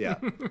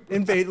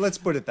 Invade. Let's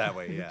put it that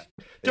way. Yeah.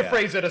 To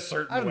phrase it a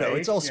certain way. I don't know.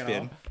 It's all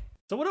spin.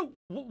 So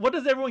what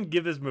does everyone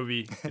give this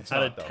movie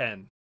out of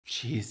 10?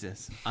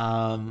 Jesus.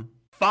 5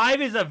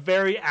 is a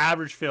very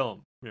average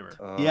film.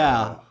 Remember?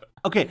 Yeah.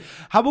 Okay.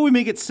 How about we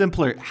make it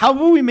simpler?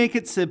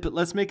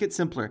 Let's make it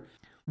simpler.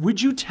 Would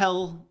you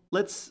tell,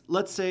 let's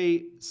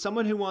say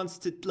someone who wants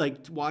to like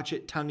watch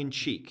it tongue in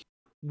cheek,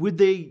 would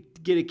they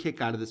get a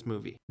kick out of this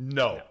movie?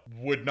 No,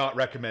 would not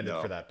recommend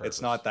it for that purpose.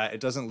 It's not that. It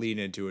doesn't lean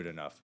into it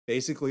enough.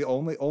 Basically,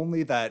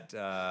 only that.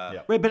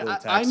 Right,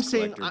 but I'm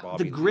saying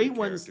the great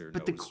ones,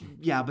 but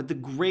the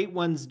great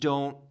ones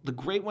don't. The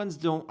great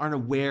ones aren't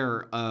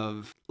aware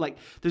of, like.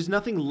 There's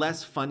nothing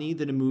less funny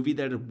than a movie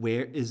that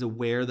is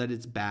aware that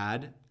it's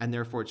bad and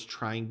therefore it's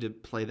trying to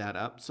play that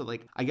up. So,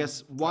 like, I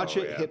guess watch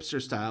it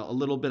hipster style, a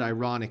little bit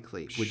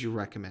ironically. Would you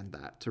recommend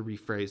that? To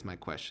rephrase my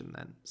question,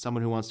 then,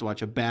 someone who wants to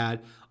watch a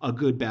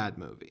good bad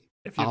movie,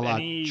 if you have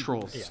any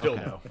Trolls, still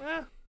no.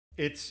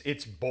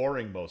 It's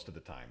boring most of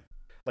the time.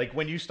 Like,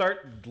 when you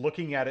start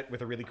looking at it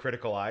with a really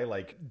critical eye,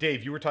 like,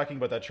 Dave, you were talking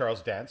about that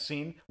Charles Dance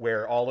scene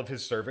where all of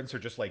his servants are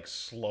just, like,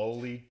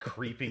 slowly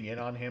creeping in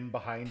on him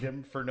behind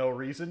him for no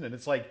reason. And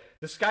it's like,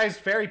 this guy's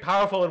very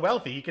powerful and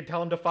wealthy. He can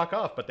tell him to fuck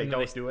off, but they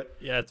don't do it.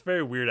 Yeah, it's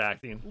very weird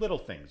acting. Little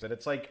things. And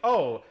it's like,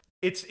 oh...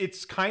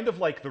 It's kind of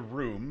like The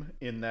Room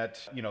in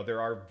that, you know, there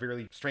are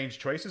very strange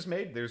choices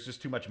made. There's just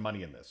too much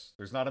money in this.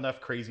 There's not enough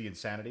crazy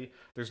insanity.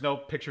 There's no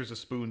pictures of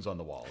spoons on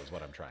the wall is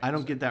what I'm trying to say. I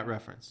don't get that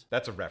reference.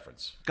 That's a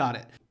reference. Got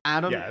it.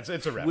 Adam, yeah, it's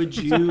a reference.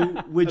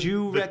 Would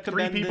you the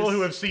recommend three people this?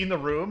 Who have seen The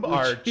Room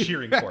are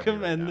cheering for me right now.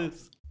 Recommend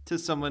this to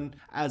someone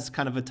as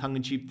kind of a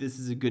tongue-in-cheek, this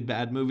is a good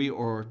bad movie,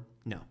 or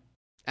no?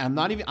 And I'm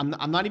not even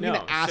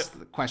going to ask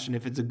the question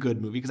if it's a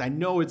good movie, because I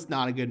know it's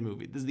not a good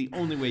movie. This is the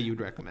only way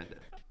you'd recommend it.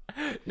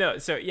 No,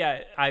 so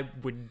yeah, I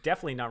would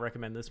definitely not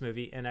recommend this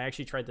movie. And I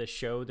actually tried to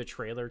show the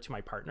trailer to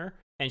my partner,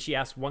 and she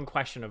asked one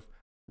question of,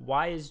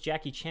 why is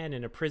Jackie Chan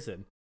in a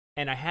prison?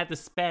 And I had to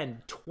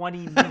spend 20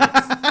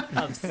 minutes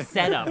of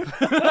setup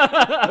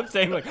of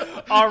saying, like,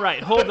 all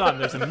right, hold on.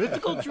 There's a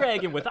mythical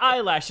dragon with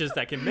eyelashes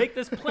that can make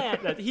this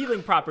plant that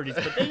healing properties.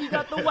 But then you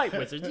got the white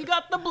wizards, you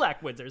got the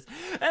black wizards,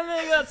 and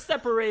they got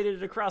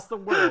separated across the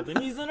world. And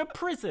he's in a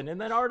prison. And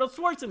then Arnold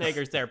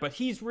Schwarzenegger's there, but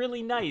he's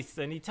really nice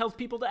and he tells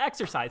people to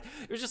exercise.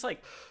 It was just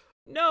like,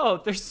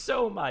 no, there's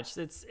so much.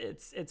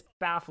 It's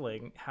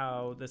baffling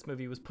how this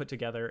movie was put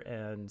together.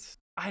 And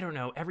I don't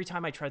know, every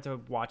time I tried to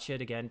watch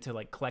it again to,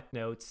 like, collect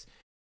notes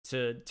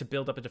to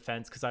build up a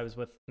defense, because I was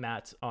with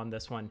Matt on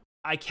this one,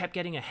 I kept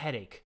getting a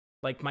headache.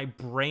 Like, my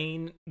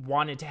brain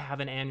wanted to have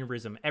an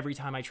aneurysm every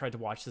time I tried to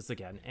watch this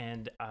again,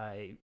 and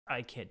I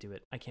can't do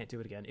it. I can't do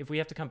it again. If we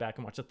have to come back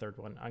and watch the third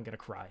one, I'm gonna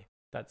cry.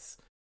 That's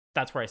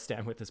where I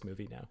stand with this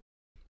movie now.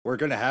 We're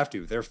going to have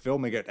to. They're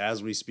filming it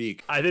as we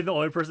speak. I think the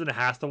only person that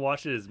has to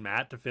watch it is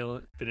Matt to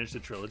finish the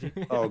trilogy.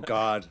 Oh,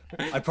 God.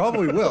 I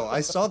probably will. I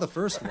saw the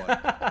first one.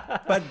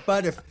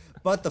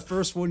 But the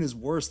first one is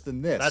worse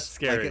than this. That's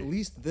scary. Like, at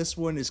least this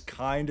one is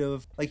kind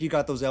of... Like, you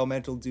got those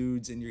elemental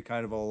dudes and you're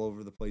kind of all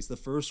over the place. The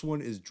first one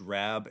is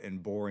drab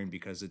and boring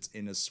because it's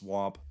in a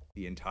swamp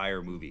the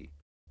entire movie.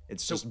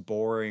 It's just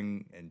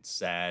boring and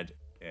sad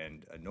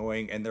and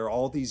annoying. And there are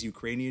all these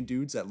Ukrainian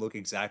dudes that look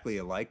exactly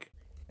alike.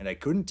 And I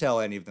couldn't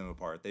tell any of them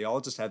apart. They all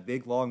just have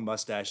big, long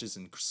mustaches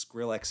and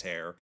Skrillex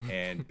hair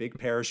and big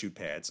parachute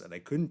pants. And I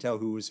couldn't tell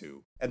who was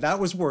who. And that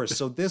was worse.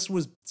 So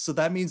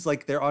that means,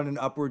 like, they're on an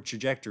upward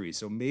trajectory.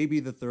 So maybe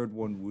the third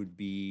one would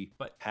be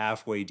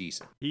halfway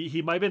decent.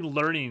 He might have been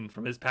learning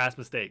from his past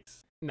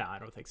mistakes. No, I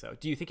don't think so.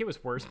 Do you think it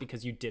was worse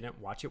because you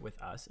didn't watch it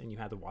with us and you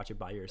had to watch it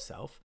by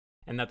yourself?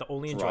 And that the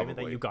only enjoyment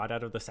that you got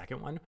out of the second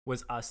one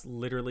was us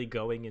literally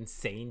going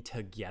insane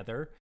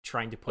together,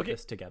 trying to put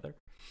this together?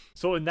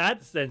 So in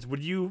that sense,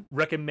 would you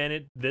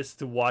recommend this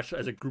to watch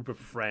as a group of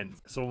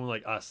friends, someone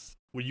like us?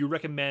 Would you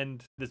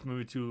recommend this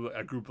movie to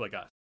a group like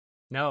us?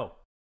 No.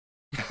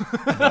 I'm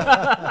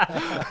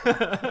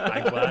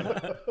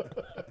glad.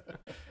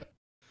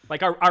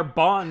 Like, our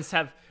bonds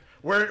have...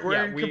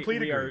 We're in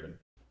complete agreement.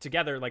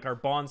 Together, like, our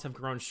bonds have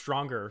grown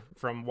stronger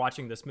from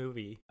watching this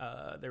movie.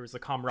 There was a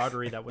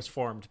camaraderie that was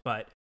formed,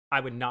 but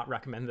I would not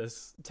recommend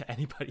this to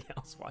anybody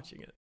else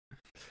watching it.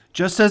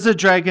 Just as a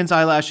dragon's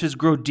eyelashes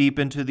grow deep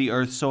into the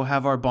earth, so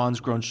have our bonds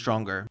grown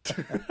stronger.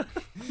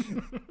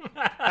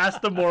 That's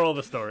the moral of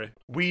the story.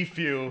 We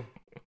few,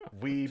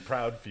 we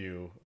proud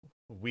few,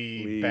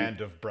 we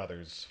band of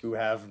brothers. Who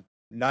have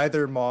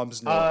neither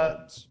moms nor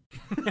arms.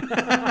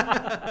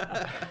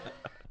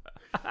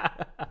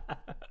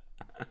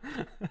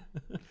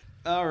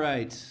 All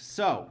right,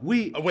 so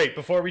we... wait,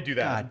 before we do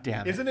that, God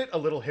damn it. Isn't it a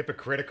little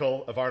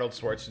hypocritical of Arnold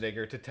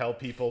Schwarzenegger to tell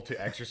people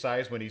to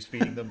exercise when he's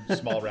feeding them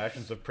small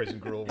rations of prison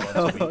gruel once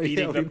a week?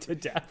 Beating them to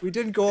death. We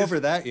didn't go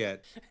over that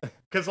yet.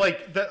 Because,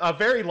 like, a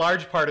very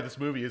large part of this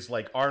movie is,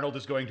 like, Arnold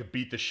is going to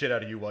beat the shit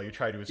out of you while you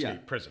try to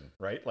escape prison,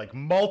 right? Like,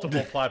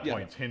 multiple plot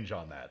points hinge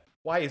on that.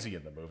 Why is he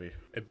in the movie?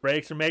 It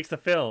breaks or makes the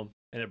film,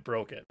 and it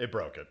broke it. It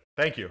broke it.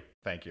 Thank you.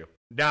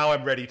 Now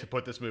I'm ready to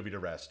put this movie to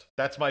rest.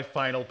 That's my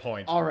final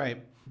point. All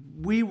right.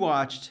 We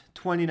watched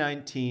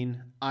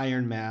 2019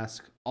 Iron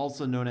Mask,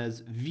 also known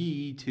as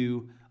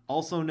VE2,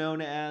 also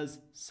known as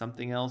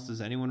something else.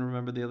 Does anyone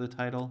remember the other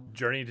title?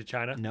 Journey to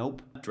China?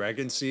 Nope.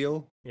 Dragon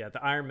Seal? Yeah,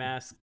 the Iron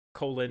Mask,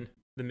 The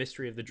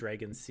Mystery of the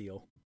Dragon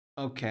Seal.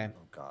 Okay.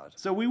 Oh, God.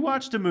 So we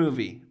watched a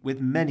movie with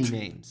many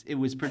names. It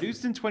was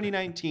produced in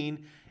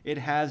 2019. It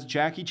has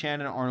Jackie Chan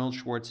and Arnold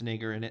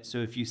Schwarzenegger in it. So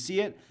if you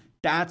see it,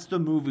 that's the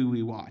movie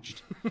we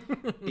watched.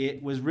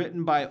 It was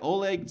written by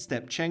Oleg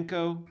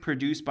Stepchenko,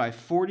 produced by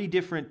 40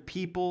 different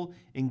people,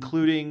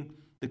 including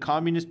the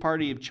Communist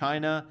Party of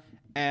China,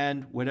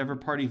 and whatever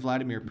party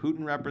Vladimir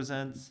Putin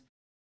represents.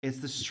 It's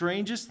the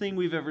strangest thing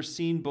we've ever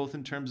seen, both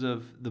in terms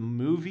of the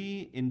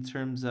movie, in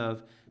terms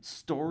of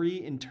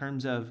story, in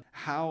terms of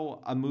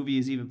how a movie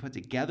is even put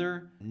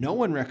together. No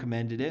one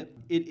recommended it.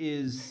 It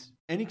is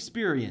an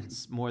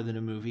experience more than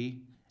a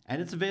movie,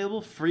 and it's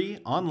available free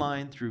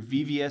online through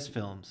VVS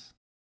Films.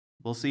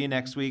 We'll see you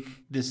next week.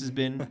 This has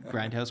been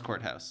Grindhouse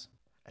Courthouse.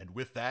 And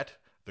with that,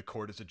 the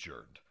court is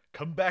adjourned.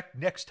 Come back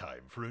next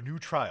time for a new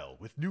trial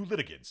with new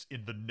litigants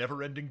in the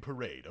never-ending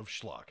parade of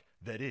schlock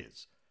that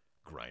is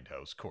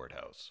Grindhouse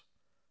Courthouse.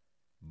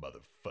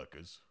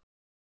 Motherfuckers.